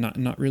 and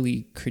not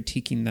really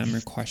critiquing them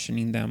or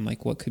questioning them,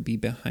 like what could be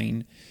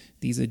behind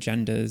these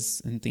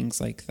agendas and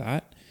things like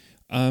that.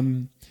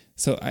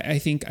 So I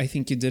think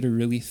you did a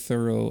really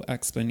thorough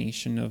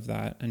explanation of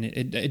that, and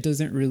it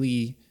doesn't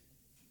really,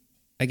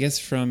 I guess,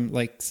 from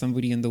like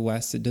somebody in the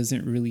West, it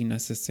doesn't really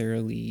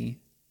necessarily.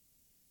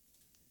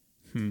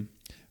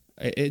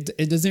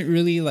 It doesn't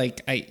really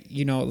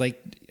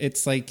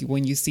it's like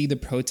when you see the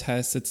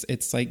protests,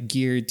 it's like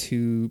geared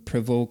to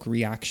provoke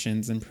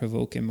reactions and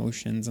provoke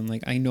emotions. And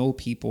like, I know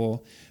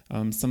people,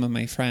 some of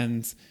my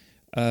friends,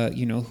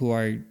 who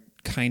are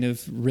kind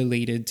of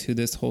related to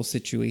this whole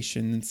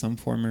situation in some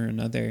form or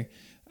another.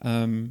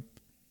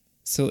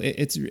 So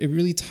it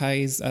really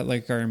ties at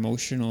like our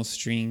emotional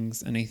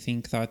strings. And I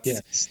think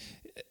that's,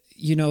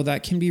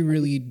 that can be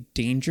really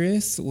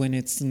dangerous when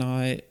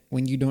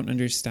you don't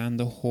understand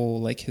the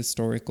whole like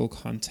historical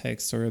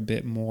context or a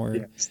bit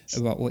more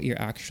about what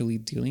you're actually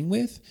dealing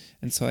with.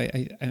 And so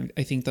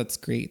I think that's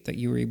great that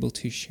you were able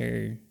to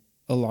share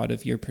a lot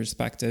of your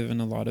perspective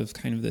and a lot of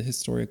kind of the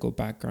historical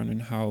background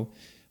and how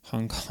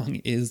Hong Kong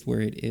is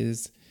where it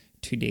is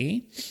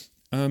today.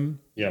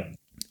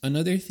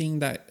 Another thing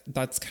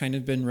that's kind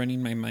of been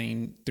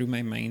running through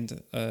my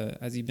mind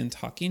as you've been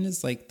talking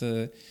is like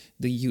the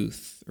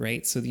youth,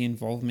 right? So the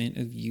involvement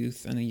of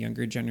youth and a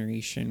younger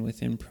generation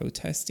within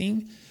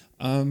protesting.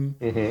 A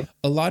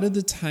lot of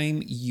the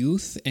time,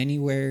 youth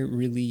anywhere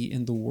really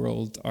in the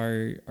world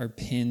are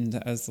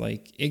pinned as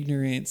like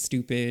ignorant,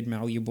 stupid,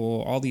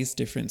 malleable, all these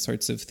different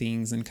sorts of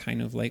things, and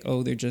kind of like,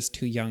 oh, they're just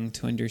too young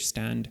to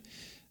understand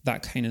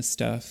that kind of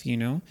stuff,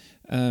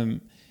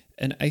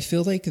 And I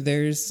feel like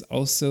there's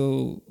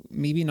also,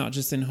 maybe not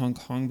just in Hong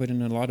Kong, but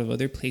in a lot of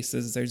other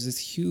places, there's this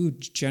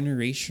huge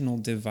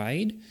generational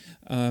divide.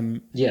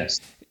 Yes.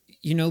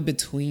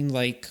 Between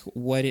like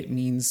what it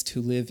means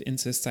to live in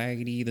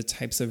society, the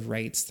types of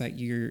rights that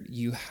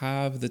you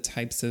have, the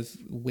types of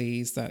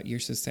ways that your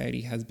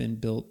society has been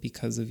built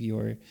because of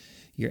your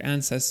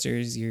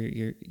ancestors,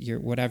 your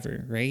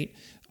whatever, right?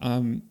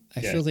 I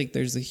feel like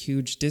there's a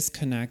huge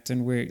disconnect,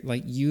 and where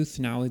like youth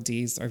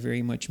nowadays are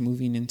very much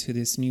moving into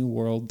this new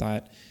world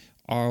that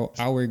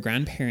our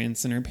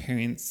grandparents and our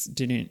parents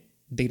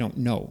they don't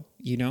know.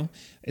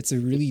 It's a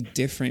really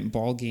different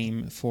ball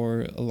game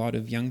for a lot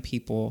of young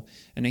people.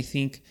 And I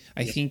think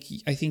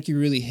you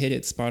really hit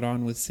it spot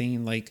on with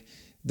saying like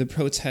the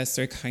protests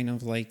are kind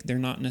of like, they're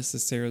not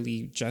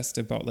necessarily just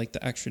about like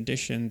the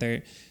extradition.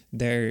 They're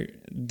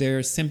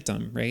a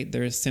symptom, right?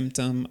 They're a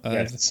symptom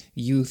of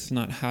youth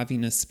not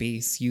having a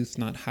space, youth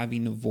not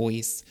having a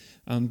voice,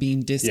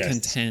 being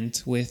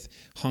discontent with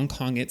Hong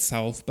Kong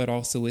itself, but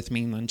also with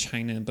mainland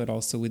China, but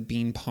also with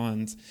being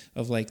pawns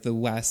of like the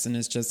West. And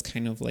it's just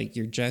kind of like,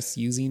 you're just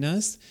using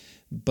us,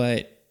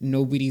 but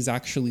nobody's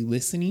actually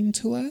listening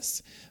to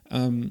us.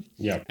 And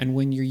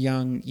when you're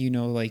young,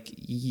 like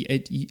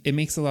it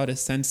makes a lot of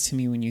sense to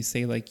me when you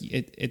say like,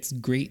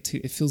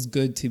 it feels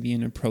good to be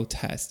in a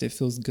protest. It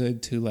feels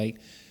good to like,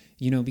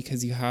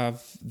 because you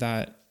have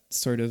that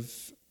sort of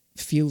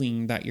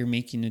feeling that you're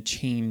making a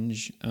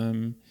change,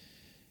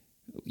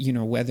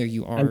 whether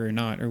you are or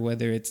not, or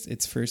whether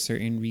it's for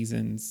certain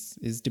reasons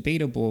is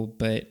debatable.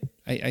 But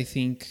I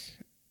think,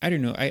 I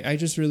don't know, I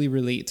just really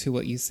relate to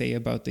what you say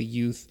about the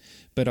youth,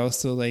 but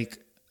also like,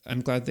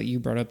 I'm glad that you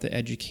brought up the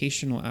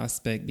educational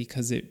aspect,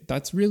 because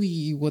that's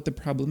really what the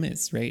problem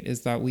is, right?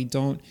 Is that we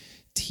don't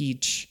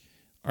teach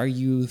our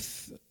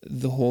youth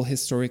the whole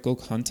historical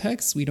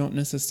context. We don't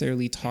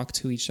necessarily talk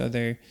to each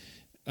other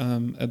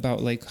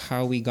about like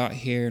how we got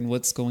here and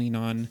what's going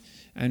on.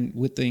 And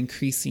with the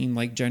increasing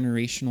like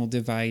generational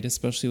divide,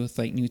 especially with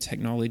like new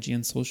technology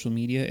and social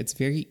media, it's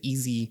very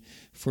easy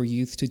for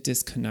youth to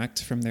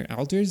disconnect from their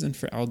elders and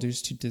for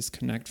elders to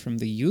disconnect from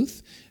the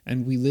youth.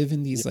 And we live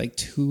in these like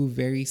two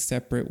very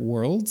separate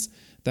worlds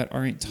that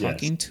aren't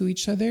talking to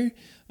each other.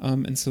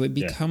 And so it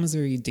becomes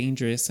very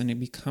dangerous, and it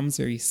becomes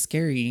very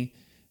scary,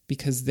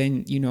 because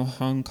then,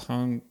 Hong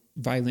Kong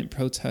violent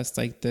protests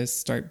like this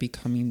start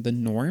becoming the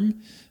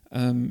norm.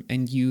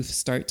 And youth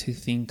start to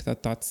think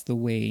that that's the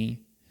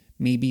way.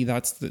 Maybe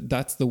that's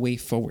the way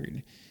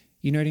forward.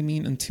 You know what I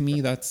mean? And to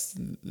me, that's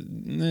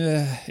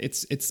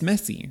it's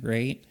messy,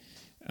 right?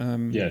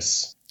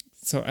 Yes.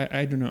 So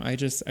I don't know. I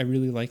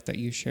really like that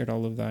you shared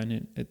all of that,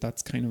 and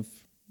that's kind of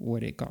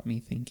what it got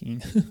me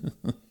thinking.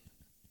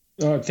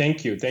 Oh,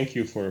 thank you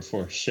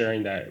for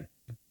sharing that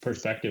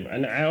perspective.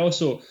 And I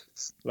also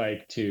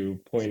like to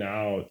point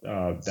out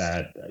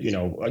that,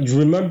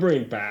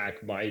 remembering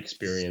back my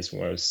experience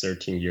when I was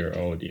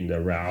 13-year-old in the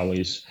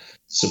rallies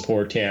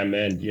support him,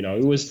 and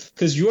it was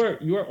because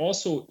you're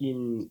also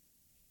in.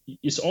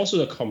 It's also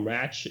the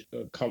comradeship.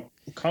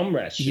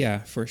 Yeah,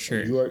 for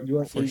sure.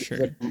 You're for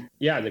sure.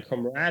 The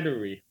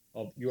camaraderie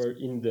of you're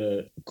in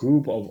the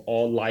group of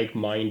all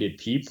like-minded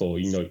people.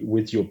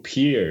 With your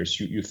peers,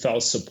 you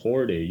felt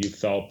supported. You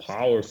felt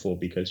powerful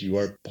because you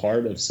are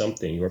part of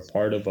something. You are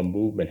part of a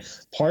movement,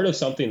 part of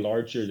something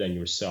larger than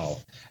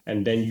yourself.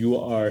 And then you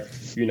are,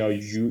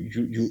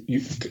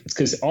 you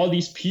because all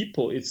these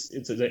people, it's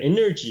the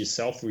energy is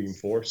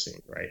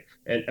self-reinforcing, right?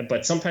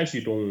 But sometimes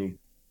you don't.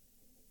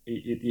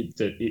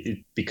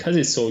 It because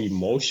it's so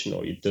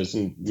emotional, it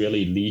doesn't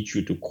really lead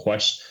you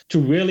to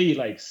really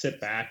like sit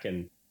back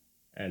and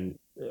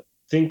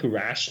think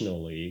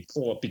rationally,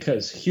 or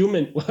because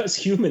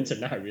humans are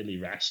not really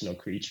rational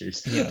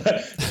creatures.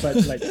 But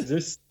like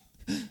this,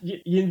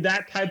 in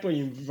that type of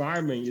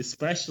environment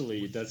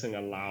especially, it doesn't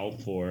allow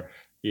for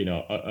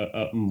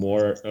a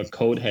more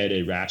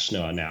cold-headed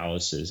rational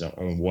analysis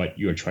on what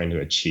you're trying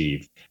to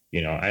achieve.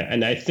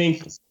 I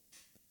think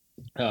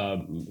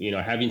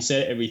having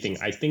said everything,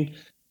 I think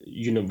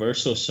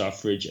universal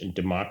suffrage and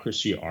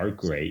democracy are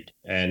great,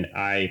 and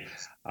I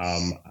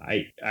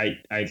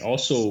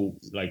also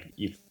like,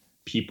 if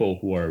people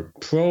who are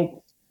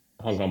pro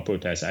Hong Kong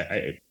protests,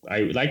 I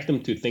like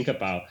them to think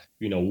about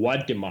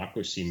what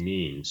democracy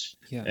means,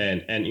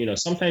 and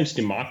sometimes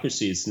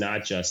democracy is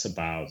not just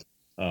about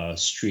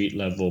street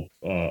level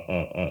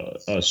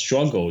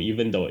struggle,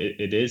 even though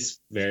it is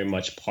very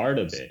much part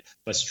of it.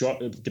 But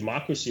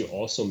democracy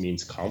also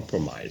means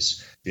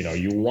compromise.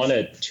 You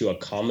wanted to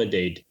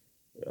accommodate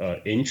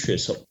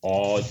interests of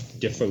all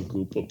different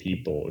group of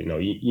people.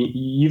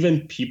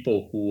 Even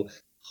people who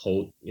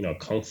hold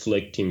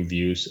conflicting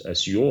views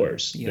as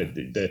yours.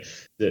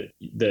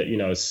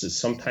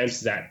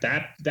 Sometimes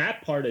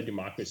that part of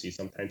democracy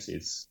sometimes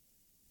is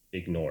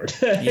ignored.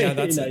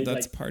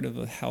 That's part of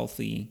a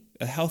healthy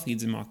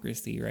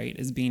democracy, right?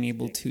 Is being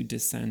able to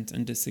dissent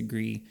and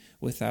disagree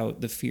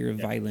without the fear of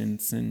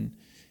violence. And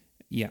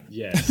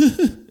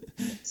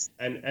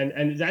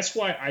and that's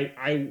why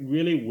I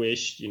really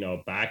wished,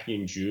 back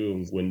in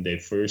June, when they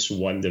first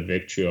won the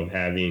victory of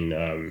having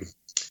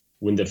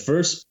when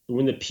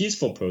the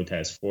peaceful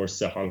protests forced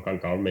the Hong Kong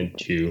government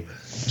to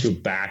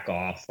back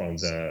off from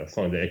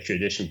the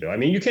extradition bill. I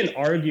mean, you can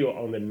argue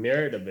on the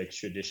merit of the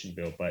extradition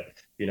bill, but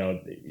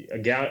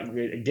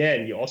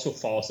again, it also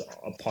falls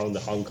upon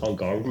the Hong Kong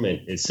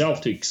government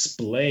itself to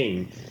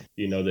explain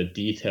the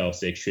details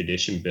of the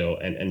extradition bill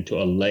and to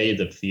allay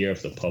the fear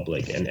of the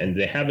public, and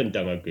they haven't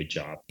done a good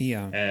job.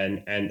 Yeah.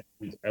 And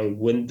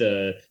when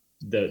the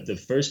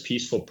first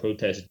peaceful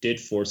protest did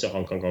force the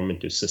Hong Kong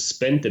government to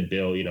suspend the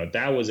bill,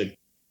 that was a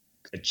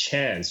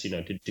chance,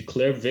 to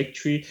declare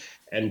victory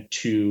and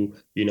to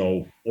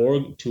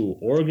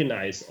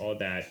organize all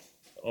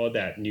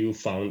that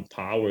newfound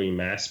power in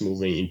mass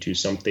movement into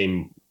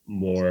something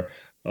more,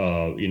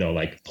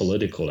 like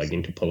political, like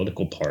into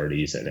political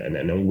parties,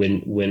 and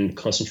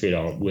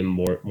win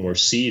more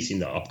seats in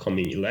the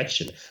upcoming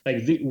election.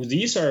 Like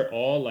these are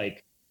all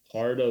like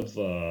part of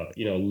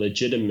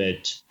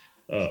legitimate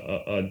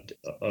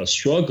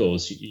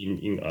struggles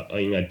in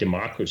a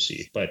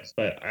democracy, but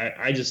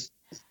I just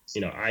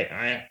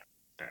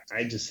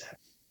I just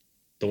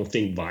don't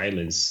think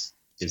violence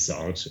is the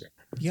answer.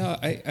 Yeah,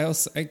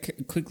 I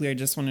quickly, I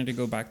just wanted to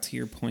go back to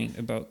your point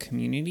about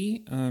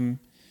community.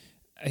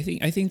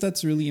 I think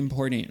that's really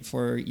important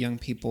for young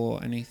people,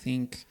 and I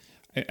think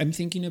I'm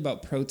thinking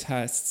about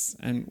protests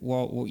and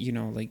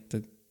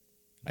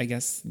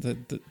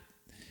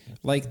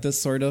like the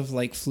sort of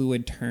like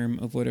fluid term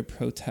of what a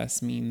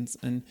protest means.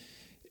 And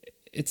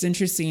it's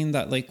interesting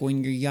that like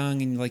when you're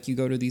young and like you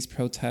go to these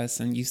protests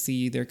and you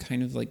see they're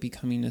kind of like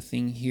becoming a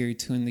thing here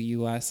too in the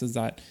US, is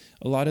that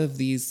a lot of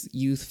these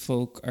youth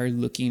folk are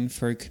looking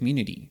for a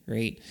community,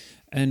 right?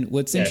 And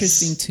what's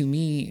interesting to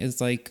me is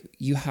like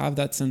you have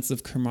that sense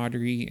of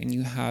camaraderie and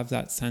you have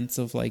that sense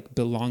of like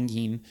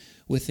belonging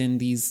within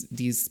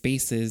these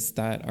spaces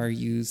that are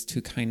used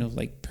to kind of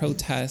like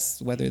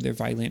protest, whether they're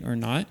violent or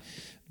not.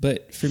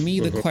 But for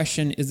me, the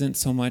question isn't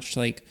so much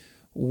like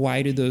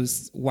why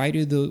does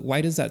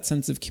that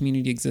sense of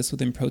community exist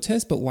within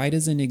protest, but why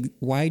doesn't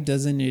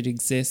it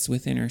exist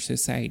within our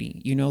society?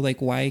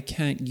 Like why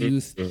can't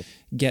youth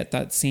get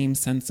that same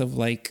sense of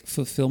like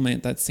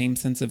fulfillment, that same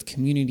sense of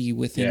community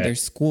within their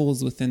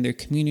schools, within their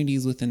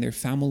communities, within their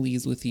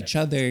families, with each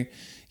other?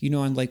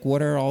 And like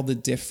what are all the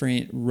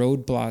different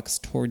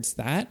roadblocks towards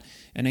that?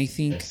 And I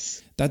think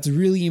that's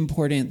really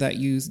important that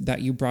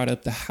you brought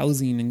up the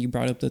housing and you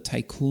brought up the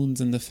tycoons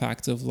and the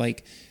fact of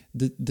like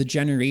the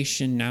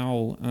generation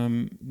now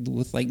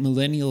with like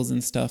millennials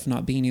and stuff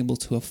not being able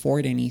to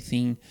afford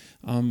anything,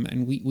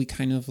 and we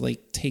kind of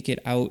like take it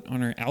out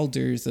on our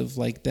elders of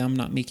like them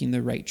not making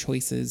the right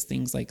choices,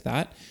 things like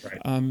that.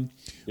 Right.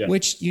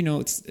 Which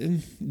it's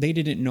they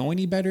didn't know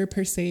any better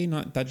per se.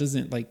 Not that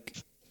doesn't like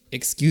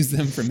excuse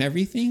them from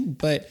everything,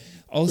 but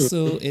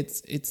also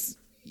it's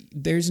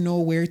there's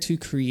nowhere to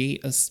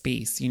create a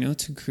space,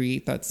 to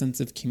create that sense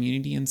of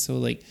community, and so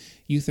like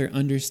youth are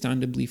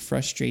understandably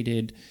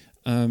frustrated.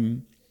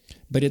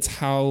 But it's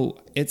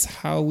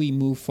how we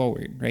move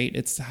forward, right?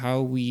 It's how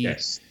we,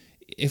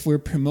 if we're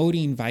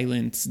promoting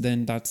violence,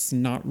 then that's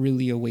not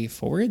really a way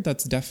forward.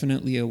 That's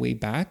definitely a way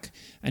back.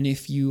 And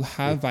if you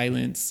have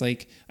violence,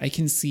 like I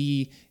can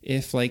see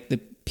if like the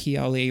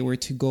PLA were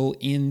to go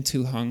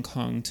into Hong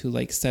Kong to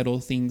like settle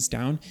things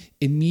down,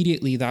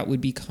 immediately that would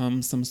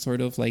become some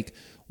sort of like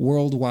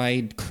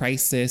worldwide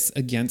crisis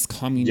against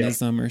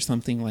communism or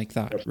something like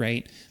that,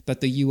 right?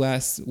 That the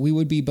US, we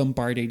would be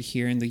bombarded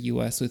here in the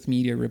US with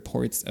media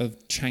reports of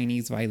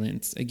Chinese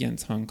violence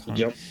against Hong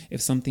Kong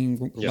if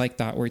something like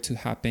that were to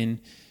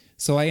happen.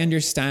 So I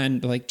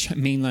understand like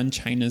mainland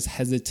China's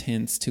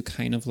hesitance to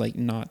kind of like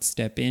not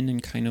step in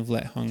and kind of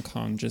let Hong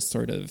Kong just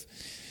sort of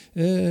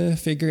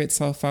figure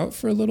itself out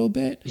for a little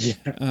bit.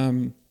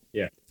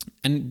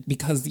 And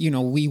because,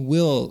 we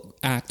will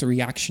act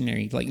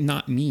reactionary, like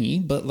not me,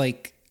 but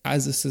like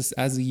as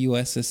a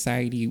U.S.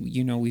 society,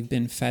 we've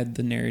been fed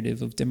the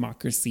narrative of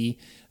democracy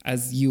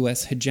as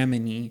U.S.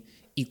 hegemony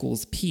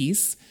equals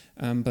peace.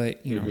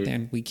 But,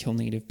 then we kill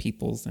Native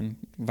peoples and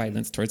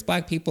violence towards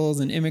Black peoples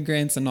and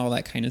immigrants and all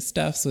that kind of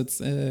stuff. So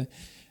it's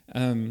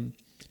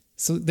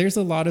so there's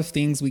a lot of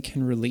things we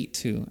can relate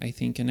to, I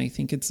think. And I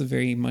think it's a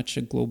very much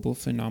a global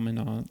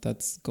phenomenon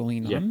that's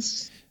going on.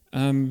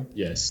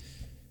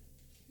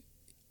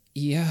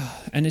 Yeah.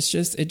 And it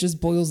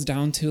just boils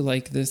down to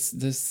like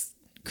this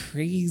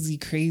crazy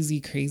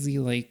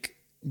like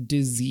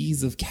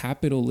disease of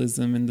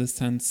capitalism, in the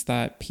sense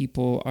that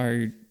people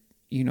are,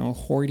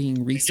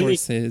 hoarding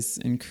resources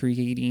and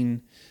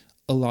creating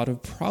a lot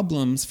of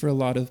problems for a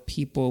lot of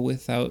people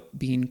without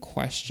being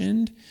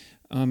questioned.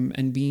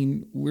 And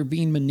we're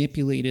being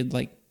manipulated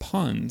like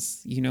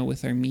pawns,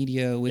 with our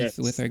media,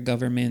 with our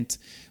government,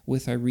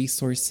 with our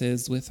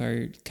resources, with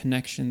our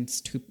connections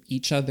to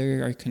each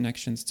other, our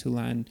connections to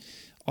land,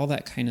 all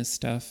that kind of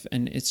stuff.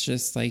 And it's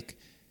just like,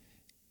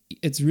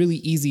 it's really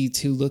easy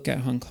to look at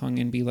Hong Kong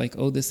and be like,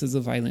 oh, this is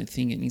a violent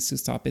thing, it needs to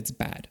stop, it's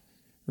bad,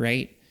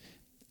 right?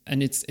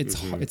 And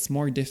it's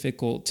more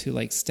difficult to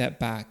like step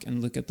back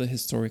and look at the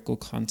historical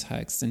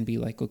context and be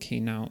like, okay,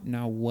 now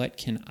what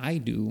can I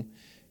do,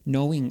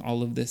 knowing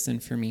all of this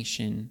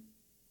information,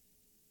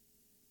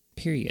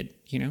 period,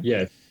 you know?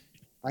 Yeah.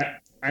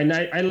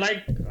 I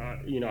like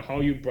how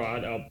you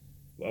brought up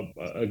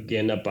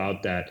again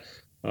about that,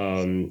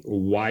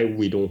 why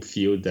we don't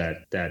feel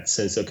that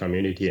sense of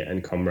community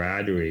and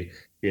camaraderie,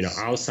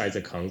 outside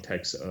the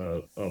context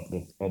of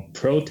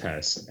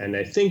protests. And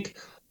I think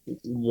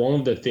one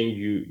of the things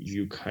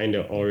you kind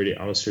of already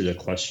answered the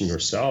question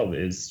yourself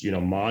is,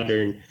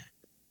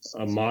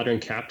 a modern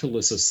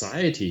capitalist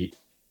society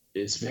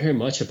is very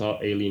much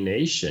about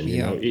alienation.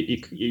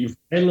 It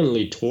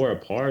violently tore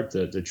apart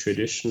the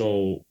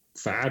traditional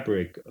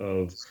fabric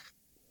of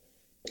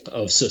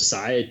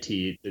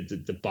society,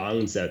 the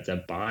bonds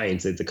that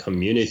binds the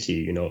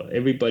community.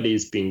 Everybody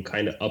is being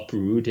kind of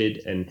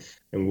uprooted, and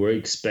we're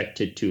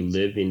expected to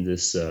live in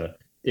this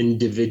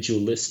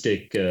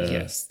individualistic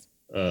a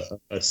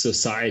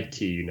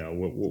society,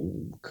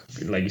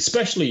 like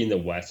especially in the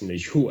West, in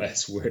the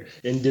U.S., where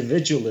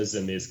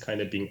individualism is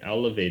kind of being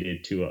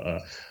elevated to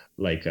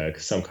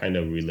some kind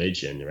of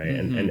religion, right?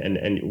 Mm-hmm.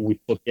 And we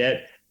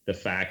forget the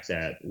fact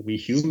that we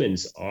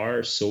humans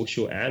are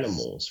social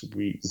animals.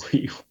 We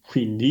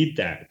need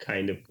that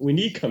we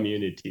need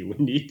community. We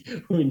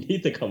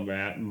need the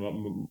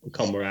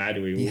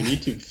camaraderie. We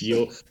need to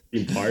feel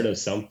being part of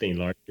something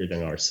larger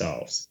than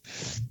ourselves.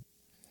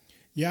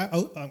 Yeah,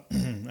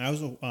 I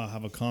also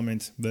have a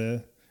comment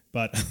there,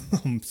 but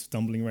I'm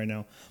stumbling right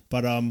now.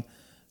 But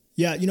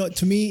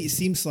to me, it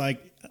seems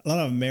like a lot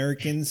of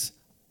Americans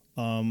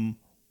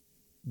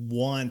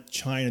want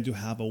China to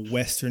have a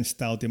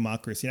Western-style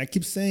democracy. And I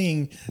keep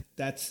saying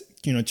that,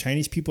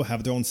 Chinese people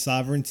have their own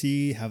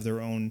sovereignty, have their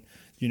own,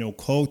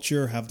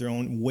 culture, have their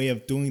own way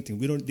of doing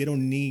things. They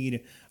don't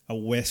need a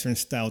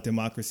Western-style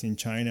democracy in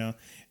China.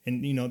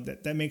 And,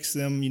 that makes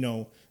them,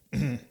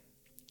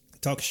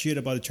 talk shit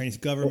about the Chinese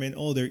government.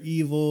 Oh, they're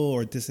evil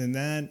or this and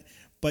that.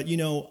 But,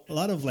 a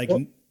lot of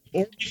or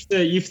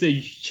if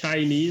the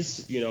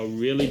Chinese,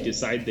 really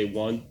decide they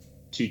want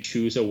to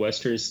choose a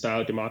Western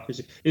style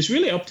democracy, it's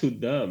really up to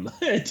them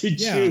to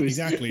choose. Yeah,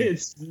 exactly.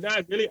 It's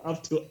not really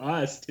up to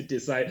us to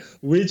decide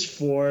which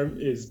form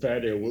is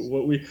better.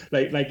 What we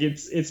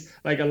it's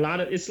like a lot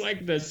of, it's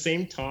like the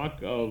same talk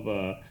of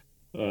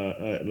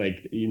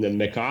like in the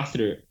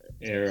MacArthur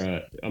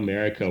era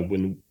America,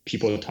 when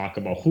people talk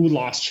about who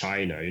lost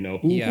China,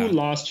 who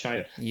lost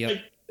China.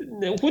 Yep.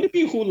 What do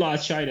you mean who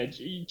lost China?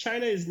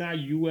 China is not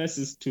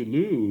US's to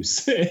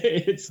lose.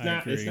 It's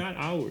not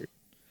ours.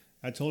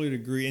 I totally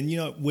agree. And,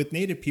 with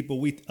Native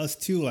people, us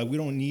too, we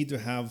don't need to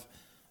have,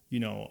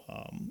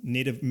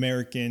 Native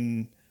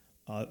American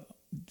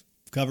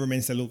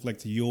governments that look like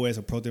the U.S.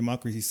 or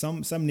pro-democracy.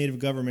 Some Native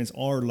governments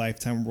are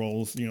lifetime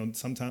roles.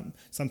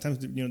 Sometimes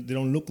they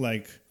don't look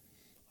like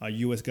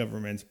U.S.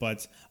 governments.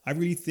 But I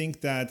really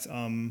think that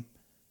kind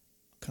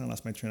of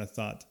lost my train of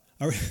thought.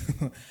 I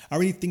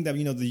really think that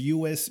the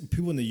U.S.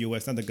 people in the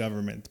U.S., not the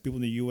government, people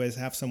in the U.S.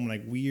 have some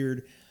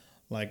weird,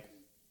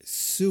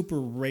 super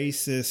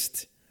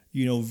racist,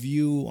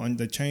 view on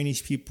the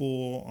Chinese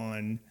people,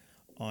 on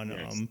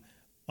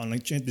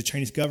the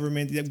Chinese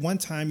government. At one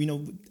time,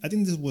 I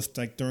think this was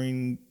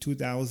during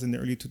the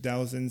early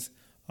 2000s,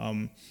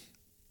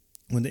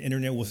 when the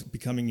internet was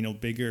becoming,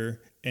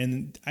 bigger.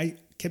 And I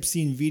kept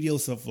seeing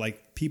videos of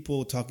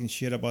people talking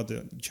shit about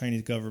the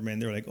Chinese government.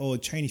 They're like, oh,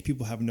 Chinese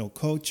people have no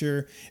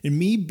culture. And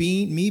me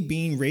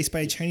being raised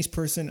by a Chinese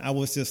person, I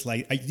was just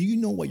like, do you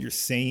know what you're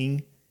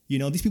saying?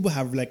 These people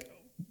have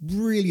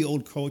really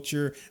old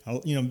culture,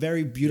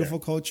 very beautiful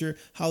culture.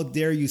 How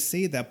dare you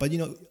say that? But,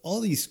 all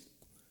these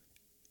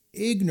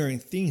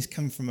ignorant things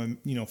come from,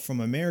 from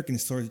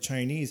Americans towards the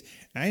Chinese.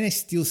 And I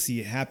still see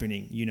it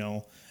happening.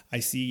 I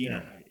see,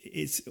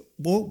 it's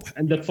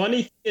and the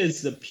funny thing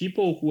is, the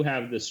people who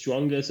have the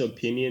strongest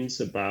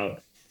opinions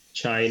about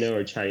China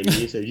or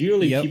Chinese are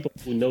usually people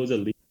who know the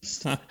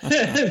least.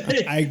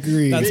 I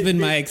agree. That's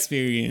been my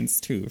experience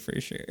too, for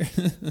sure.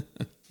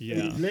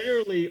 Yeah.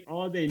 Literally,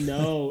 all they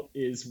know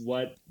is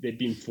what they've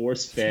been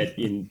force-fed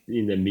in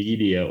the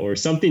media or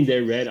something they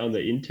read on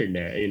the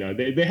internet.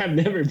 They have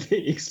never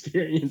been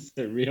experienced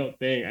the real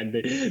thing, and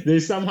they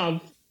somehow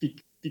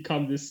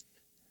become this,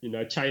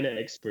 China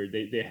expert.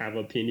 They have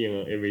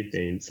opinion on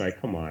everything. It's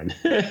like, come on.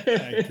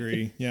 I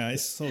agree. Yeah,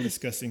 it's so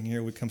disgusting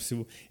here when it comes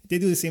to. They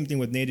do the same thing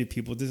with Native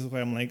people. This is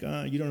why I'm like,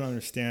 you don't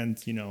understand.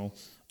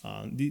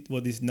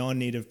 These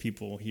non-Native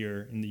people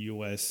here in the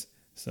U.S.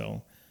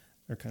 So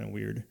they're kind of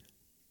weird.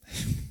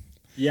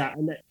 Yeah,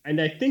 and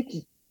I think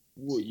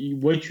what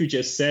you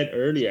just said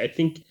earlier, I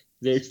think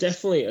there's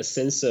definitely a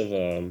sense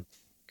of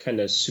kind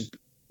of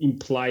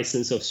implied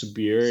sense of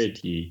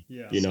superiority,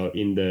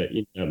 in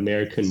the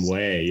American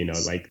way,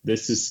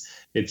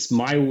 it's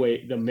my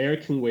way, the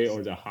American way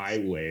or the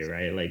highway,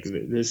 right?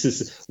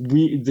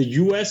 The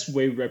US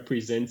way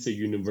represents a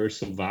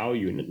universal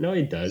value. No,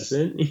 it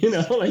doesn't.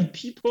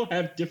 People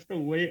have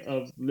different way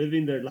of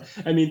living their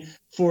life. I mean,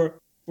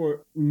 for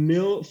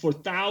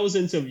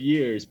thousands of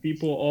years,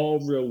 people all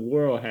over the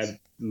world have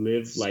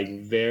lived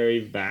very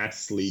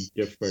vastly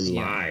different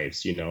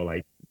lives.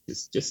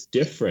 It's just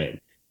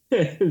different.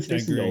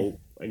 There's no,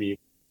 I mean,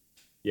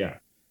 yeah.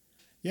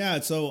 Yeah.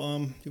 So,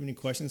 do you have any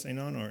questions,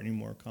 Anon, or any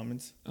more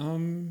comments?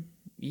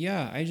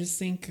 Yeah, I just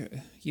think,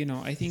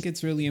 I think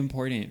it's really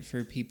important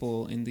for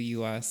people in the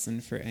US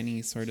and for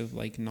any sort of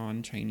like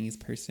non-Chinese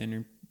person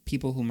or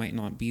people who might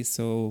not be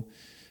so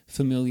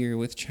familiar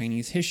with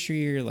Chinese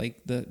history or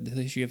like the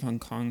history of Hong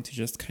Kong to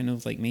just kind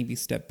of like maybe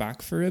step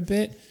back for a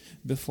bit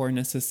before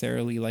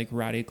necessarily like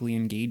radically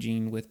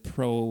engaging with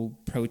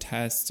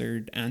protests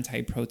or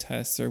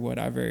anti-protests or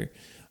whatever,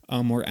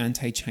 or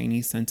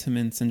anti-Chinese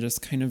sentiments, and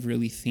just kind of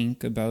really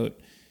think about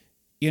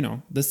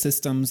the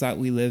systems that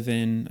we live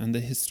in and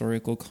the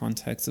historical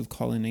context of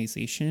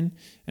colonization.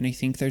 And I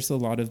think there's a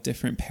lot of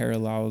different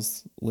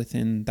parallels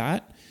within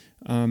that,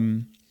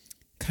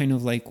 kind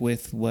of like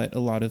with what a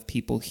lot of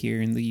people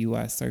here in the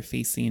US are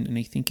facing. And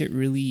I think it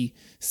really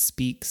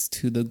speaks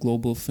to the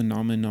global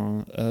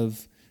phenomenon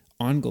of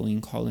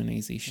ongoing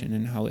colonization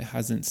and how it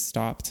hasn't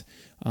stopped.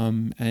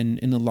 And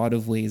in a lot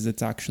of ways,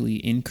 it's actually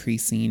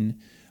increasing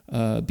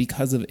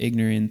because of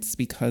ignorance,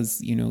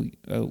 because,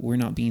 we're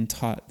not being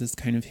taught this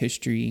kind of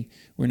history.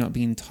 We're not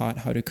being taught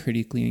how to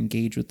critically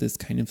engage with this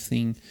kind of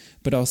thing,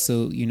 but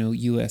also,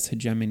 U.S.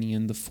 hegemony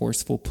and the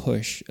forceful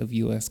push of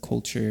U.S.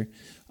 culture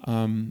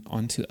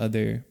onto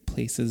other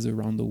places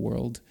around the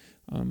world,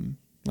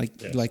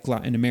 like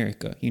Latin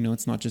America.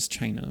 It's not just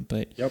China,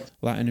 but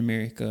Latin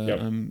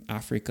America,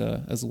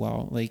 Africa as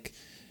well.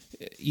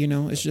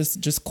 It's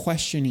just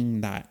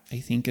questioning that, I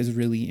think, is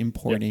really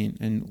important.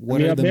 And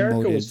what are the America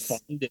motives?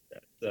 was founded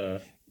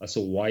as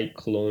a white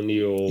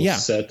colonial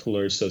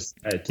settler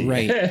society.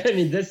 Right. I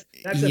mean, that's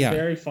a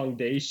very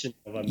foundation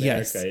of America.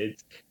 Yes.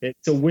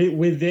 It's a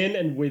within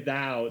and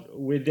without,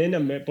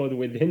 both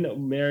within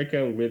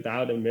America and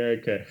without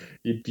America,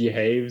 it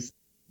behaves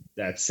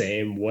that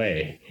same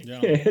way.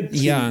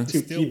 To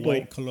still people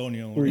white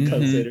colonial who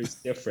considers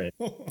different.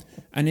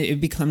 And it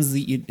becomes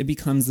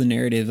the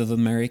narrative of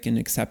American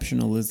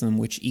exceptionalism,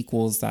 which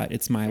equals that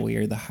it's my way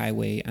or the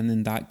highway, and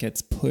then that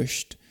gets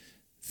pushed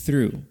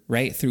through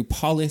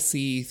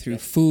policy, through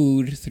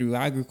food, through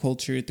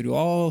agriculture, through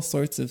all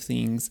sorts of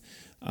things,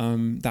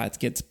 that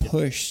gets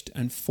pushed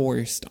and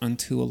forced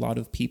onto a lot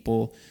of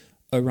people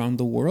around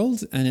the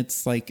world. And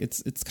it's like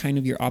it's kind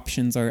of your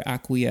options are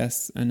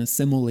acquiesce and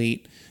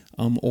assimilate,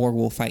 or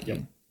we'll fight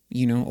you,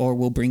 or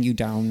we'll bring you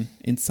down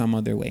in some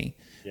other way.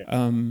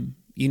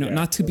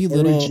 Not to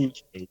belittle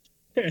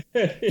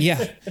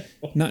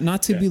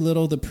not to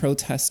belittle the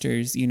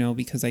protesters,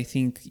 because I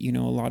think, a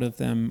lot of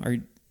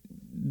them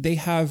they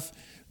have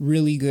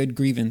really good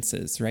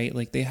grievances, right?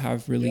 Like they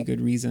have really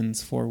good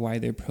reasons for why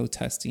they're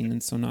protesting.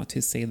 And so not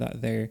to say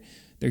that they're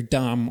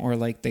dumb or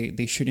like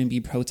they shouldn't be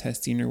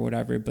protesting or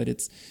whatever, but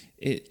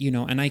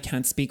and I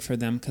can't speak for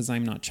them because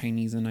I'm not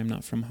Chinese and I'm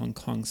not from Hong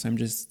Kong. So I'm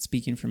just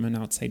speaking from an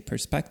outside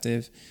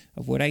perspective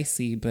of what I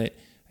see. But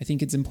I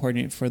think it's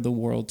important for the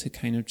world to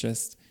kind of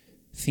just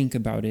think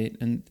about it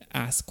and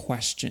ask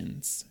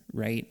questions,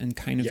 right? And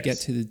kind of get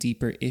to the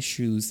deeper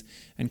issues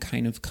and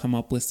kind of come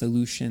up with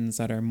solutions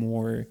that are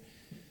more,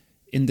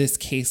 in this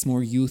case,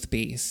 more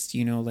youth-based,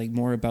 like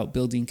more about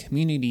building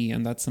community.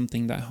 And that's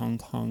something that Hong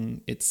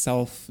Kong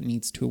itself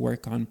needs to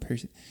work on,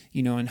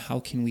 and how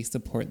can we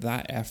support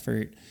that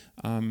effort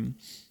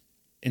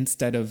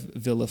instead of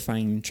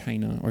vilifying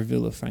China or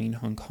vilifying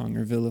Hong Kong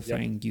or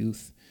vilifying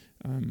youth.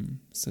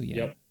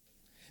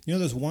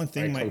 There's one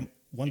thing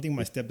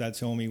my stepdad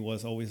told me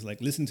was always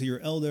like, listen to your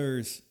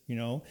elders,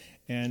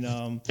 and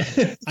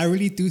I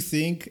really do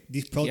think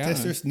these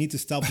protesters need to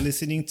stop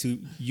listening to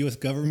U.S.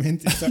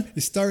 government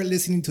and start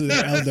listening to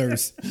their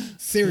elders.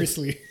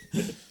 Seriously.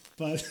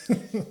 But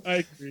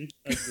I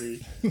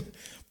agree.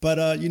 But,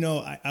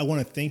 I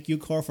want to thank you,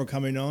 Carl, for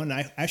coming on.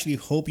 I actually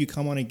hope you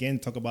come on again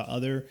and talk about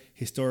other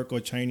historical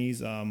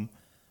Chinese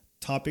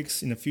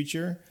topics in the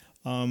future.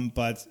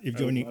 But if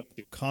you have any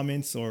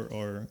comments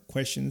or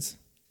questions,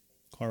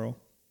 Carl.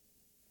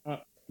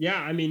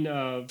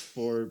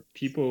 For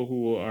people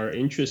who are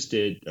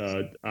interested,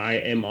 I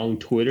am on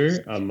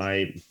Twitter.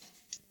 My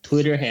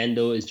Twitter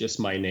handle is just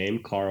my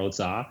name, Carl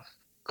Zha.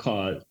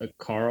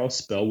 Carl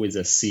spelled with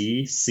a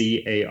C,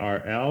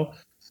 C-A-R-L,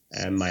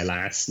 and my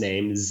last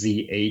name,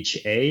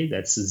 Z-H-A.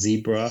 That's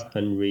Zebra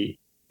Henry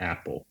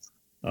Apple,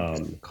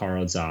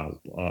 Carl Zha.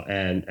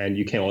 And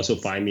you can also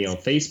find me on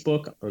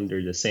Facebook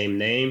under the same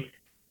name.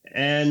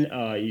 And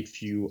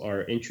if you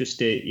are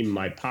interested in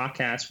my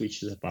podcast,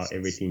 which is about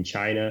everything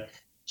China,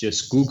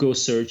 just Google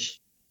search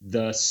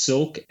the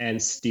Silk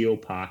and Steel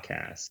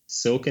podcast.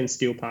 Silk and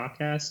Steel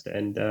podcast.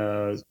 And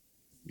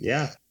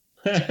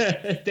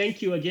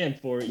thank you again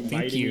for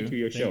inviting me to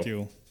your show. Thank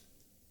you.